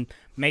here and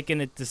making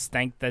it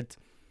distinct that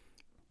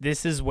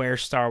this is where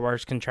Star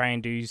Wars can try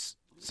and do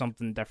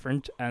something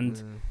different.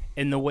 And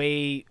in the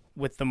way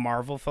with the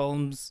Marvel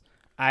films,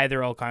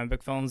 they're all comic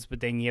book films,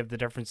 but then you have the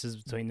differences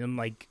between them.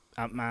 Like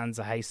Ant-Man's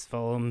a heist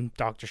film,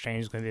 Doctor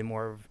Strange is going to be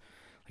more of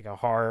like a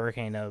horror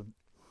kind of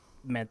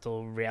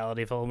mental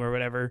reality film or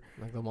whatever.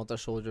 Like the Winter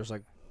Soldier's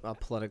like a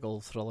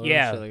political thriller.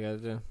 Yeah. And shit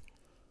like that, yeah.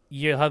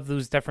 You have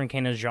those different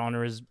kind of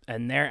genres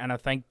in there, and I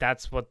think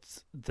that's what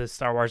the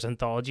Star Wars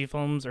anthology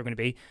films are going to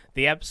be.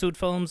 The episode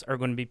films are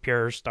going to be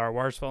pure Star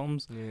Wars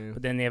films,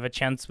 but then they have a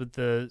chance with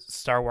the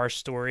Star Wars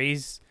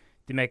stories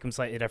to make them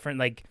slightly different.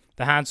 Like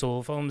the Han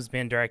Solo film is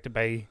being directed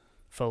by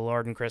Phil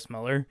Lord and Chris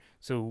Miller,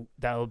 so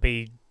that'll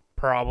be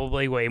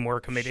probably way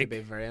more comedic. Should be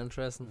very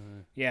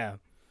interesting. Yeah.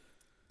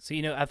 So,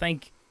 I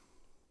think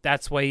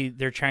that's why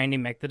they're trying to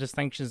make the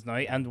distinctions now.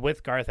 And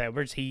with Gareth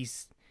Edwards,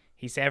 he's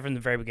he said from the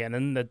very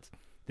beginning that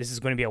this is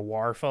going to be a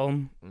war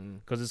film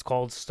because it's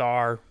called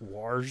Star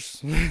Wars.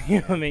 You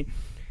know what I mean?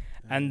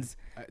 And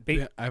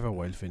I have a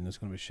wild feeling it's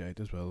going to be shite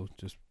as well.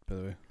 Just by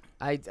the way,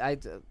 I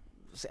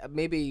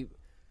maybe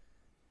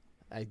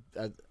I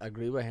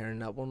agree with hearing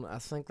that one. I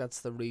think that's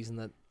the reason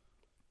that.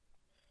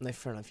 Now,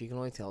 fair enough, you can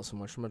only tell so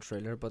much from a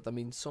trailer, but I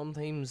mean,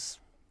 sometimes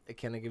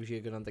it kind of gives you a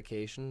good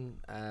indication.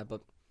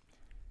 But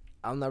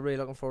I'm not really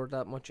looking forward to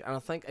that much. And I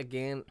think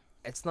again,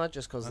 it's not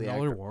just because the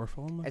actor. war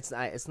film. It's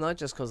not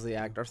just because the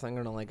actor thing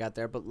or nothing like that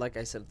there. But like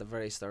I said at the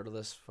very start of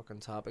this fucking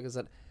topic, is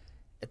that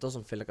it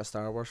doesn't feel like a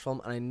Star Wars film.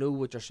 And I know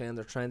what you're saying;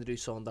 they're trying to do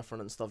something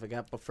different and stuff like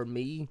that. But for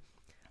me,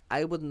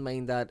 I wouldn't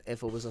mind that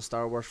if it was a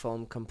Star Wars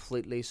film,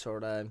 completely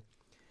sort of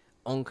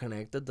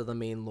unconnected to the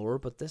main lore,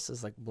 but this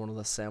is like one of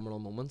the seminal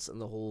moments in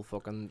the whole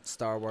fucking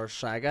Star Wars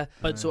saga.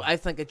 But so I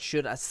think it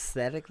should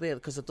aesthetically,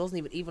 because it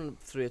doesn't even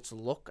through its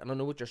look, and I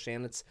know what you're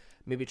saying, it's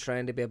maybe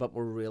trying to be a bit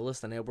more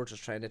realist, and Edwards is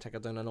trying to take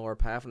it down another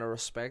path, and I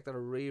respect that, I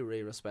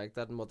really respect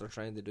that and what they're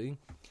trying to do.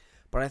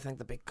 But I think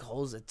that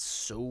because it's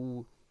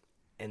so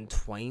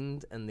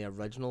entwined in the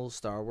original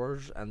Star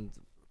Wars, and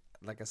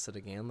like I said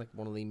again, like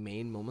one of the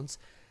main moments,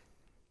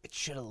 it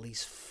should at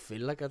least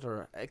feel like it,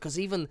 or because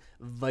even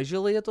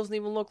visually it doesn't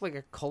even look like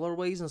it,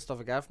 color-wise and stuff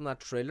like that from that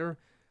trailer.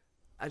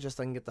 I just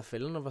didn't get the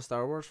feeling of a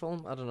Star Wars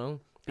film. I don't know.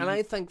 And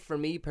I think for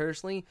me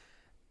personally,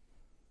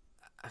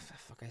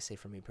 I say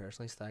for me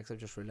personally, Stags, I've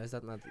just realised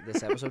that in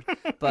this episode.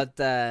 But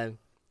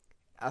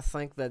I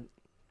think that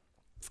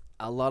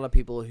a lot of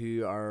people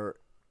who are,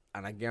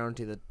 and I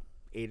guarantee that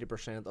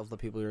 80% of the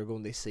people who are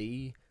going to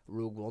see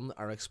Rogue One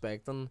are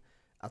expecting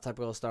a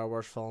typical Star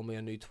Wars film with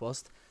a new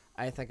twist.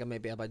 I think it may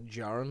be a bit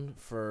jarring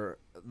for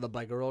the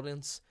bigger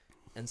audience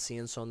and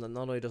seeing something that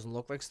not only doesn't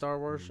look like Star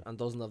Wars and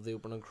doesn't have the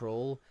opening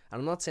crawl. And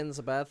I'm not saying it's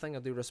a bad thing, I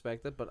do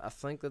respect it, but I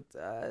think that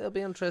it'll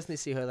be interesting to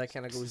see how that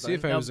kind of goes down. See,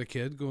 if I was a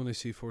kid going to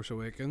see Force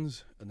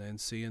Awakens and then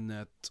seeing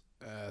that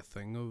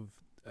thing of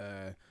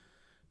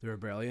the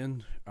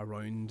rebellion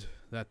around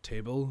that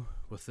table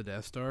with the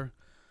Death Star,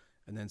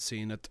 and then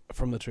seeing it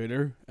from the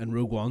trailer in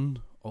Rogue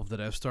One of the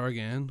Death Star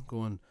again,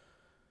 going,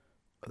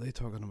 are they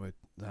talking about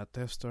that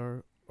Death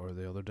Star or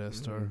the other Death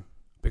Star?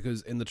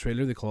 Because in the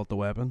trailer they call it the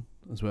weapon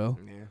as well.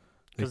 Yeah.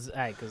 Because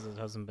it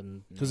hasn't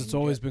been. Because it's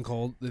always been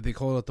called. They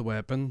call it the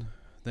weapon.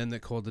 Then they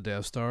called the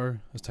Death Star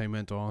as time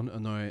went on,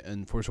 and now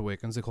in Force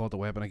Awakens they call it the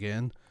weapon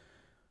again.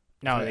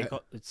 No, they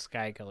call it's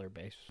Sky Killer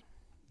Base.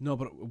 No,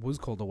 but it was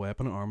called the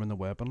weapon, arming the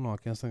weapon. I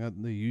can't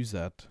think they use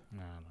that.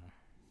 No.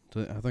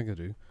 I think they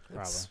do.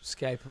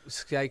 Probably.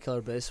 Sky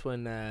Killer Base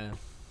when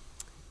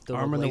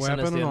arming the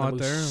weapon and all that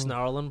there.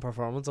 Snarling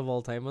performance of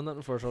all time in it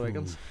in Force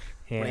Awakens.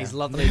 Yeah. When he's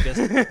literally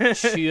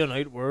just chewing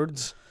out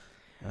words.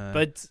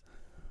 But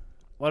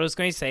what I was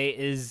going to say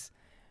is,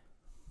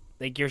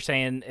 like you're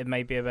saying, it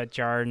might be a bit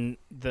jarring,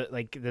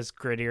 like this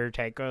grittier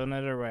take on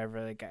it or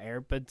whatever, like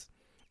air, but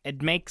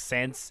it makes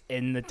sense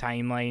in the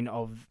timeline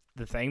of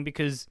the thing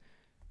because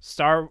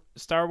Star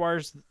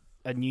Wars: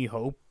 A New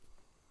Hope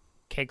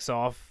kicks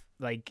off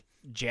like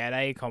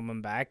Jedi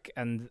coming back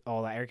and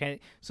all that kind of,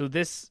 so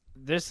this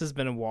has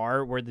been a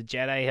war where the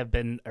Jedi have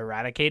been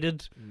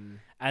eradicated,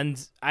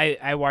 and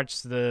I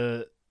watched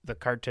the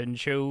cartoon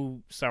show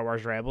Star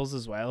Wars Rebels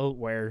as well,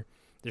 where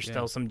there's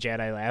still some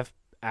Jedi left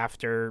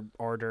after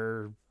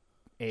Order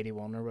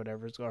 81 or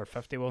whatever it's or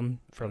 51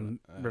 from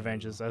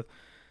Revenge of the Sith,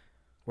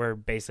 where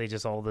basically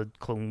just all the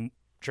clone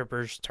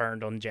troopers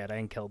turned on Jedi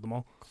and killed them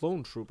all.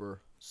 Clone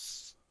trooper.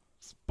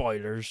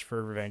 Spoilers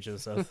for Revenge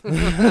of the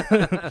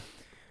Sith.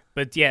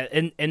 But yeah,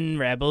 in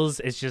Rebels,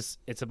 it's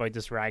about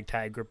this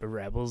ragtag group of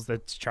rebels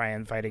that try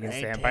and fight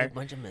against the Empire.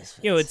 Bunch of misfits.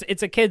 You know,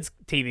 it's a kids'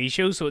 TV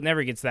show, so it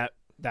never gets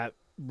that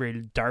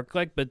real dark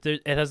like, but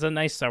it has a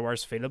nice Star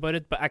Wars feel about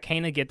it. But I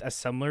kind of get a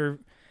similar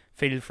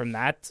feel from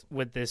that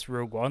with this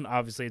Rogue One.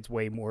 Obviously, it's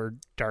way more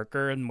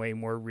darker and way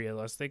more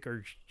realistic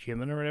or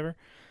human or whatever.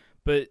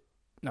 But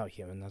no,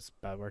 human, that's a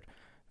bad word.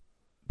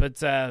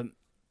 But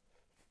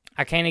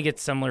I kind of get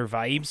similar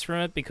vibes from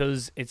it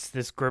because it's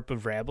this group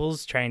of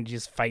rebels trying to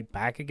just fight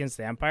back against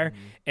the Empire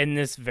in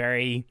this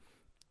very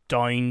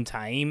down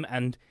time,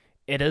 and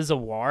it is a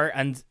war,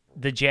 and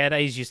the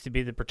Jedis used to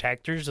be the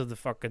protectors of the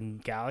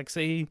fucking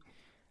galaxy,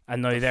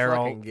 and now they're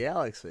all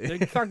galaxy. They're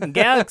the fucking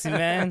galaxy,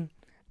 man.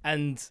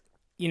 And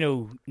you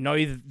know,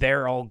 now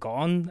they're all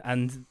gone,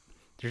 and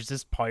there's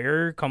this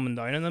power coming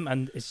down on them,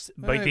 and it's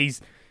about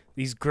these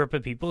group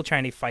of people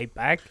trying to fight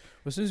back.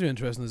 What seems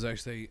interesting is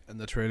actually in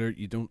the trailer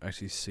you don't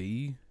actually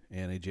see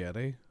any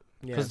Jedi.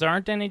 Because there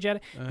aren't any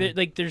Jedi.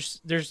 Like there's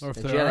or if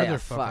the there Jedi are, are they're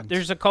fucked. fucking,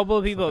 there's a couple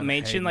of people that fucking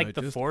mention hiding like out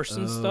the just- Force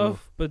and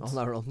stuff, but On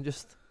their own,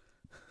 just.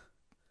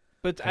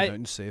 but hide out I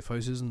in safe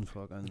houses and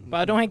fucking.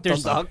 but I don't think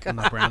there's Dundalk. And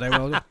the brand I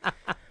will.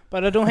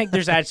 but I don't think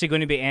there's actually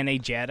going to be any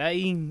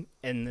Jedi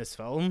in this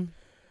film.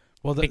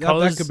 Well, that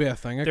Because could be a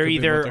thing. It they're could be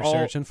either what they're all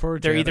searching for.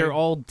 they're Jedi. either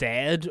all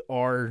dead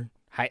or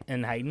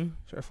in hiding.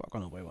 Sure,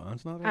 fucking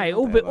Obi-Wan's not. Aye,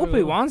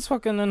 Obi-Wan's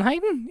fucking in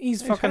hiding.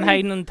 He's fucking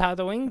hiding in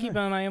Tatooine, keeping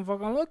an eye on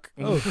fucking look.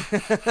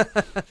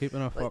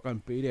 keeping a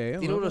fucking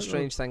BD. You know what the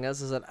strange thing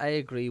is that I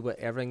agree with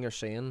everything you're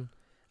saying,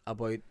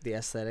 about the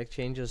aesthetic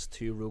changes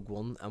to Rogue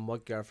One and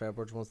what Gareth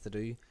Edwards wants to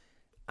do,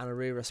 and I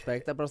really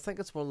respect that. But I think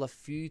it's one of the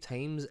few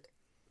times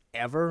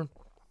ever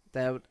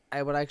that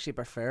I would actually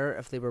prefer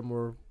if they were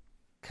more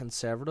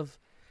conservative.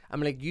 I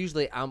mean, like,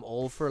 usually I'm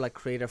all for like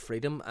creative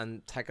freedom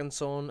and taking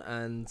song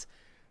and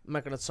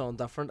making it sound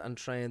different and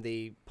trying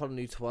to put a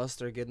new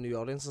twist or get a new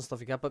audience and stuff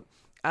like that. But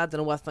I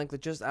don't know, I think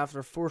that just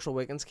after Force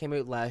Awakens came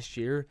out last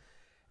year,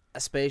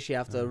 especially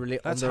after really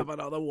Let's have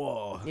another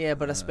war. Yeah,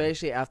 but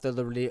especially after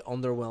the really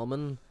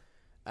underwhelming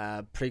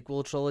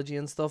prequel trilogy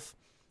and stuff,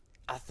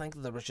 I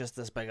think there was just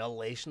this big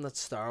elation that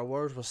Star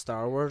Wars was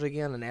Star Wars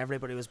again, and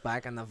everybody was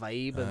back in the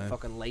vibe and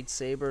fucking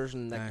lightsabers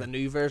and like the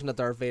new version of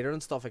Darth Vader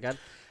and stuff like that.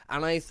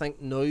 And I think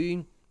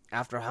now,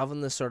 after having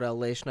this sort of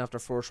elation after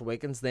Force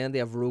Awakens, then they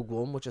have Rogue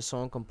One, which is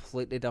something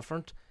completely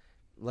different.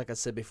 Like I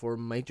said before,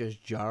 might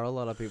just jar a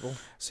lot of people.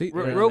 See,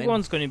 Rogue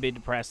One's going to be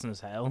depressing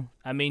as hell.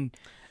 I mean,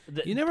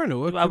 you never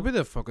know. It could be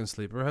the fucking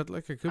sleeper hit.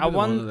 Like, it could be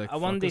one of the. I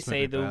wanted to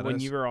say though, when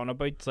you were on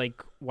about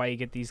like why you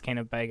get these kind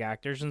of big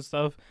actors and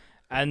stuff,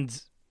 and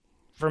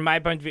from my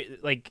point of view,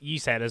 like you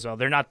said as well,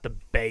 they're not the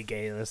big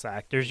A-list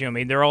actors. You know what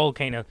I mean? They're all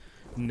kind of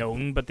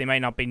known, but they might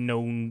not be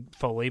known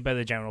fully by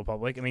the general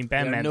public. I mean,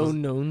 Ben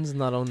Mendelsohn. Known knowns,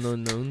 not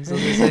unknown knowns. As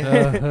they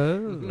say.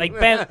 Like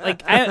Ben,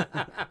 like I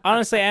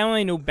honestly, I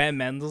only know Ben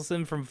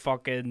Mendelsohn from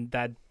fucking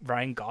that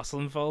Ryan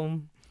Gosling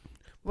film.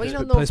 Well, you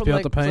don't know from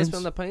like Place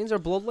Beyond the Pines or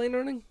Bloodline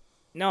or anything?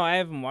 No, I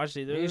haven't watched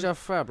either. He's a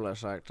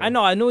fabulous actor. I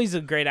know he's a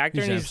great actor,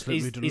 and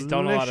he's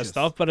done a lot of delicious.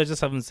 stuff, but I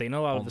just haven't seen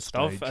a lot of the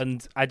stage. stuff,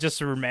 and I just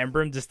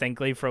remember him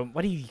distinctly from,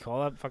 what do you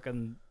call that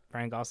fucking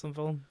Ryan Gosling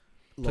film?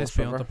 Place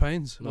Beyond the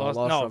Pines.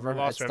 Lost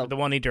River. The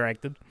one he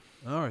directed.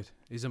 Alright,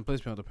 he's in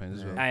Place Beyond the Pines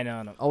as well. I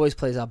know. Always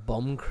plays a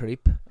bum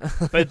creep.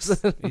 But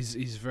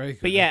he's very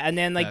good. But yeah, and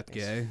then like that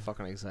guy.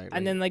 Fucking exactly.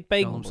 And then like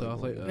big, himself,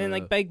 like, and then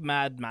like big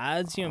Mad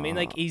Mads, you know what I mean?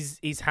 Like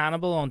he's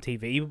Hannibal on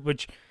TV,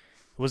 which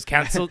was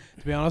cancelled.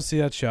 To be honest, see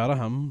that shot of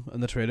him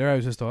in the trailer, I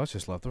was just thought, it's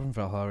just left it from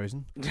Valhalla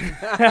Rising.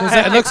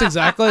 It looks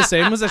exactly the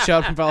same as the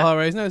shot from Valhalla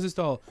Rising. I was just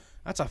thought,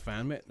 that's a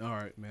fan, mate.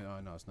 Alright, mate. Oh,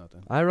 no, it's not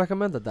then. I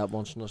recommended that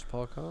once in this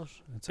podcast.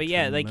 But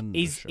yeah, like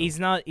he's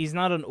not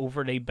an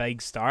overly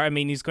big star. I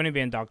mean, he's going to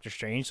be in Doctor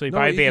Strange, so he'd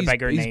probably be a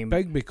bigger name.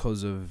 He's big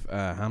because of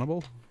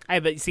Hannibal.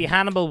 Aye, but see,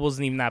 Hannibal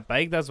wasn't even that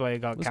big. That's why it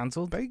got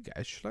cancelled.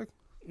 Big-ish, like.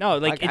 No,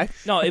 like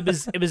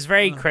it was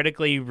very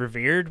critically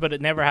revered, but it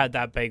never had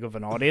that big of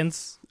an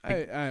audience.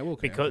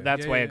 Because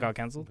that's why it got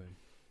cancelled.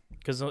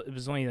 Because it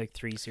was only like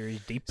 3 series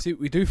deep. See,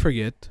 we do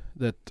forget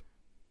that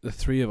the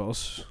three of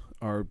us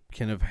are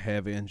kind of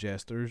heavy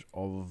ingesters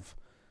of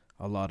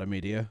a lot of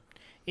media.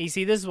 You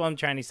see, this is what I'm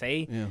trying to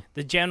say. Yeah.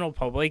 The general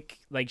public,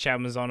 like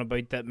Shab was on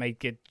about, that might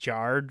get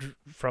jarred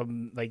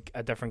from like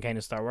a different kind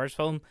of Star Wars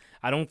film.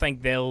 I don't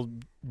think they'll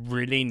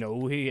really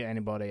know who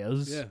anybody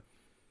is. Yeah.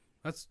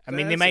 I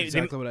mean, that's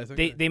exactly what I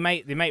think. They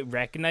might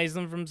recognize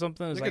them from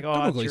something. It's like, oh,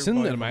 Donald that's your Gleason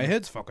boy in my from-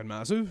 head's fucking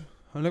massive.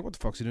 I'm like, what the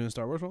fuck's he doing in a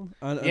Star Wars film?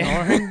 And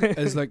Yeah. another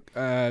thing is like,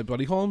 what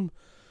do you call him?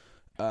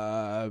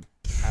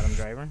 Adam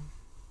Driver.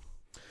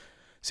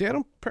 See, I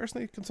don't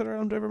personally consider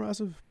Adam Driver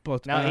massive,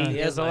 but No, he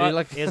has a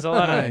lot. He has a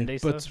lot of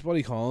indie but stuff. what do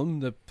you call him?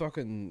 The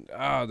fucking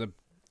the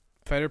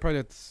fighter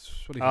pilot.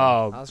 What do you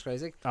call him? That's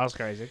crazy. That's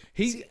crazy.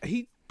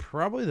 He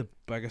probably the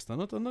biggest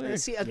in it, isn't he?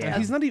 See,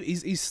 He's not even.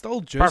 He's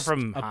still just Apart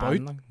from about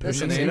Han, like.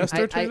 pushing Listen, the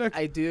A-lister too. Like.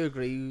 I do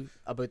agree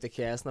about the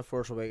cast and the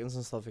Force Awakens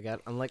and stuff like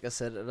that. And like I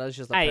said, it is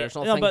just a Aye,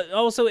 personal no, thing. but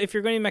also if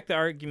you're going to make the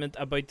argument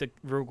about the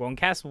Rogue One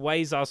cast, why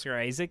is Oscar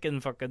Isaac in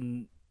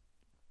fucking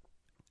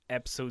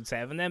Episode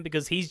 7 then?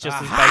 Because he's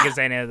just as big as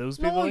any of those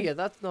people. No, yeah,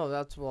 that's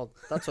what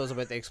I was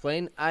about to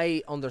explain.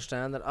 I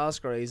understand that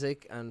Oscar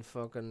Isaac and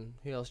fucking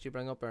who else do you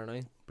bring up there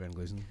now? Brendan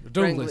Gleeson.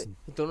 Donald Gleason.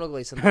 Donald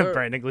Gleason.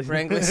 Brendan Gleeson.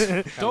 Brendan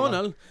Gleeson.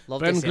 Donald. Love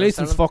to Brendan see him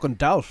Gleason's standing. fucking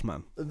Dolph,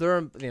 man.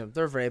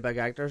 They're very big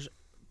actors,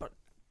 but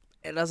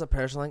it is a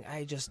personal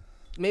thing.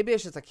 Maybe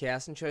it's just a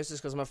casting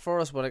choices because I'm a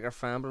Forrest Whitaker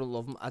fan, but I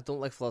love him. I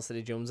don't like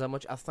Felicity Jones that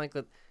much. I think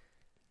that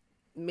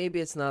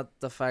maybe it's not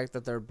the fact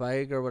that they're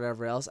big or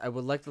whatever else. I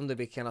would like them to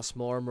be kind of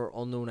smaller, more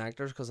unknown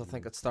actors because I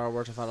think that Star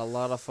Wars have had a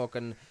lot of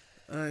fucking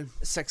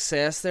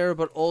success there,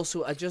 but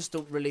also I just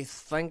don't really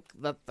think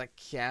that the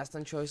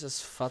casting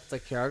choices fit the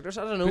characters.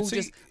 I don't know, But see-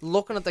 just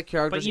looking at the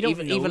characters, you don't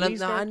know even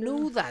these I characters?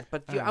 know that,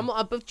 but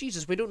but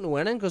Jesus, we don't know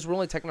anything because we're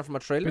only taking it from a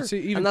trailer, But see,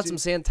 even and that's see- what I'm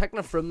saying. Taking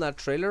it from that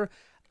trailer,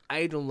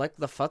 I don't like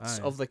the fits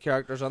Aye. of the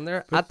characters on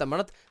there. At the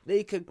minute,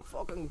 they could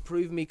fucking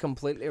prove me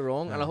completely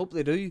wrong, and I hope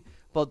they do.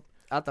 But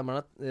at the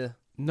minute, yeah.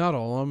 Not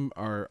all of them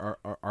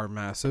are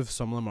massive.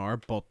 Some of them are,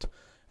 but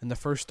in the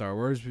first Star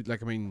Wars,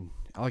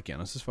 Alec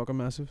Guinness is fucking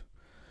massive.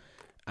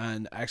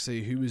 And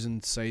actually, who was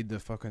inside the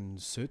fucking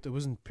suit? It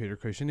wasn't Peter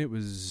Cushing. It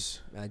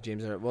was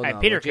James.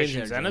 Peter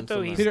Cushing's in it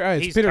though. He's Peter.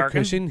 It's he's Peter Tarkin.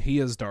 Cushing. He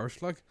is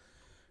Darth, like,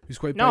 who's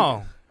quite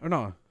No. big. Or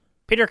no?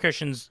 Peter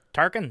Cushing's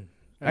Tarkin.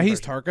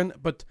 He's Tarkin,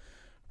 but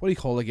what do you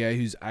call the guy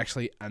who's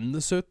actually in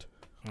the suit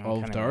of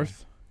kinda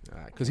Darth?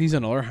 Because he's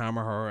another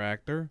Hammer horror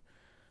actor.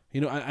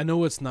 You know, I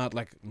know it's not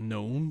like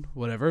known,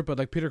 whatever, but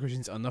like Peter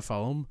Cushing's in the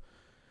film.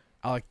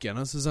 Alec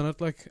Guinness is in it.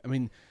 Like, I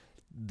mean,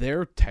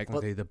 they're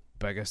technically the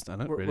biggest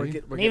in it, really.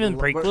 Even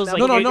prequels, like,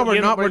 no, we're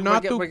not.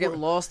 We're getting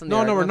lost in the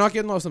we're arguments. not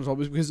getting lost in it all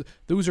because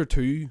those are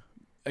two,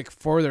 like,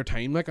 for their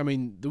time. Like, I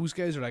mean, those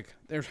guys are like,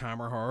 there's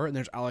Hammer Horror and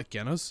there's Alec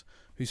Guinness,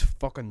 who's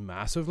fucking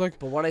massive. Like,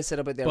 But what I said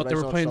about the but they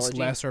original were playing trilogy,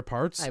 lesser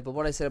parts. Aye, but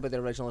what I said about the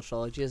original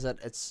trilogy is that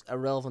it's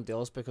irrelevant to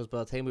us because by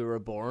the time we were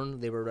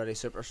born, they were already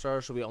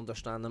superstars, so we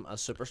understand them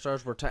as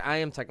superstars. I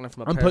am taking it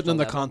from a I'm putting in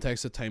the level.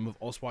 context of time of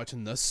us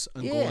watching this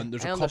and Yeah, going,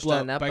 there's I a couple of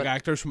understand that, big but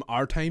actors from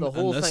our time the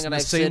whole in this, thing in that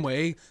the I've same said-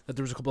 way that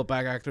there was a couple of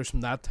big actors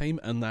from that time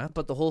and that.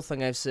 But the whole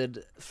thing I've said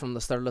from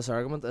the start of this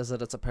argument is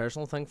that it's a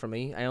personal thing for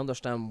me. I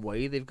understand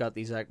why they've got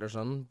these actors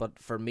on, but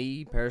for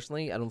me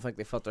personally, I don't think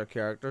they fit their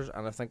characters,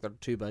 and I think they're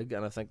too big,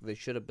 and I think they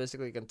should have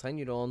basically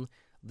continued on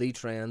the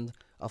trend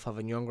of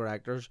having younger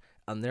actors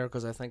in there,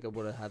 because I think it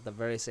would have had the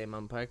very same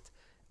impact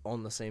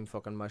on the same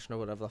fucking mission or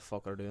whatever the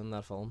fuck are doing in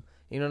that film.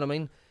 You know what I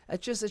mean?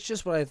 It's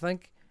just what I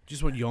think.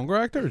 Just what, younger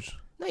actors?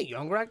 Not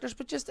younger actors,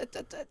 but just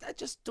I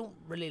just don't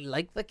really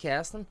like the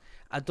casting.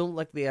 I don't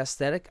like the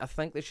aesthetic. I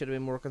think they should have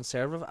been more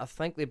conservative. I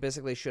think they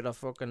basically should have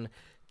fucking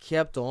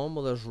kept on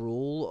with this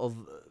role of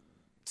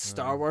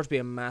Star Wars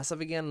being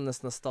massive again and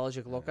this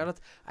nostalgic look at it.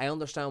 I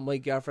understand why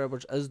Gareth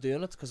Edwards is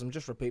doing it, because I'm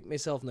just repeating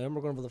myself now and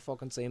we're going over the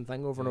fucking same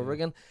thing over and over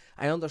again.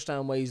 I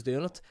understand why he's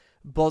doing it,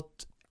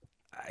 but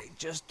I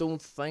just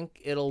don't think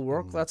it'll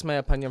work. That's my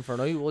opinion for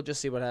now. We'll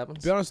just see what happens.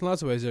 To be honest, in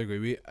lots of ways I agree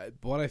with you.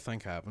 What I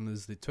think happened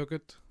is they took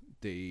it,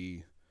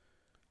 the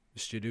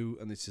studio,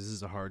 and they said, this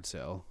is a hard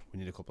sell. We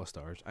need a couple of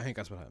stars. I think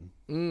that's what happened.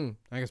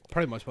 I think it's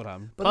pretty much what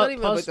happened. But not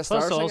even about the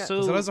stars thing.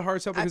 also, So that is a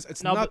hard sell because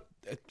it's no, not.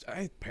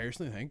 I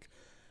personally think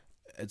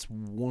it's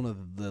one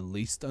of the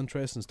least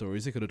interesting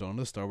stories they could have done in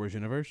the Star Wars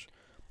universe.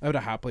 I would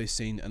have happily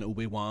seen an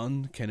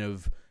Obi-Wan kind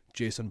of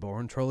Jason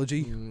Bourne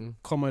trilogy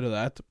come out of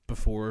that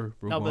before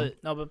Rogue One.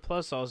 But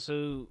plus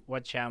also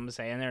what Sham was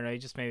saying there now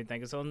just made me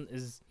think of something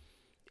is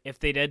if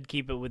they did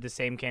keep it with the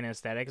same kind of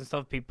aesthetic and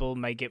stuff, people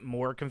might get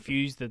more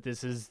confused that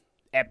this is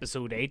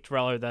episode 8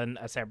 rather than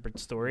a separate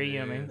story. You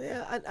know what I mean?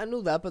 Yeah, I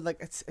know that, but like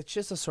it's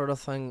just a sort of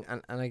thing,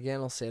 and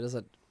again I'll say it is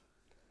that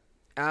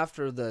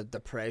after the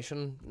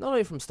depression, not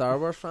only from Star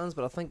Wars fans,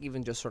 but I think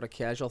even just sort of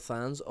casual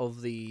fans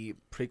of the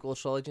prequel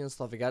trilogy and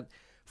stuff like that,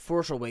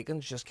 Force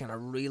Awakens just kind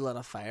of relit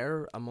a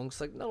fire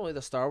amongst like not only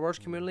the Star Wars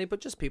community but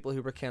just people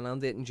who were kind of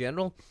into it in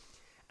general.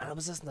 And it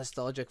was this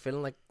nostalgic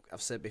feeling, like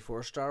I've said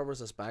before, Star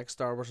Wars is back,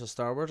 Star Wars is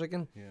Star Wars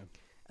again. Yeah.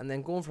 And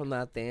then going from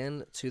that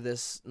then to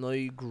this now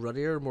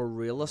grittier, more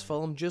realist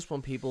film, just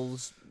when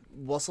people's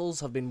whistles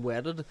have been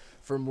wetted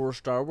for more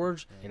Star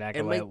Wars. You like it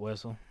a might- wet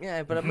whistle.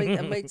 Yeah, but it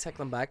might take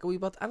them back a wee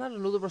bit. And I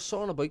don't know, they were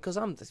sawing about, because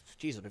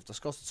Jesus, we've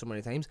discussed it so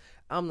many times.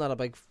 I'm not a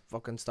big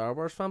fucking Star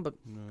Wars fan, but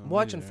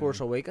watching Force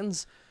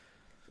Awakens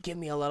gave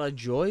me a lot of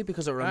joy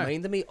because it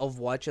reminded me of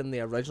watching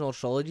the original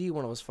trilogy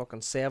when I was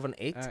fucking 7,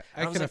 8. I was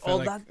kind of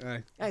like,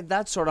 feel like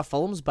that sort of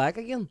film's back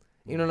again.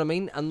 You know what I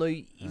mean? And now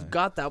you've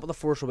got that with the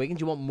Force Awakens.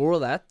 You want more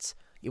of that.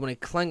 You want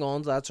to cling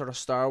on to that sort of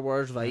Star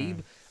Wars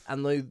vibe.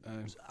 And now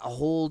a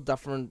whole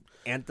different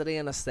entity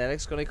and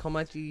aesthetic's going to come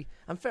at you.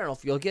 And fair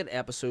enough, you'll get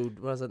episode,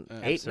 what is it, 8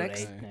 Episode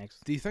next? 8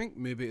 next. Do you think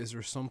maybe is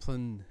there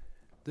something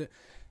that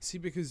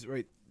because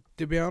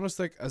to be honest,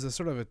 like as a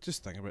sort of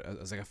just think about it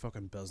as like a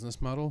fucking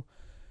business model.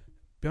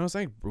 Be honest, I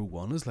think Rogue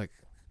One is like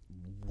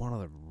one of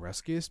the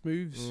riskiest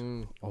moves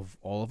of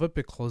all of it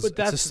because But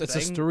that's the it's a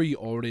thing. story you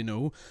already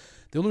know.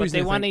 The only But reason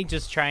they I want to think,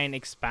 just try and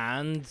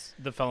expand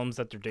the films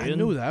that they're doing. I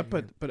know that,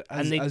 but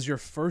And they- as your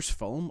first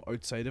film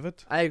outside of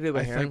it, I agree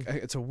with I Heron.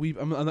 think it's a wee.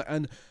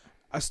 And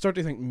I start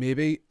to think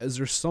maybe is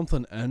there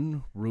something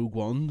in Rogue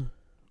One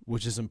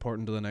which is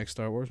important to the next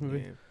Star Wars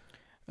movie,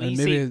 Well, and you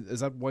maybe see, is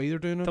that why they're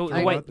doing it? the or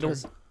way- what? the- Or-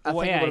 I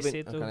way think it I would have see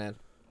it, been... though- Okay, Ed.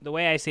 the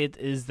way I see it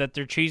is that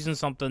they're choosing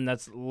something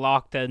that's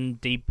locked in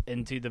deep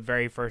into the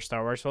very first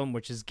Star Wars film,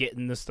 which is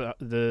getting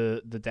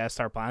the Death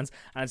Star plans,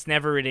 and it's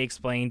never really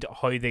explained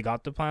how they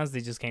got the plans.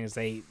 They just kind of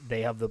say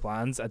they have the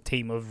plans. A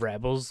team of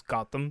rebels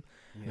got them,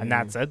 and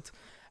that's it.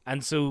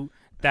 And so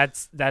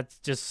that's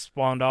just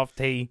spawned off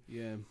to.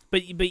 yeah.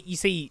 But you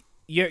see,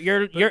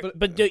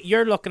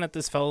 you're looking at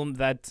this film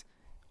that,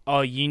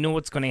 you know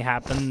what's going to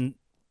happen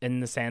in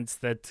the sense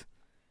that.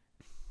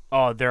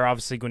 Oh, they're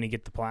obviously going to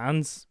get the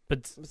plans,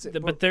 but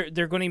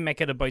they're going to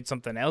make it about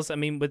something else. I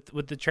mean,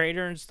 with the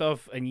trailer and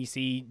stuff, and you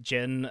see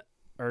Jyn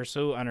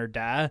Erso and her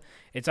dad,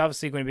 it's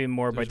obviously going to be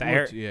more about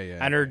There's that. more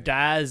to- And her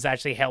dad is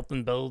actually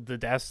helping build the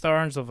Death Star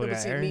and stuff No, like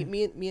but that. see,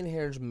 me and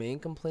Heron's main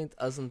complaint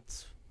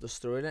isn't the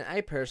storyline.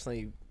 I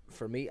personally,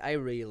 for me, I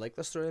really like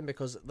the storyline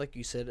because, like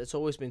you said, it's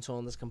always been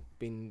something that's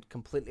been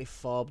completely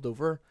fobbed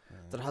over.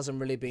 That hasn't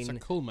really been. It's a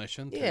cool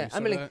mission. Too, Yeah, I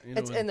mean, like,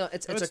 sorta,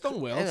 it's if it's a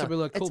done well. I It's know, a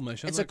really cool it's-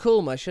 mission. It's like, a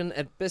cool mission.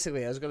 It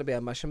basically is going to be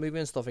a mission movie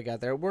and stuff like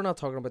that. There, we're not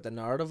talking about the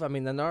narrative. I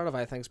mean, the narrative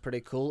I think is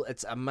pretty cool.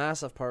 It's a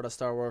massive part of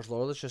Star Wars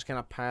lore that's just kind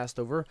of passed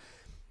over.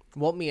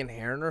 What me and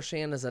Heron are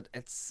saying is that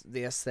it's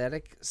the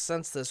aesthetic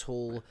since this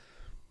whole.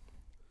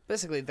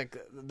 Basically,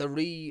 the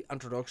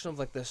reintroduction of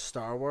like this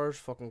Star Wars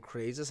fucking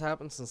craze has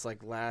happened since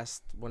like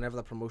whenever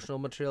the promotional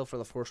material for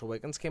The Force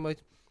Awakens came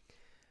out.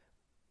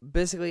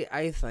 basically,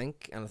 I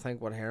think, and I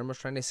think what Heron was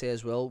trying to say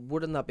as well,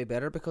 wouldn't that be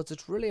better? Because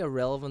it's really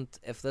irrelevant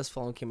if this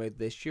film came out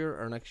this year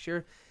or next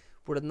year.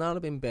 Would it not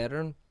have been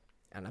better?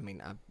 And I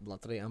mean,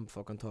 I'm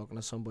fucking talking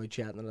to some boy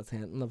chatting in a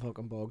tent in the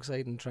fucking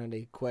Bogside and trying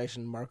to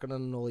question marketing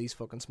and all these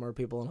fucking smart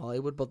people in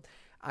Hollywood. But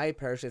I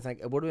personally think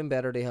it would have been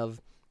better to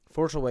have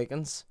Force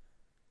Awakens,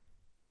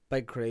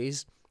 big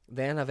craze,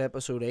 then have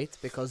Episode 8,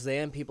 because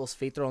then people's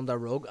feet are on their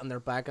rug and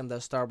they're back in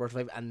the Star Wars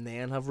 5, and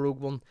then have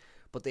Rogue One.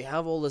 But they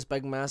have all this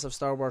big massive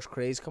Star Wars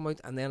craze come out,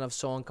 and then have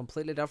something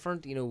completely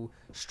different,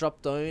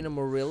 stripped down and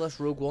more realist,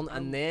 Rogue One,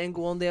 and then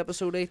go on to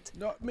Episode 8.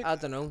 No, I mean, I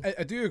don't know.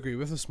 I do agree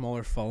with a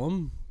smaller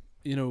film,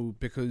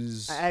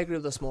 because I agree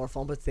with the smaller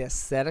film, but it's the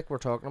aesthetic we're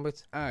talking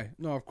about. Aye,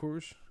 no, of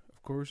course.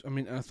 I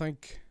mean, I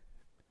think,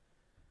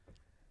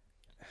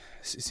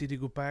 see, to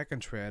go back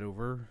and tread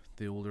over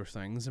the older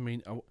things, I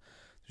mean,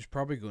 there's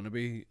probably going to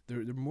be,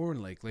 there more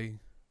than likely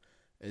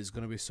is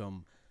going to be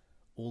some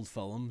old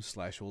films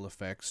 / old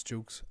effects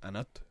jokes in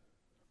it.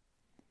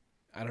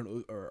 I don't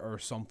know, or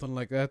something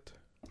like that,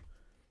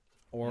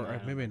 or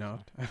maybe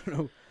not. I don't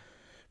know,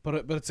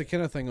 but it's a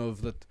kind of thing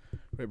of that.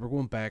 Right, we're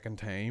going back in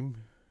time,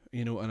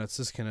 and it's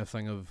this kind of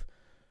thing of,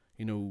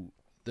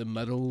 the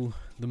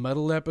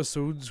middle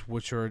episodes,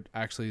 which are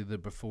actually the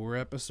before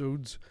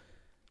episodes,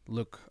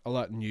 look a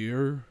lot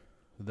newer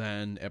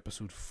than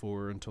episode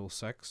 4 until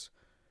 6.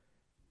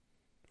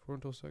 4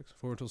 until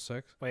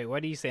 6. Wait,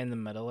 what do you say in the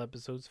middle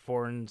episodes?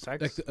 4 and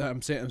 6? Like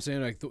I'm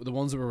saying like the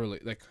ones that were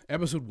like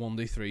episode 1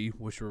 to 3,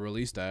 which were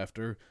released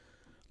after,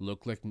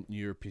 look like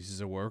newer pieces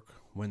of work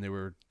when they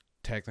were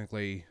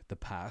technically the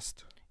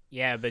past.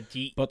 Yeah, but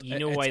you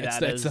know why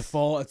that is?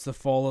 It's the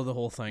fall of the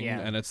whole thing, Yeah.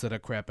 and it's the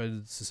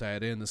decrepit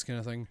society and this kind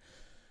of thing.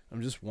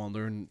 I'm just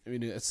wondering. I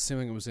mean, it's the same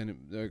thing I was saying.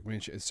 I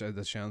mean, it's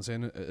that Shan's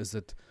saying is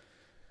that.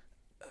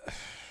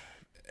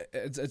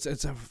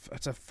 It's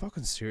a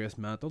fucking serious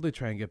mental they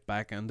try and get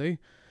back into.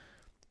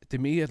 To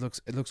me, it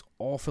looks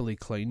awfully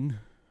clean.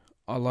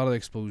 A lot of the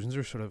explosions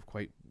are sort of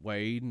quite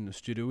wide and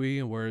studio-y,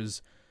 and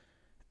whereas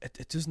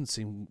it doesn't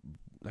seem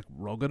like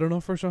rugged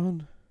enough or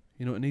something.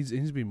 It needs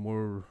to be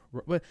more.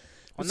 I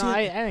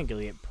think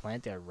it'll get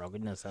plenty of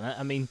ruggedness in it.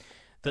 I mean,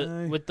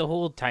 with the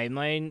whole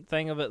timeline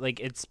thing of it, like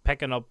it's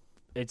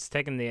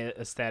taking the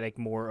aesthetic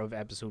more of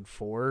episode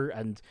 4,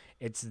 and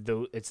it's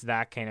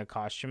that kind of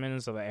costuming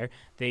and stuff like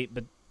that.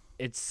 But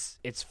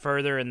it's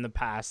further in the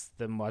past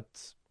than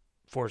what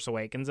Force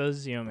Awakens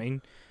is, you know what I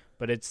mean?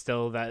 But it's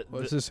still that.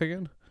 What's this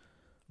again?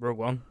 Rogue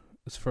One.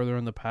 It's further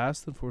in the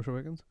past than Force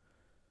Awakens?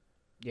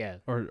 Yeah.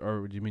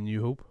 Or do you mean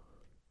New Hope?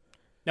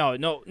 No.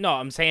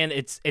 I'm saying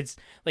it's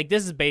like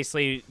this is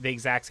basically the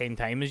exact same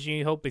time as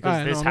New Hope,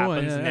 because this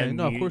happens and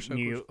then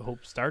New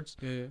Hope starts.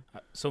 Yeah.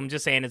 So I'm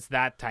just saying it's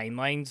that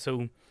timeline.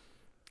 So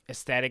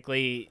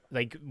aesthetically,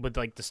 like with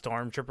like the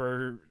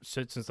stormtrooper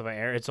suits and stuff like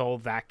that, it's all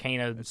that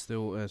kind of. It's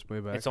way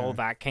back. It's all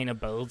that kind of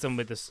builds, and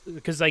with this,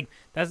 because like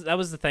that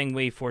was the thing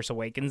with Force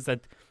Awakens,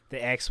 that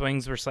the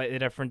X-wings were slightly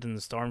different and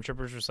the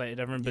stormtroopers were slightly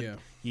different. But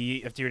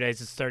you have to realize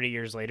it's 30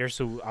 years later,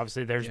 so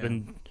obviously there's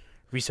been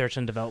research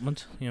and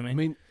development. You know what I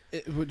mean?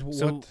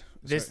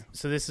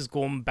 This is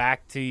going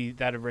back to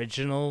that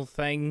original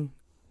thing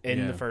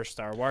in the first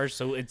Star Wars.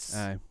 So it's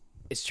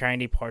trying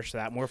to push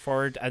that more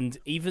forward, and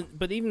even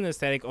the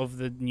aesthetic of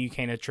the new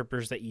kind of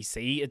troopers that you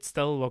see, it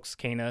still looks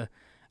kind of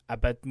a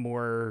bit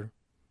more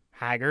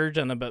haggard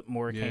and a bit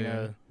more kind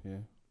of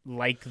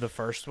like the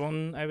first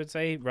one, I would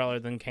say, rather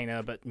than kind of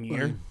a bit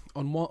newer.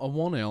 On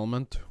one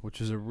element,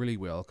 which is a really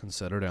well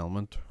considered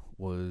element,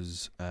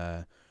 was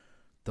the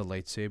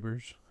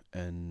lightsabers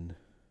in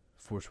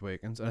Force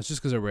Awakens, and it's just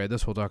because I read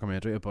this whole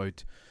documentary.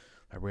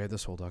 I read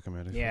this whole bit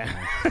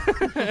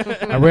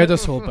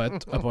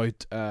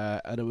about,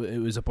 and it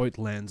was about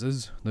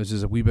lenses. This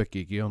is a wee bit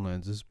geeky on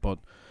lenses, but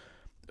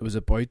it was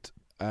about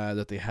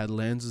that they had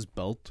lenses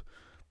built,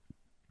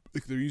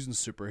 like they're using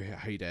super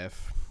high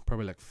def,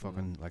 probably like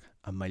fucking like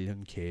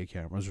 1,000,000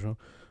 cameras or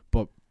something,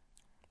 but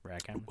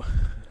reckon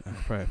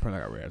probably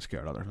like a red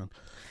scared other than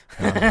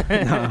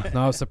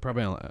no, it's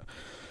probably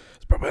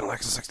an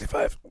Alexa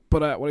 65.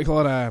 But what do you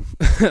call it?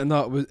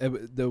 No,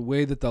 the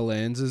way that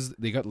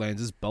they got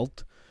lenses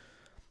built.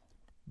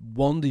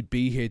 One, they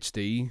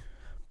BHD,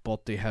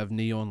 but they have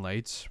neon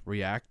lights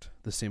react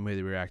the same way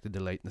they reacted to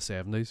light in the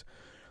 70s.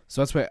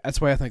 So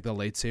that's why I think the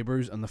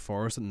lightsabers and the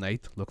forest at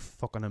night look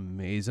fucking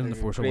amazing. The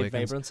Force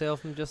Awakens, vibrancy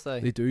of them, just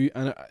they do,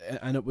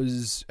 and it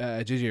was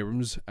J.J.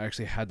 Abrams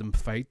actually had them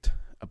fight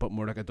a bit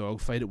more like a dog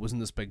fight. It wasn't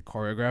this big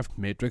choreographed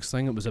Matrix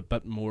thing. It was a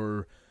bit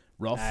more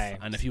rough,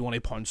 and if you want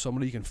to punch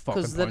somebody, you can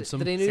fucking punch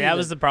them. See, that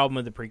was the problem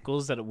with the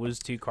prequels, that it was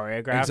too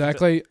choreographed.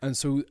 Exactly, and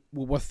so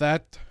with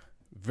that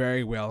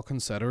very well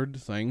considered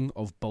thing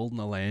of building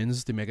a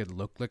lens to make it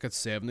look like it's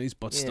 70s,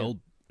 but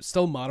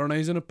still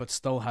modernizing it, but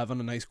still having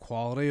a nice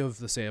quality of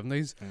the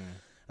 70s,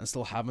 and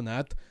still having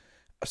that.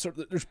 So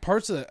there's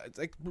parts of it,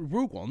 like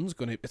Rogue One's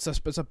gonna. It's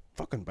a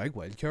fucking big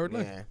wild card,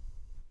 like. Yeah,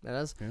 it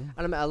is. Yeah. And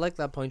I mean, I like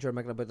that point you're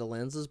making about the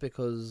lenses,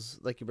 because,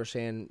 like you were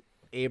saying,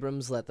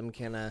 Abrams let them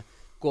kind of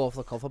go off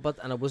the cuff a bit,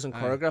 and it wasn't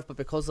choreographed, but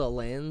because of the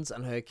lens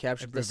and how it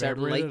captured the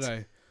certain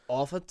light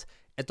off it,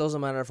 it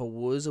doesn't matter if it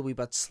was a wee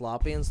bit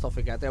sloppy and stuff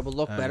like that. It would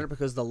look better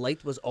because the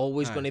light was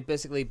always going to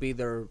basically be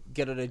their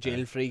get out of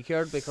jail free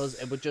card because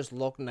it would just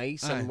look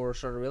nice and more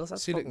sort of real.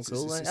 That's fucking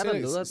cool. I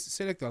didn't know that.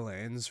 Say like the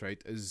lens,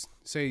 right, is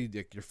say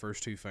like your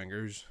first 2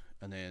 fingers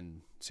and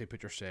then say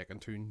put your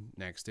second 2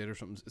 next to it or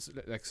something. It's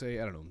like say,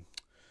 I don't know,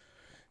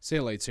 say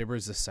a lightsaber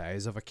is the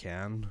size of a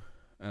can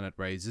and it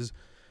rises.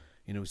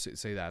 You know,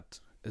 say that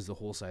is the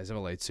whole size of a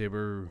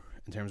lightsaber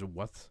in terms of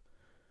width.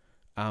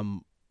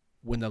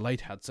 When the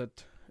light hits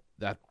it,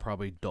 that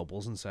probably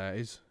doubles in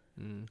size,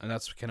 and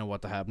that's kind of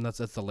what happened. That's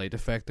the light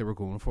effect they were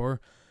going for.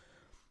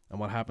 And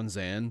what happens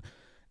then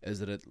is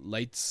that it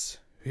lights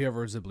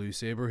whoever's the blue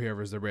saber,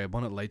 whoever's the red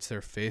one. It lights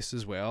their face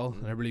as well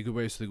in a really good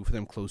way. So they go for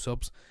them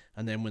close-ups,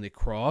 and then when they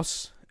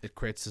cross, it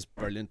creates this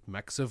brilliant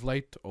mix of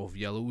light of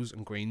yellows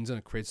and greens, and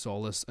it creates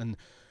all this, and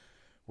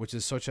which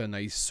is such a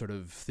nice sort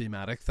of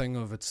thematic thing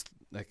of it's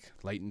like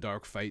light and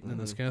dark fighting and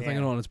this kind of thing,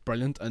 and it's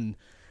brilliant. And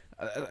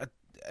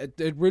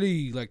it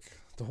really, like,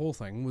 the whole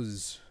thing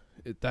was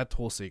that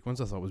whole sequence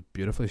I thought was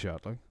beautifully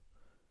shot, like,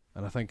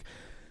 and I think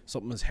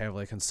something as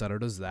heavily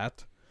considered as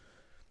that,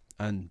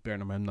 and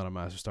bearing in mind I'm not a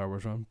massive Star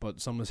Wars fan, but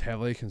something as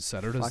heavily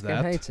considered as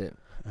that, hate it.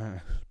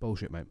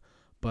 Bullshit, mate.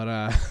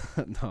 But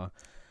no,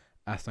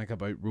 I think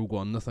about Rogue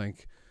One. I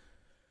think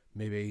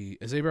maybe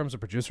is Abrams a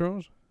producer on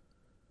it?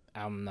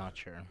 I'm not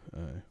sure.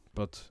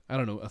 But I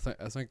don't know.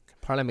 I think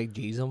Apparently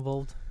McGee's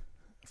involved.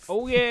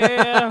 Oh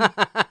yeah,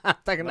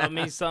 Taking love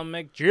me some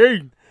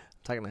McGee.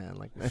 Taking a hand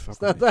like that.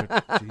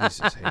 fucking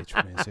Jesus H.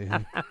 When I say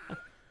him.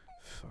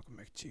 Fucking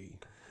McGee.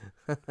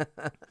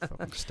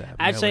 Fucking stab me.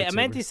 Actually, I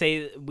meant to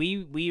say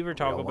we were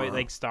talking about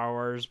like Star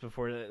Wars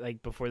before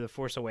the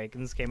Force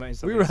Awakens came out. And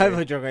stuff We were having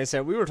a joke. I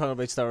said we were talking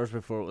about Star Wars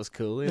before it was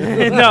cool.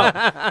 You know?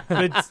 I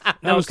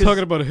was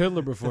talking about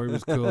Hitler before he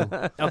was cool.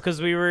 No,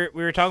 because we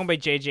were talking about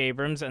J.J.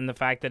 Abrams and the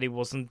fact that he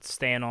wasn't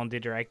staying on to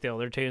direct the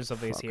other two and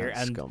stuff like this here.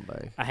 And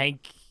scumbag. I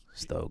think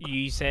Stoke.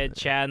 you said,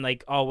 Chad,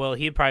 like, oh well,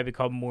 he'd probably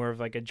become more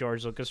of like a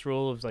George Lucas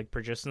role of like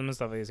producing them and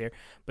stuff like this here.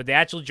 But the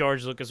actual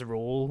George Lucas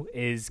role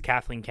is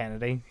Kathleen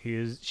Kennedy,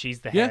 she's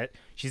the head.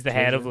 She's the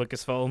head of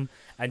Lucasfilm,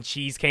 and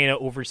she's kind of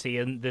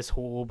overseeing this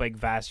whole big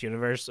vast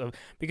universe of,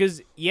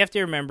 because you have to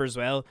remember as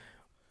well,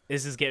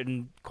 this is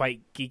getting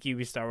quite geeky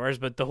with Star Wars,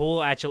 but the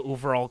whole actual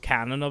overall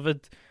canon of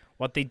it,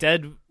 what they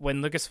did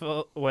when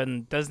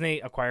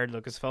Disney acquired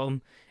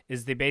Lucasfilm,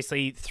 is they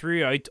basically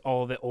threw out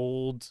all the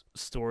old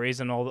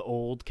stories and all the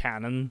old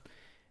canon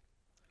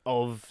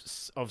of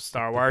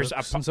Star Wars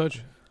and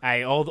such.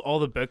 All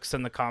the books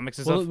and the comics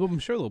and stuff. Well, I'm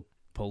sure they'll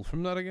pull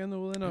from that again, though,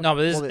 will they not? No,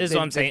 but this is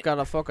what I'm saying. They've got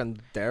a fucking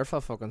dearth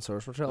of fucking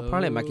source material.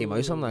 Apparently Mickey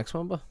Mouse on the next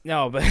one, but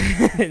no, but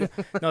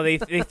no, they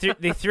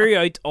threw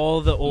out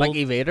all the old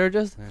Mickey Vader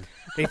just.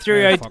 They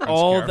threw out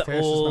all the Scarface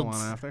is the old one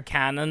after.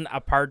 canon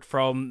apart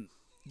from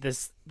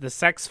the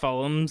 6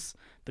 films,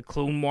 the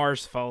Clone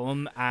Wars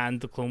film, and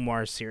the Clone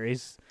Wars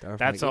series.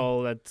 That's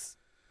all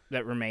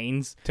that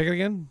remains. Take it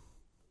again.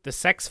 The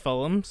 6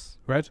 films,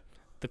 Right.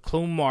 the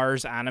Clone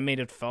Wars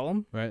animated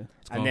film, Right.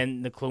 and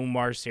then the Clone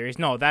Wars series.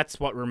 No,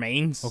 that's what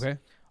remains. Okay.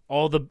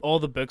 All the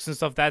books and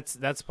stuff.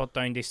 That's put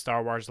down to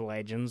Star Wars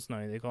Legends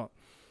now. They got,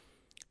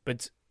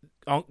 but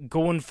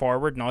going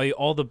forward now,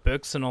 all the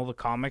books and all the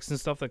comics and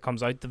stuff that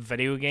comes out, the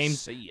video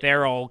games,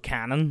 they're all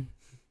canon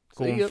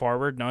going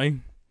forward now.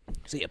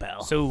 See you,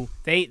 pal. So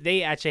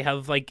they actually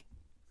have like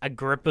a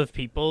group of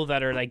people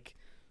that are like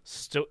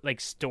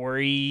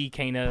story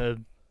kind of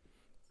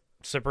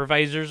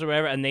supervisors or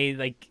whatever, and they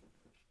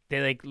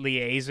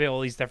liaise with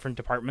all these different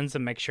departments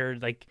and make sure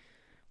like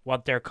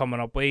what they're coming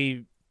up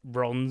with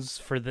runs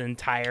for the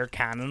entire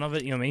canon of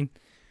it. You know what I mean?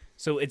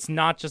 So it's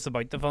not just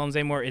about the films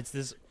anymore. It's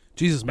this.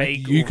 Jesus,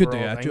 mate, big you could do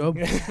overall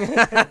that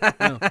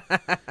thing. job.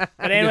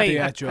 But You anyway, could do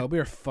that job with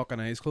your fucking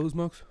eyes closed,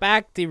 Max.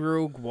 back to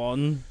Rogue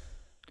One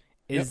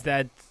is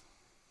that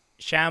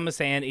Sham was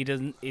saying he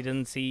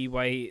didn't see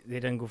why they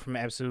didn't go from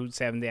episode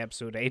 7 to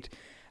episode 8,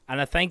 and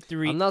I think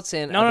I'm not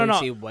saying I don't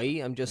see why.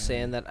 I'm just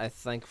saying that I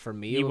think for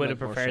me You it would have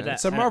make more preferred sense. that.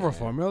 It's a Marvel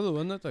formula, though,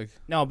 isn't it? Like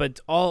no,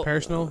 but all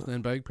personal,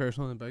 then big,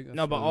 personal, then big.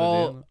 no, but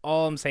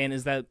all I'm saying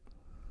is that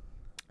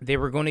they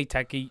were going to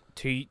take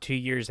 2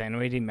 years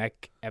anyway to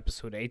make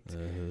episode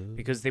 8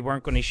 because they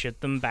weren't going to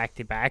shoot them back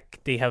to back.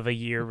 They have a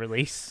year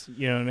release.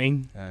 You know what I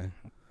mean?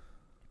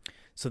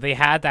 So they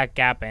had that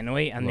gap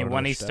anyway, and they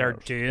want to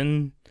start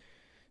doing.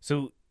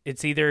 So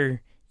it's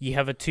either you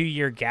have a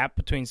 2-year gap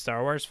between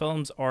Star Wars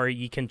films, or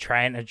you can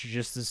try and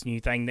introduce this new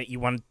thing that you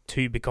want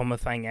to become a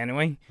thing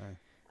anyway.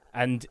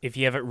 And if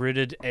you have it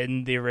rooted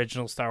in the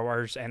original Star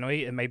Wars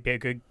anyway, it might be a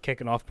good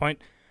kicking off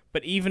point.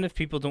 But even if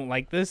people don't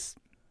like this,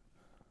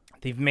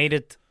 they've made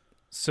it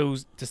so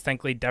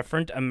distinctly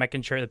different and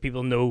making sure that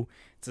people know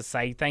it's a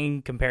side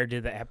thing compared to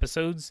the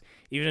episodes.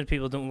 Even if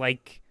people don't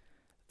like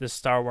the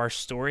Star Wars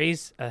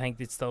stories, I think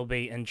they'd still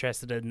be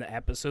interested in the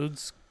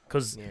episodes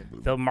because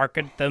they'll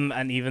market them,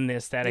 and even the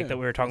aesthetic that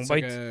we were talking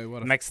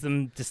about makes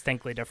them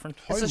distinctly different.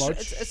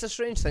 It's a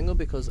strange thing though,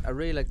 because I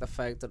really like the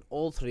fact that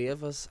all three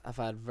of us have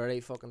had very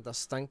fucking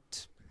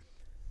distinct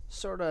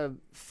sort of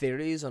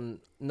theories on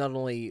not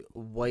only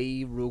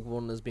why Rogue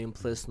One is being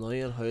placed now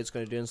and how it's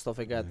going to do and stuff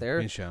like that there,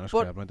 Me and Shannon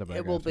but scrapping at the back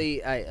it will after.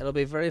 be it'll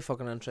be very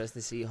fucking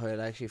interesting to see how it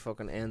actually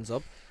fucking ends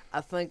up.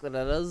 I think that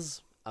it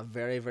is a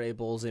very, very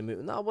ballsy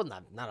move. No, well,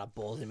 not a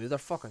ballsy move. They're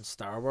fucking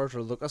Star Wars or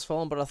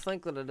Lucasfilm, but I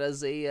think that it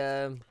is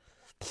a.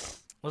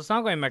 Well, it's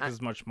not going to make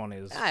as much money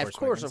as. Of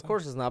course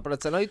it's not. But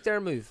it's an out there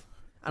move,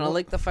 and I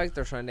like the fact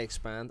they're trying to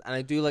expand, and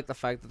I do like the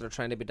fact that they're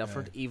trying to be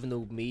different. Even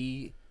though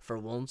for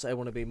once, I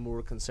want to be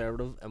more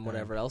conservative and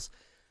whatever else.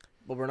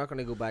 But we're not going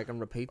to go back and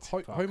repeat. How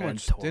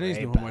much? Did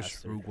you know how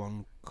much Rogue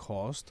One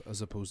cost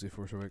as opposed to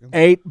Force Awakens?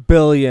 $8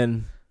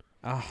 billion.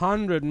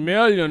 $100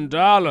 million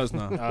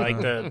now. Like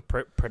the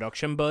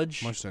production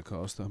budge. How much that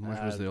cost? How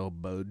much was the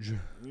old budge?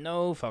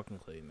 No fucking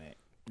clue, mate.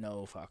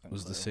 No fucking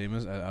Was clue. the same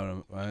as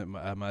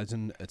I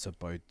imagine it's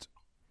about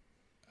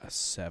a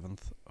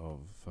seventh of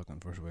fucking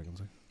Force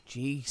Awakens.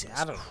 Jesus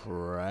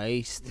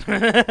Christ.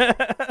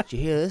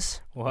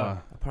 Jesus.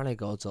 What? Apparently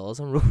Godzilla's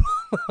on Rogue.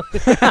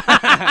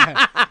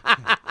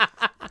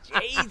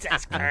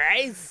 Jesus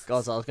Christ.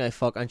 Godzilla's gonna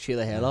fucking chew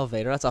the head off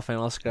Vader. That's a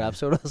final scrap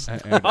sort of.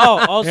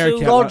 Also,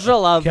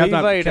 Godzilla v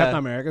Vader. Captain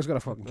America's got a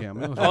fucking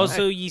cameo.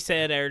 Also, you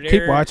said earlier.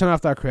 Keep watching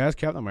after that crest.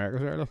 Captain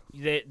America's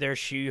there. They're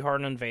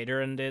shoehorning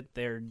Vader in it.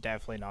 They're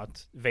definitely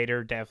not.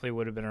 Vader definitely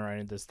would have been around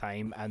at this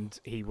time, and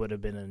he would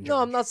have been in.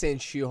 No, I'm not saying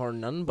shoehorn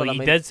none, but Well, I you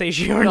mean, did say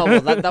shoehorn. No,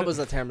 well, that was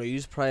the term I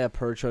used, probably a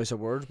poor choice of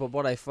words. But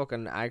what I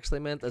fucking actually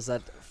meant is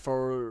that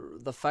for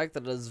the fact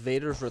that it's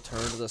Vader's return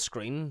to the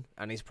screen,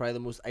 and he's probably the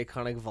most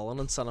iconic villain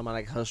in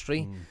cinematic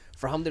history,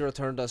 for him to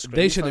return to the screen,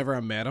 They should never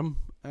have met him,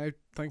 I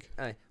think.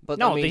 Aye, but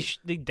No, I mean,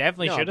 they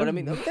definitely should but have. I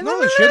mean, No,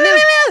 they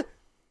shouldn't.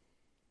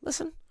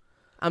 Listen,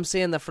 I'm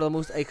saying that for the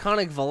most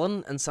iconic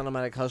villain in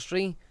cinematic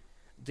history,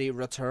 the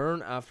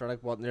return after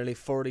nearly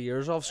 40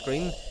 years off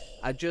screen,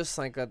 I just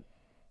think that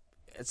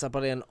it's a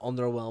bit of an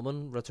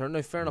underwhelming return.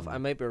 Now, fair enough, I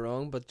might be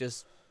wrong, but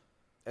just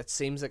it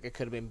seems like it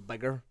could have been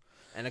bigger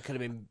and it could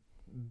have been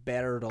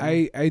better done.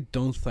 I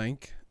don't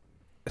think,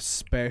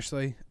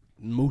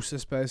 most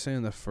especially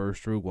in the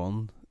first Rogue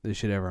One, they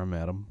should ever have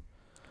met him.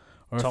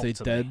 Or Talk if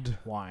to they me. did,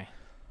 Why?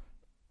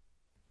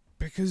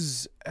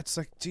 because it's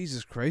like,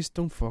 Jesus Christ,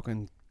 don't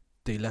fucking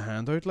deal a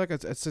hand out. Like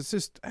it's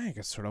just, I think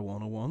it's sort of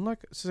 101. Like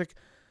it's just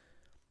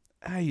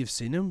like, you've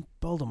seen him,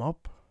 build him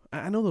up.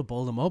 I know they'll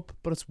build him up,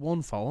 but it's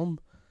one film.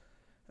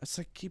 It's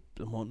like, keep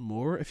them wanting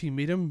more. If you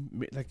meet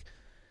him, like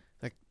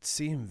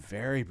see him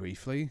very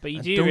briefly. But you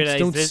and do realise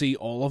don't this- see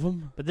all of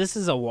him. But this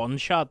is a one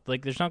shot.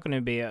 Like, there's not going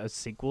to be a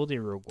sequel to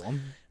Rogue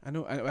One. I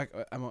know.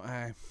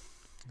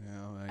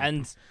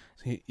 And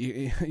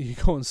you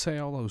go and say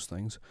all those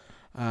things.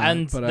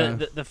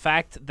 the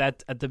fact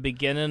that at the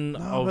beginning No,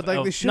 of but like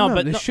of- they shouldn't. no,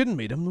 but they no, shouldn't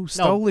meet him. No,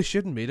 still they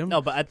shouldn't meet him.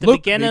 no, but at the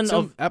Luke beginning meets him,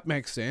 of that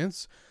makes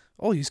sense.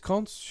 All these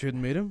cunts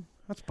shouldn't meet him.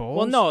 That's balls.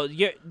 well, no,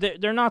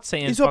 they're not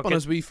saying He's up on fucking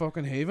his wee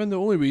fucking haven. The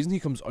only reason he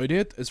comes out of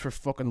it is for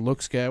fucking Luke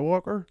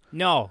Skywalker.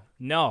 no.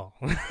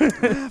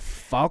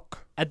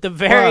 Fuck. At the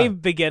very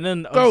What?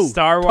 beginning of Go,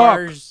 Star talk.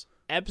 Wars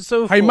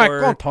Episode 4, Hey, Mike,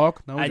 go on,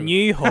 talk. No, A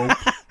New Hope,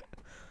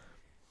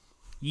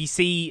 you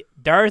see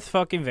Darth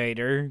fucking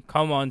Vader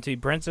come onto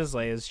Princess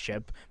Leia's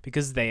ship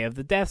because they have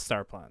the Death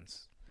Star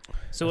plans.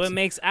 So it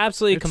makes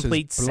absolutely It's his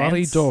complete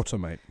bloody sense. daughter,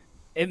 mate.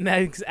 It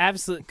makes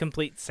absolute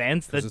complete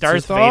sense 'Cause that it's Darth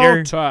his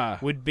Vader daughter.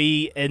 would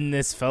be in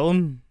this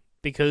film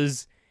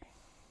because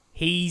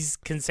he's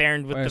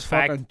concerned with the It's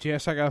fact fucking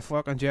Jessica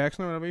fucking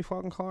Jackson or whatever he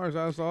fucking call her. Is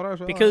that his daughter as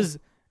well? because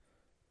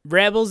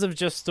Rebels have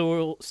just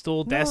stole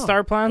Death No,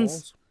 Star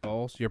plans.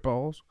 Balls. Your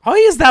balls. How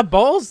is that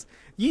balls?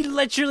 You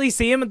literally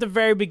see him at the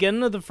very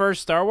beginning of the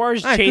first Star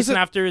Wars Aye, 'cause chasing it-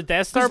 after the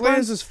Death Star Because Leia's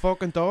plans. his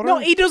fucking daughter. No,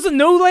 he doesn't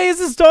know Leia's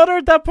his daughter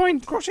at that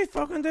point. Of course he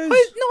fucking does. No,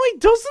 he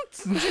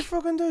doesn't. He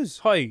fucking does.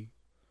 How?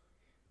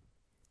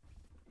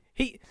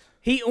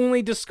 He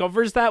only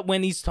discovers that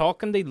when he's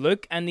talking to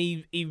Luke and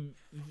he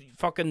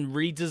fucking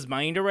reads his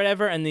mind or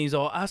whatever, and he's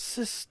all a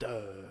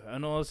sister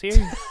and all this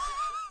here.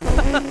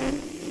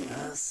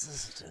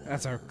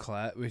 That's our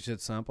clat. We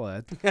should sample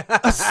that.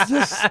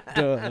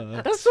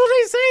 That's what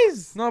he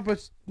says. No,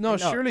 but No,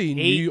 surely he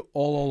he- knew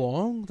all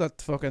along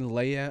that fucking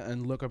Leia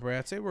and Luca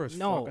Brasi were his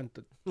No. fucking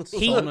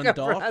He- son and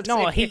daughter.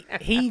 No,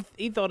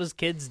 he thought his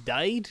kids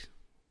died.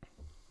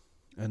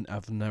 And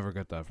I've never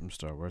got that from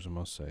Star Wars, I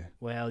must say.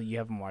 Well, you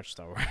haven't watched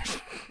Star Wars.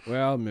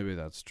 Well, maybe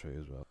that's true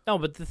as well. No,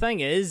 but the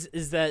thing is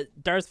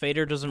that Darth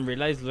Vader doesn't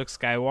realize Luke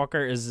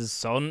Skywalker is his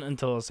son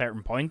until a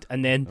certain point,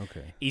 and then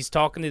Okay. he's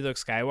talking to Luke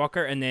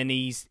Skywalker, and then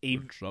he's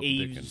drop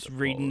dick he's into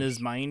reading balls. his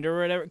mind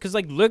or whatever. Because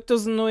like Luke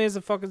doesn't know he has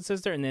a fucking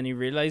sister, and then he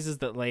realizes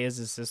that Leia's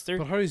his sister.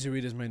 But how does he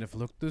read his mind if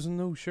Luke doesn't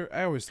know? Sure,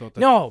 I always thought that.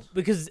 No,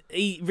 because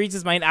he reads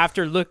his mind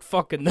after Luke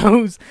fucking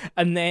knows,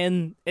 and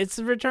then it's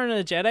the Return of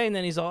the Jedi, and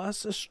then he's all a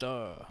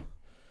sister.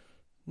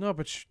 No,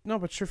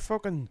 but you're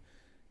fucking.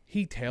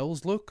 He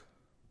tells Luke,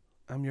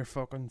 "I'm your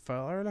fucking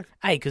father." Like,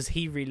 Aye, because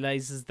he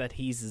realizes that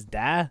he's his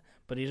dad,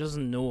 but he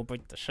doesn't know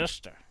about the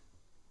sister.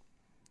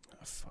 oh,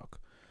 fuck.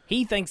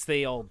 He thinks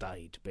they all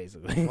died,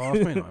 basically.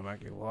 Lost me now,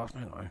 Mike. You lost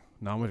me now.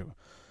 No,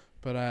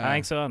 But I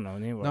think so. I don't know.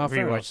 No,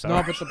 fair Rewatch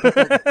enough. that. No,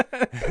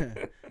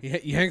 but the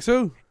you think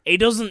so? He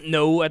doesn't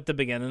know at the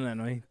beginning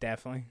anyway.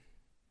 Definitely.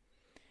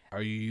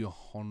 Are you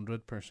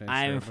 100% sure?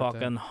 I'm about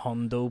fucking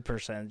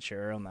 100%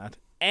 sure on that.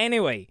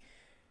 Anyway,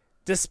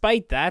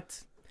 despite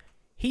that,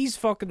 he's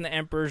fucking the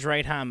Emperor's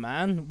right-hand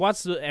man.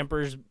 What's the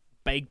Emperor's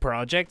big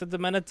project at the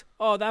minute?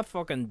 Oh, that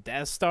fucking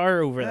Death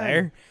Star over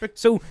there.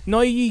 So now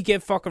you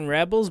get fucking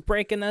rebels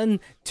breaking in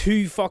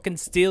to fucking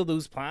steal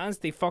those plans.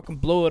 They fucking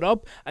blow it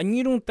up. And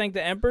you don't think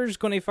the Emperor's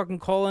going to fucking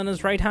call in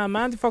his right-hand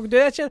man to fucking do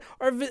that shit?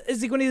 Or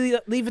is he going to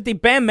leave it to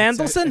Ben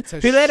Mendelsohn,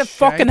 who let it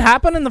fucking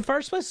happen in the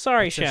first place?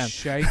 Sorry, It's Shan. a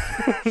shite,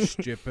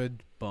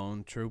 stupid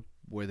Bond troop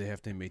where they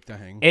have to meet the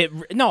thing.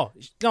 No,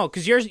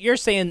 because you're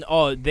saying,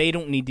 oh, they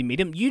don't need to meet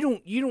him. You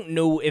don't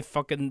know if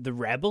fucking the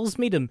rebels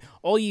meet him.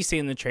 All you see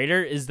in the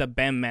trailer is that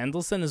Ben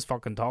Mendelsohn is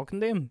fucking talking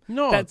to him.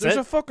 No, That's there's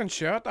it. a fucking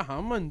shot to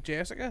him and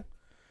Jessica.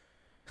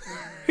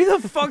 Who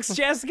the fuck's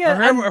Jessica?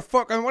 Or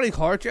fucking, what do you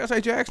call her? Jessica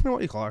Jackson? What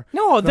do you call her?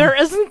 No,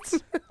 there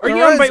isn't. Are There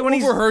you on is, about when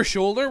over he's... her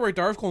shoulder where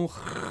Darth going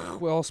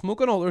well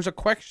smoking all? There's a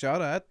quick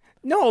shot at it.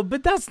 No,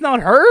 but that's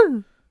not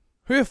her.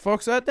 Who the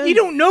fuck's that then? You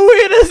don't know who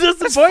it is. That's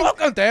the It's point.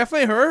 fucking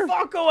definitely her.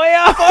 Fuck away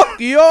off. Fuck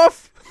you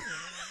off.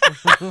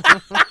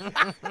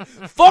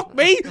 Fuck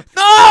me.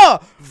 No.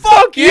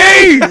 Fuck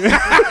you.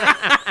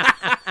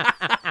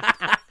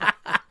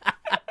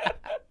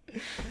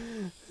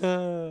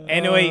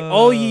 Anyway,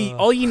 all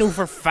you know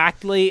for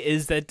factly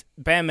is that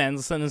Ben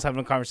Mendelsohn is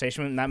having a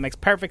conversation with him, and that makes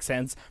perfect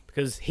sense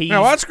because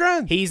Now that's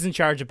grand. he's in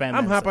charge of Ben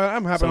I'm happy. Mendelsohn.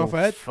 I'm happy So enough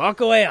with it. fuck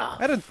away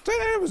off.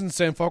 I wasn't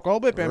saying fuck all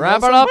about Ben Wrap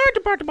it Mendelsohn. up.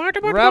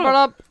 Wrap it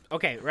up.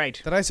 Okay, right.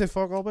 Did I say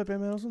fuck all about Ben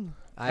Mendelsohn?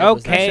 I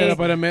was- I said Okay,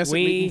 about a mess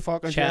we meeting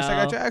fucking Jessica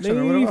shall Jackson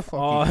or whatever the move fuck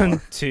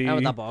you on I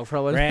went that to bog for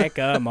a while.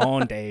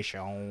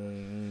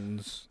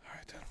 recommendations.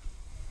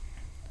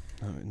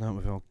 Not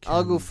with all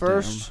I'll go condemned.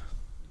 first.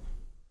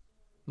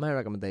 My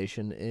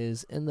recommendation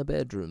is In the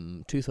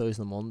Bedroom,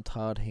 2001,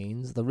 Todd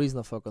Haynes. The reason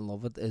I fucking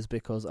love it is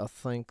because I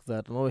think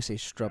that, I always say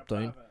stripped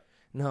down.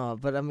 No,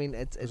 but I mean,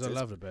 it's I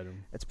love the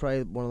bedroom. it's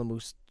probably one of the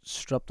most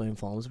stripped down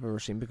films I've ever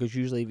seen, because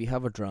usually if you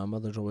have a drama,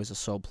 there's always a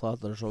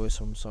subplot, there's always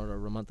some sort of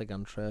romantic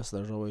interest,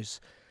 there's always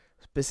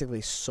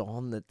basically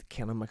something that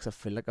kind of makes it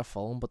feel like a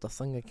film. But the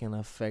thing that kind of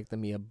affected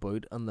me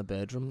about In the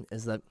Bedroom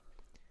is that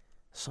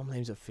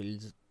sometimes it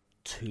feels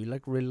too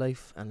like real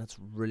life, and it's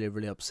really,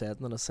 really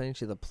upsetting. And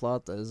essentially the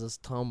plot is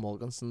Tom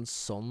Wilkinson's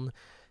son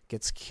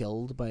gets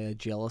killed by a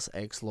jealous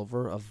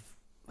ex-lover of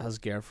his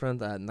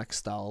girlfriend. Nick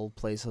Stahl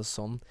plays his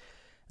son,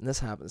 and this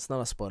happens, it's not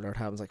a spoiler, it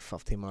happens like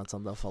 15 minutes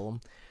into the film,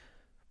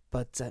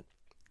 but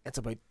it's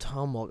about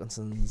Tom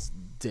Wilkinson's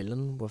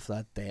dealing with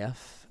that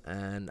death,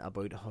 and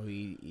about how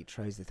he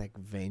tries to take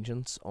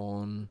vengeance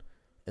on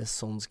his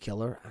son's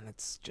killer. And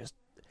it's just,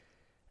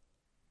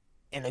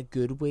 in a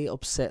good way,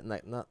 upsetting,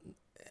 like not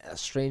a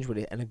strange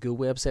way, in a good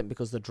way upsetting,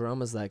 because the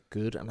drama's that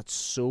good and it's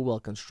so well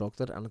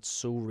constructed and it's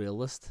so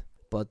realist.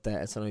 But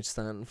it's an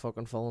outstanding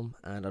fucking film,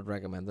 and I'd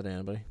recommend it to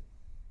anybody.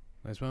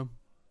 Nice one.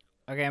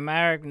 Okay,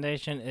 my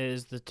recommendation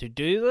is the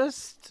To-Do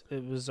List.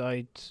 It was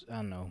out, I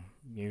don't know,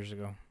 years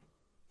ago.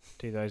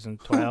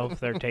 2012,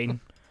 13.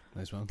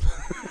 Nice one.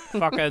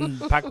 Fucking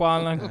pick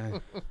one. Like.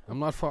 I'm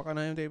not fucking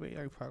IMDb.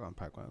 I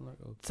pick one. Like,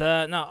 It's,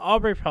 no,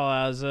 Aubrey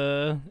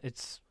Plaza.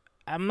 Is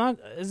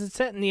it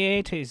set in the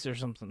 80s or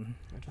something?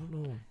 I don't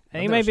know. I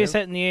think it might be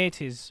set in the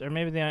 80s or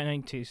maybe the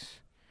 90s.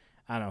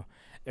 I don't know.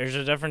 There's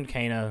a different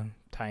kind of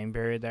time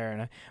period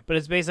there. But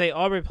it's basically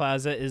Aubrey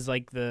Plaza is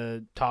like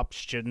the top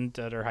student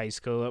at her high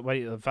school.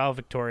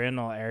 Valedictorian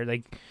or air.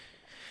 Like,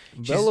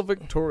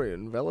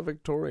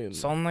 Valedictorian.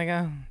 something like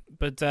that.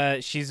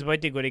 But she's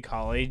about to go to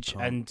college,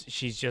 and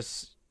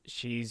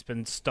she's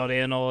been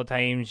studying all the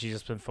time. She's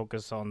just been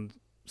focused on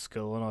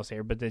school and all this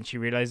here. But then she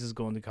realizes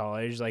going to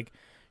college, like,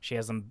 she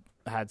hasn't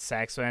had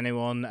sex with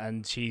anyone,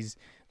 and she's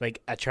like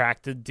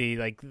attracted to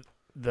like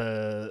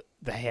the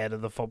head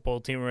of the football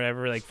team or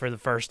whatever, like for the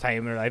first time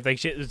in her life.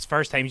 Like it's the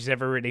first time she's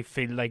ever really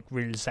feel like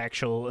real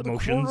sexual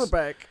emotions.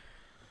 Quarterback.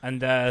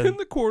 And and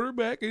the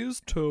quarterback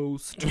is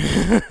toast.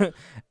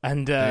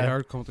 and Die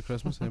Hard, Come to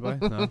Christmas.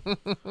 Anybody? No.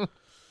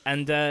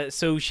 and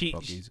so she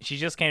Buggies. she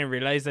just kind of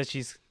realized that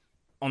she's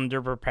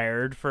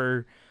underprepared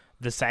for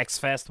the sex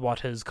fest.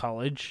 What is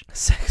college?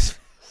 Sex.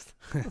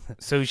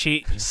 So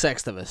she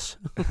Sextivus.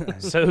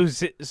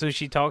 so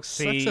she talks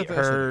to Sextivus.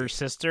 her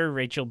sister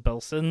Rachel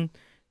Bilson,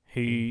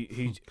 who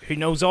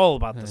knows all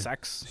about the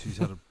sex. She's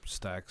had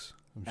stacks.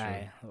 I'm sure.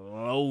 Aye,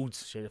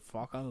 loads. She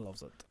fucking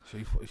loves it.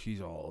 She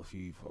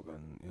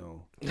fucking, you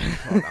know. She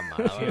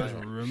She has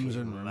rooms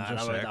and rooms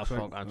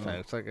of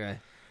sex. Okay.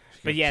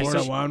 But yeah, For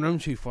so the one room,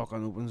 she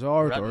fucking opens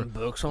our door. Written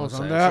books on Goes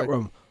sex. on that like-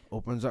 room,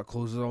 opens that,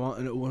 closes the one,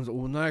 and it opens the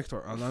next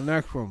door, and the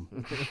next room,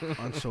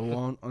 and so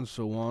on, and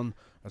so on.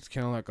 It's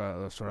kind of like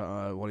a sort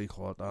of, what do you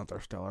call it,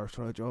 interstellar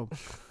sort of job.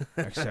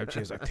 Except she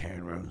has like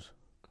 10 rooms.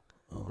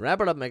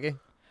 Wrap it up, Mickey.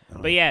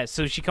 But yeah,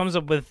 so she comes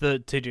up with the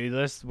to-do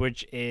list,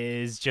 which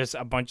is just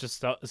a bunch of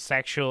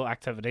sexual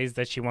activities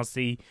that she wants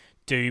to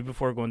do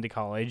before going to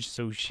college,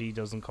 so she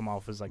doesn't come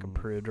off as like a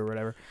prude or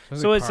whatever.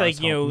 Sounds So it's Paris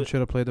like, you know, Hilton should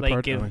have played the like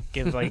part. give anyway.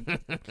 give like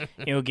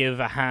give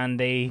a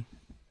handy,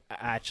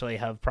 actually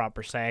have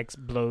proper sex,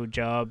 blow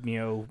job,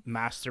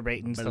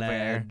 masturbate and stuff like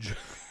that.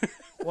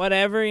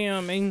 Whatever, you know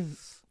what I mean.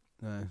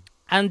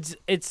 And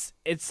it's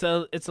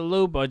a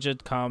low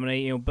budget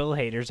comedy. Bill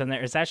Hader's in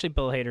there. It's actually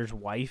Bill Hader's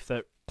wife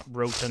that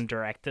wrote and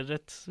directed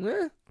it.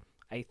 Yeah.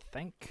 I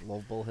think.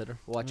 Love Bull Hader.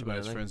 Watch him. My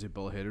best friends say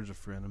Bill Hader's a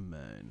friend of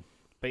mine.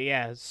 But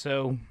yeah,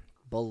 so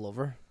Bull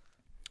Lover.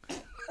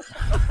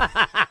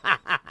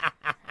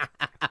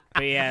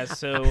 But yeah,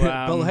 so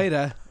Bill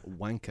Hader,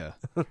 wanker.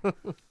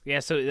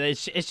 Yeah, so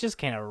it's just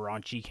kind of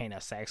raunchy, kind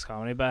of sex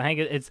comedy. But I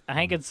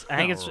think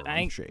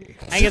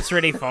it's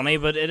really funny.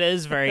 But it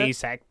is very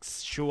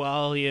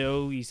sexual.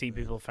 You see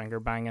people finger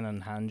banging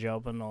and hand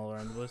jobbing all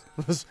around the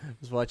place. I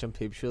was watching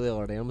Peep Show the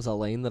other day, and it was a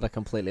line that I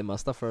completely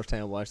missed the first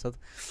time I watched it.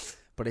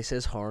 But he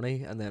says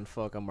horny, and then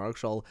fucking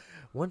Mark's all,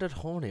 when did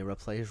horny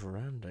replace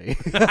Randy?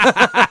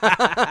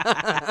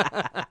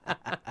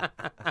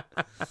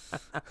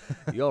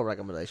 Your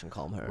recommendation,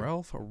 calm her.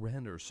 Ralph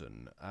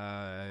Renderson.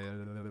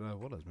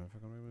 What is my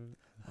fucking recommendation?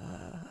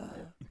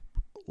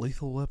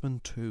 Lethal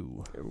Weapon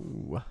 2.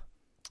 Ooh.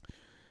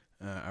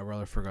 A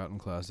rather forgotten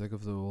classic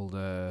of the old.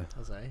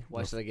 As I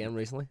watched it again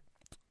recently.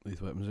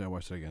 Lethal Weapons. I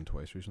watched it again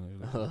twice recently.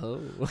 Oh.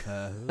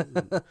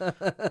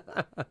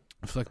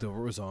 I flicked over,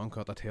 it was on,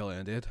 caught the tail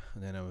end of it,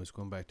 and then I was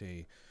going back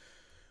to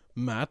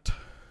Matt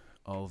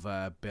of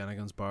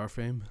Bennigan's Bar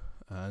fame,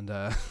 and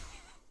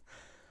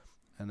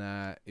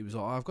he was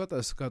all, I've got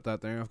this, got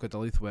that there, I've got the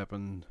Lethal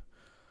Weapon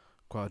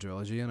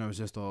quadrilogy, and I was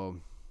just all,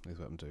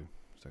 Lethal Weapon 2,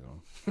 stick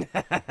on.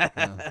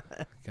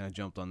 Kind of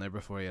jumped on there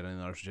before he had any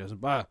other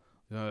suggestions, but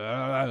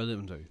Lethal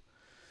Weapon 2.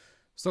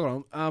 Stick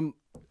on.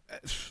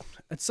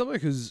 It's something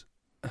because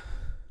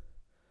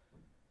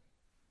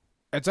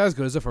it's as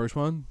good as the first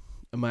one,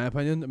 in my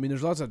opinion. I mean,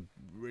 there's lots of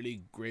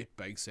really great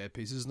big set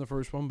pieces in the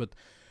first one, but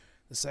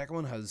the second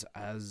one has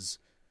as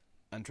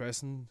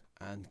interesting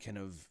and kind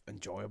of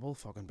enjoyable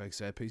fucking big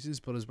set pieces.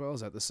 But as well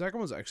as that, the second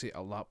one's actually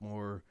a lot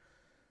more,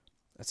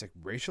 it's like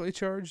racially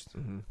charged,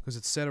 because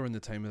it's set around the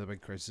time of the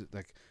big crisis,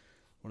 like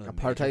one of the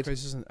major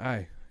crises.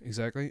 Aye,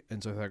 exactly,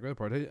 in South Africa,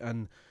 apartheid,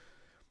 and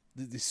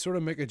they sort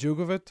of make a joke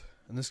of it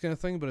and this kind of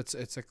thing. But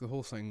it's like the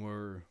whole thing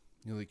where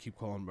they keep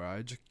calling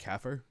Raj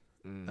Kafir,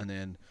 and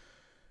then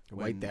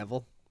White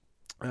Devil.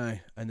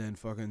 Aye, and then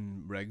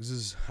fucking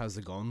Riggs has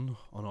the gun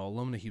on all of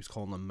them, and he keeps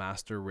calling them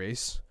Master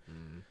Race.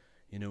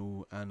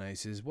 And I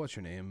says, "What's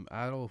your name?"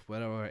 Adolf,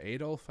 whatever,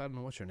 Adolf. I don't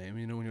know what's your name.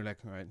 And you're like,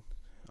 all right.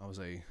 I was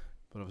like,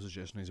 but I was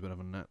suggesting he's a bit of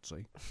a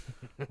Nazi,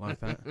 like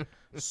that,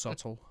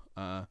 subtle.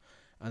 And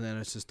then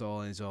it's just all,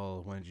 and he's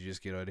all, "Why don't you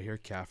just get out of here,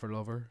 Kafir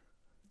lover?"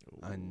 Ooh.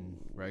 And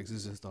Riggs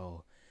is just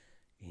all,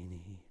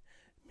 "Eeny,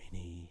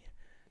 meeny,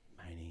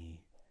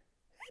 miny."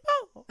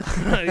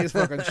 He just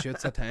fucking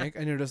shoots a tank,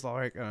 and you're just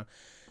like,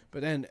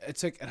 but then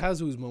it's like it has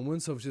those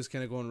moments of just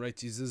kind of going, right,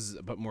 Jesus, is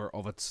a bit more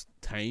of its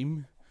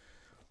time.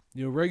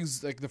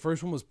 Riggs, like the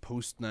first one was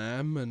post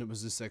Nam, and it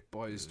was just like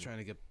boys trying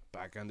to get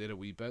back into it a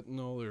wee bit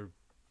and all, they're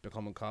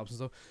becoming cops and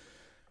stuff.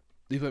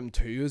 Lethal Weapon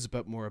 2 is a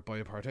bit more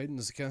about apartheid and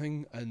this kind of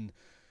thing, and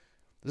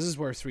this is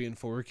where 3 and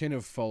 4 kind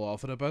of fall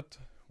off it a bit,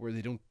 where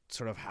they don't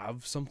sort of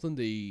have something,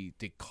 they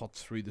cut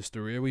through the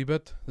story a wee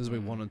bit. This is why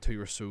 1 and 2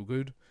 are so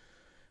good.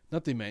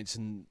 Not to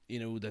mention,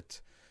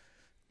 that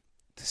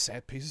the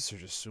set pieces are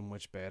just so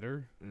much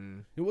better.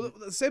 Well,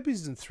 the set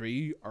pieces in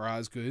 3 are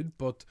as good,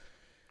 but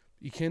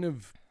you kind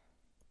of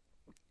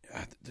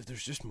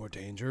there's just more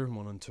danger in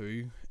 1 and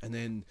 2, and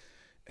then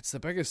it's the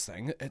biggest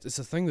thing. It's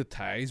the thing that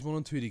ties 1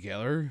 and 2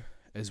 together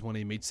is when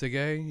he meets the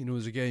guy.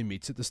 There's a guy he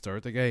meets at the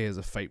start. The guy has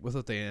a fight with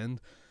at the end,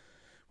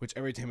 which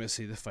every time I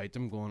see the fight,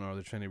 I'm going, "Oh,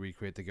 they're trying to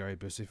recreate the Gary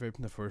Busey fight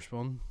from the first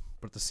one."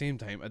 But at the same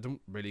time, I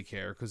don't really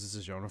care because it's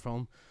a genre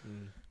film.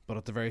 But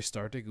at the very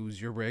start, it goes,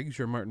 "You're Riggs,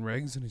 you're Martin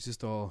Riggs," and he's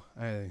just all,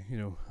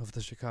 "Of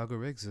the Chicago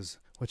Riggses,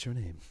 what's your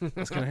name?"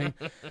 That's kind of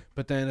thing.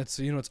 But then it's,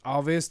 it's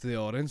obvious to the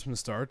audience from the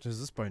start, is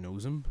this boy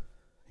knows him.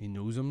 He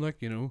knows him,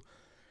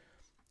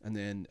 And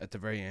then at the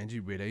very end,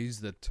 you realise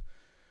that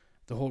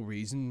the whole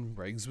reason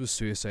Riggs was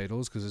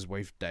suicidal is because his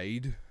wife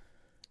died,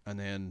 and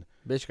then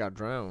bitch got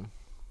drowned.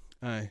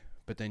 Aye.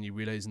 But then you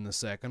realise in the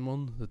second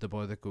one that the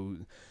boy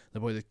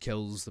that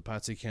kills the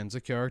Patsy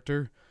Kensit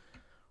character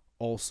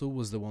also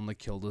was the one that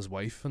killed his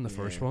wife in the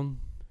first one,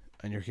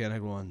 and you're kind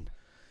of going,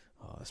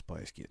 "Oh, this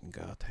boy's getting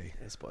got, hey.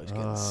 This boy's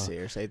getting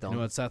seriously done."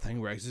 It's that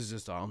thing. Rex is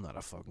just, "I'm not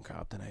a fucking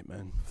cop tonight,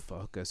 man.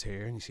 Fuck us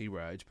here." And you see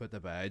Raj put the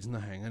badge in the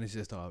hang, and he's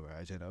just, "Oh,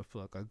 Raj, ain't a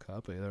fucking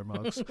cop either,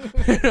 Max."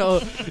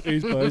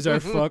 These boys are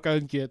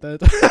fucking getting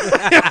it.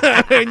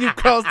 And you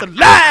crossed the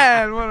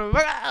line.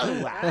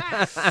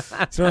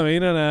 So I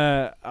mean,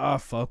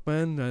 and fuck,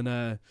 man,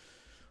 and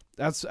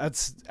that's I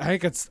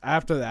think it's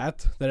after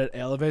that it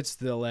elevates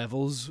to the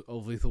levels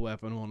of Lethal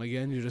Weapon 1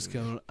 again. You're just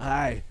going,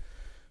 aye.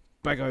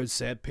 Big out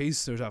set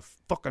piece, there's a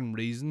fucking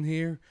reason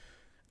here.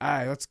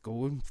 Aye, let's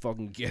go and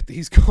fucking get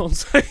these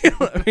guns. You know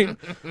what I mean?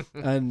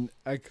 And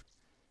like,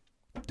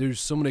 there's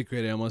so many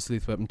great elements to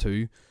Lethal Weapon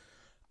 2.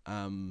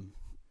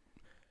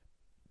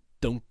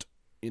 don't,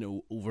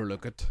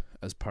 overlook it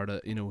as part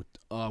of, 1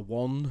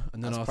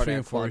 and then That's part 3 of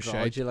and 4 are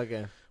shite. quadrilogy, like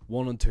a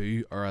 1 and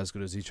 2 are as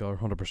good as each other,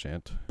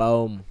 100%.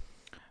 boom.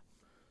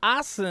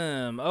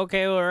 Awesome.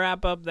 Okay, we'll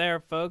wrap up there,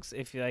 folks.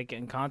 If you like get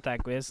in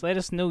contact with us, let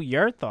us know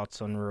your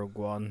thoughts on Rogue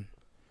One.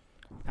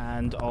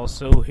 And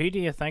also, who do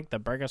you think the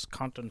biggest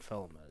content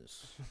film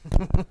is?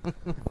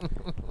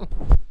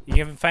 You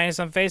can find us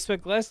on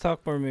Facebook, Let's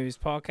Talk More Movies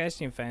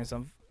Podcast. You can find us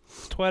on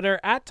Twitter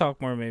at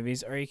Talk More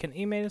Movies, or you can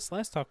email us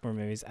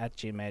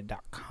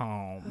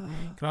letstalkmoremovies@gmail.com.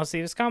 You can also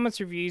leave us comments,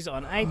 reviews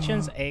on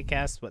iTunes,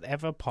 Acast,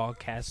 whatever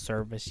podcast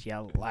service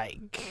you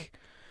like.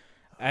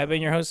 I've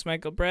been your host,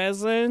 Michael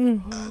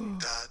Breslin.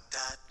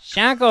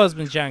 Shanko has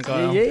been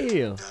Shanko.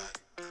 Yeah.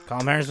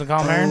 Calm Heron's been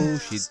Calm Heron. Oh,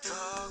 shit.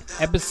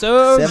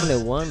 Episode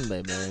 71,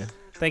 baby.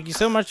 Thank you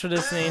so much for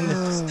listening.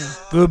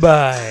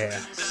 Goodbye.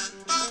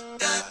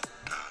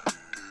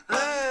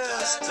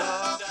 Let's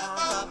talk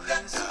movies.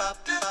 Let's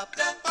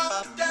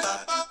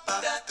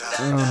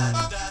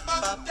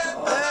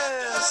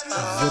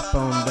Zip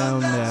on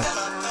down there,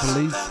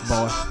 police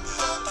boy.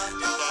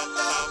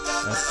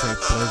 That's take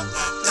pleasure.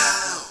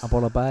 I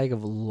bought a bag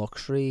of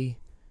luxury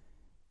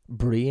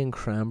brie and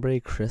cranberry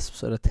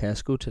crisps at a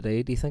Tesco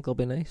today. Do you think they'll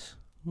be nice?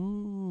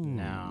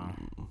 No.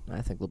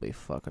 I think they'll be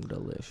fucking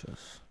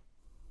delicious.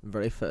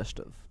 Very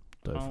festive.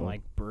 I don't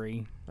like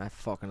brie. I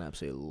fucking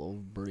absolutely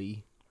love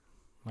brie.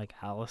 Like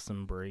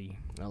Alison Brie.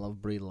 I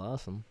love Brie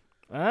Larson.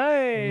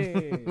 Hey!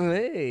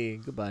 Hey,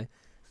 goodbye.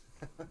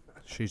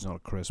 She's not a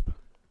crisp.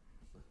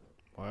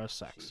 What a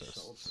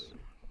sexist.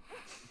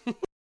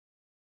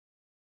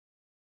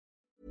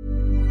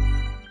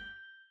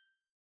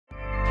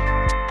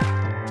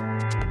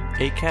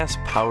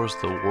 Acast powers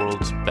the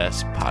world's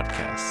best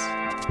podcasts.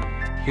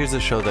 Here's a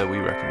show that we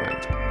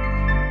recommend.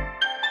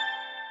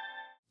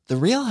 The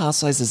Real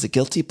Housewives is a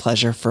guilty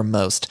pleasure for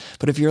most,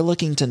 but if you're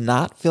looking to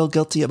not feel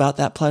guilty about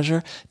that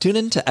pleasure, tune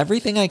in to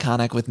Everything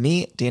Iconic with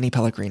me, Danny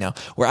Pellegrino,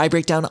 where I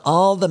break down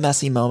all the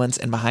messy moments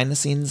and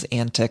behind-the-scenes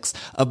antics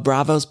of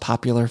Bravo's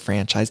popular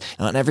franchise.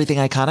 And on Everything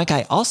Iconic,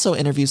 I also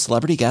interview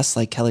celebrity guests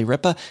like Kelly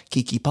Ripa,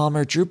 Keke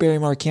Palmer, Drew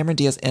Barrymore, Cameron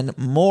Diaz, and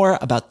more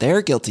about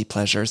their guilty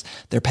pleasures,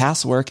 their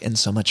past work, and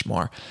so much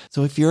more.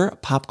 So if you're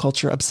pop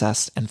culture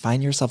obsessed and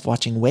find yourself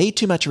watching way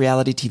too much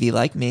reality TV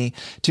like me,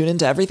 tune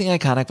into Everything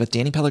Iconic with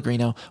Danny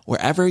Pellegrino,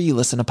 wherever you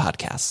listen to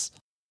podcasts.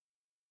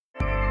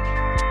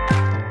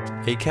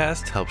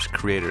 Acast helps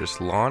creators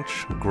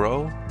launch,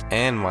 grow,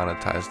 and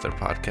monetize their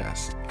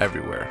podcasts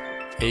everywhere.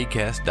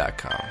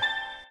 Acast.com.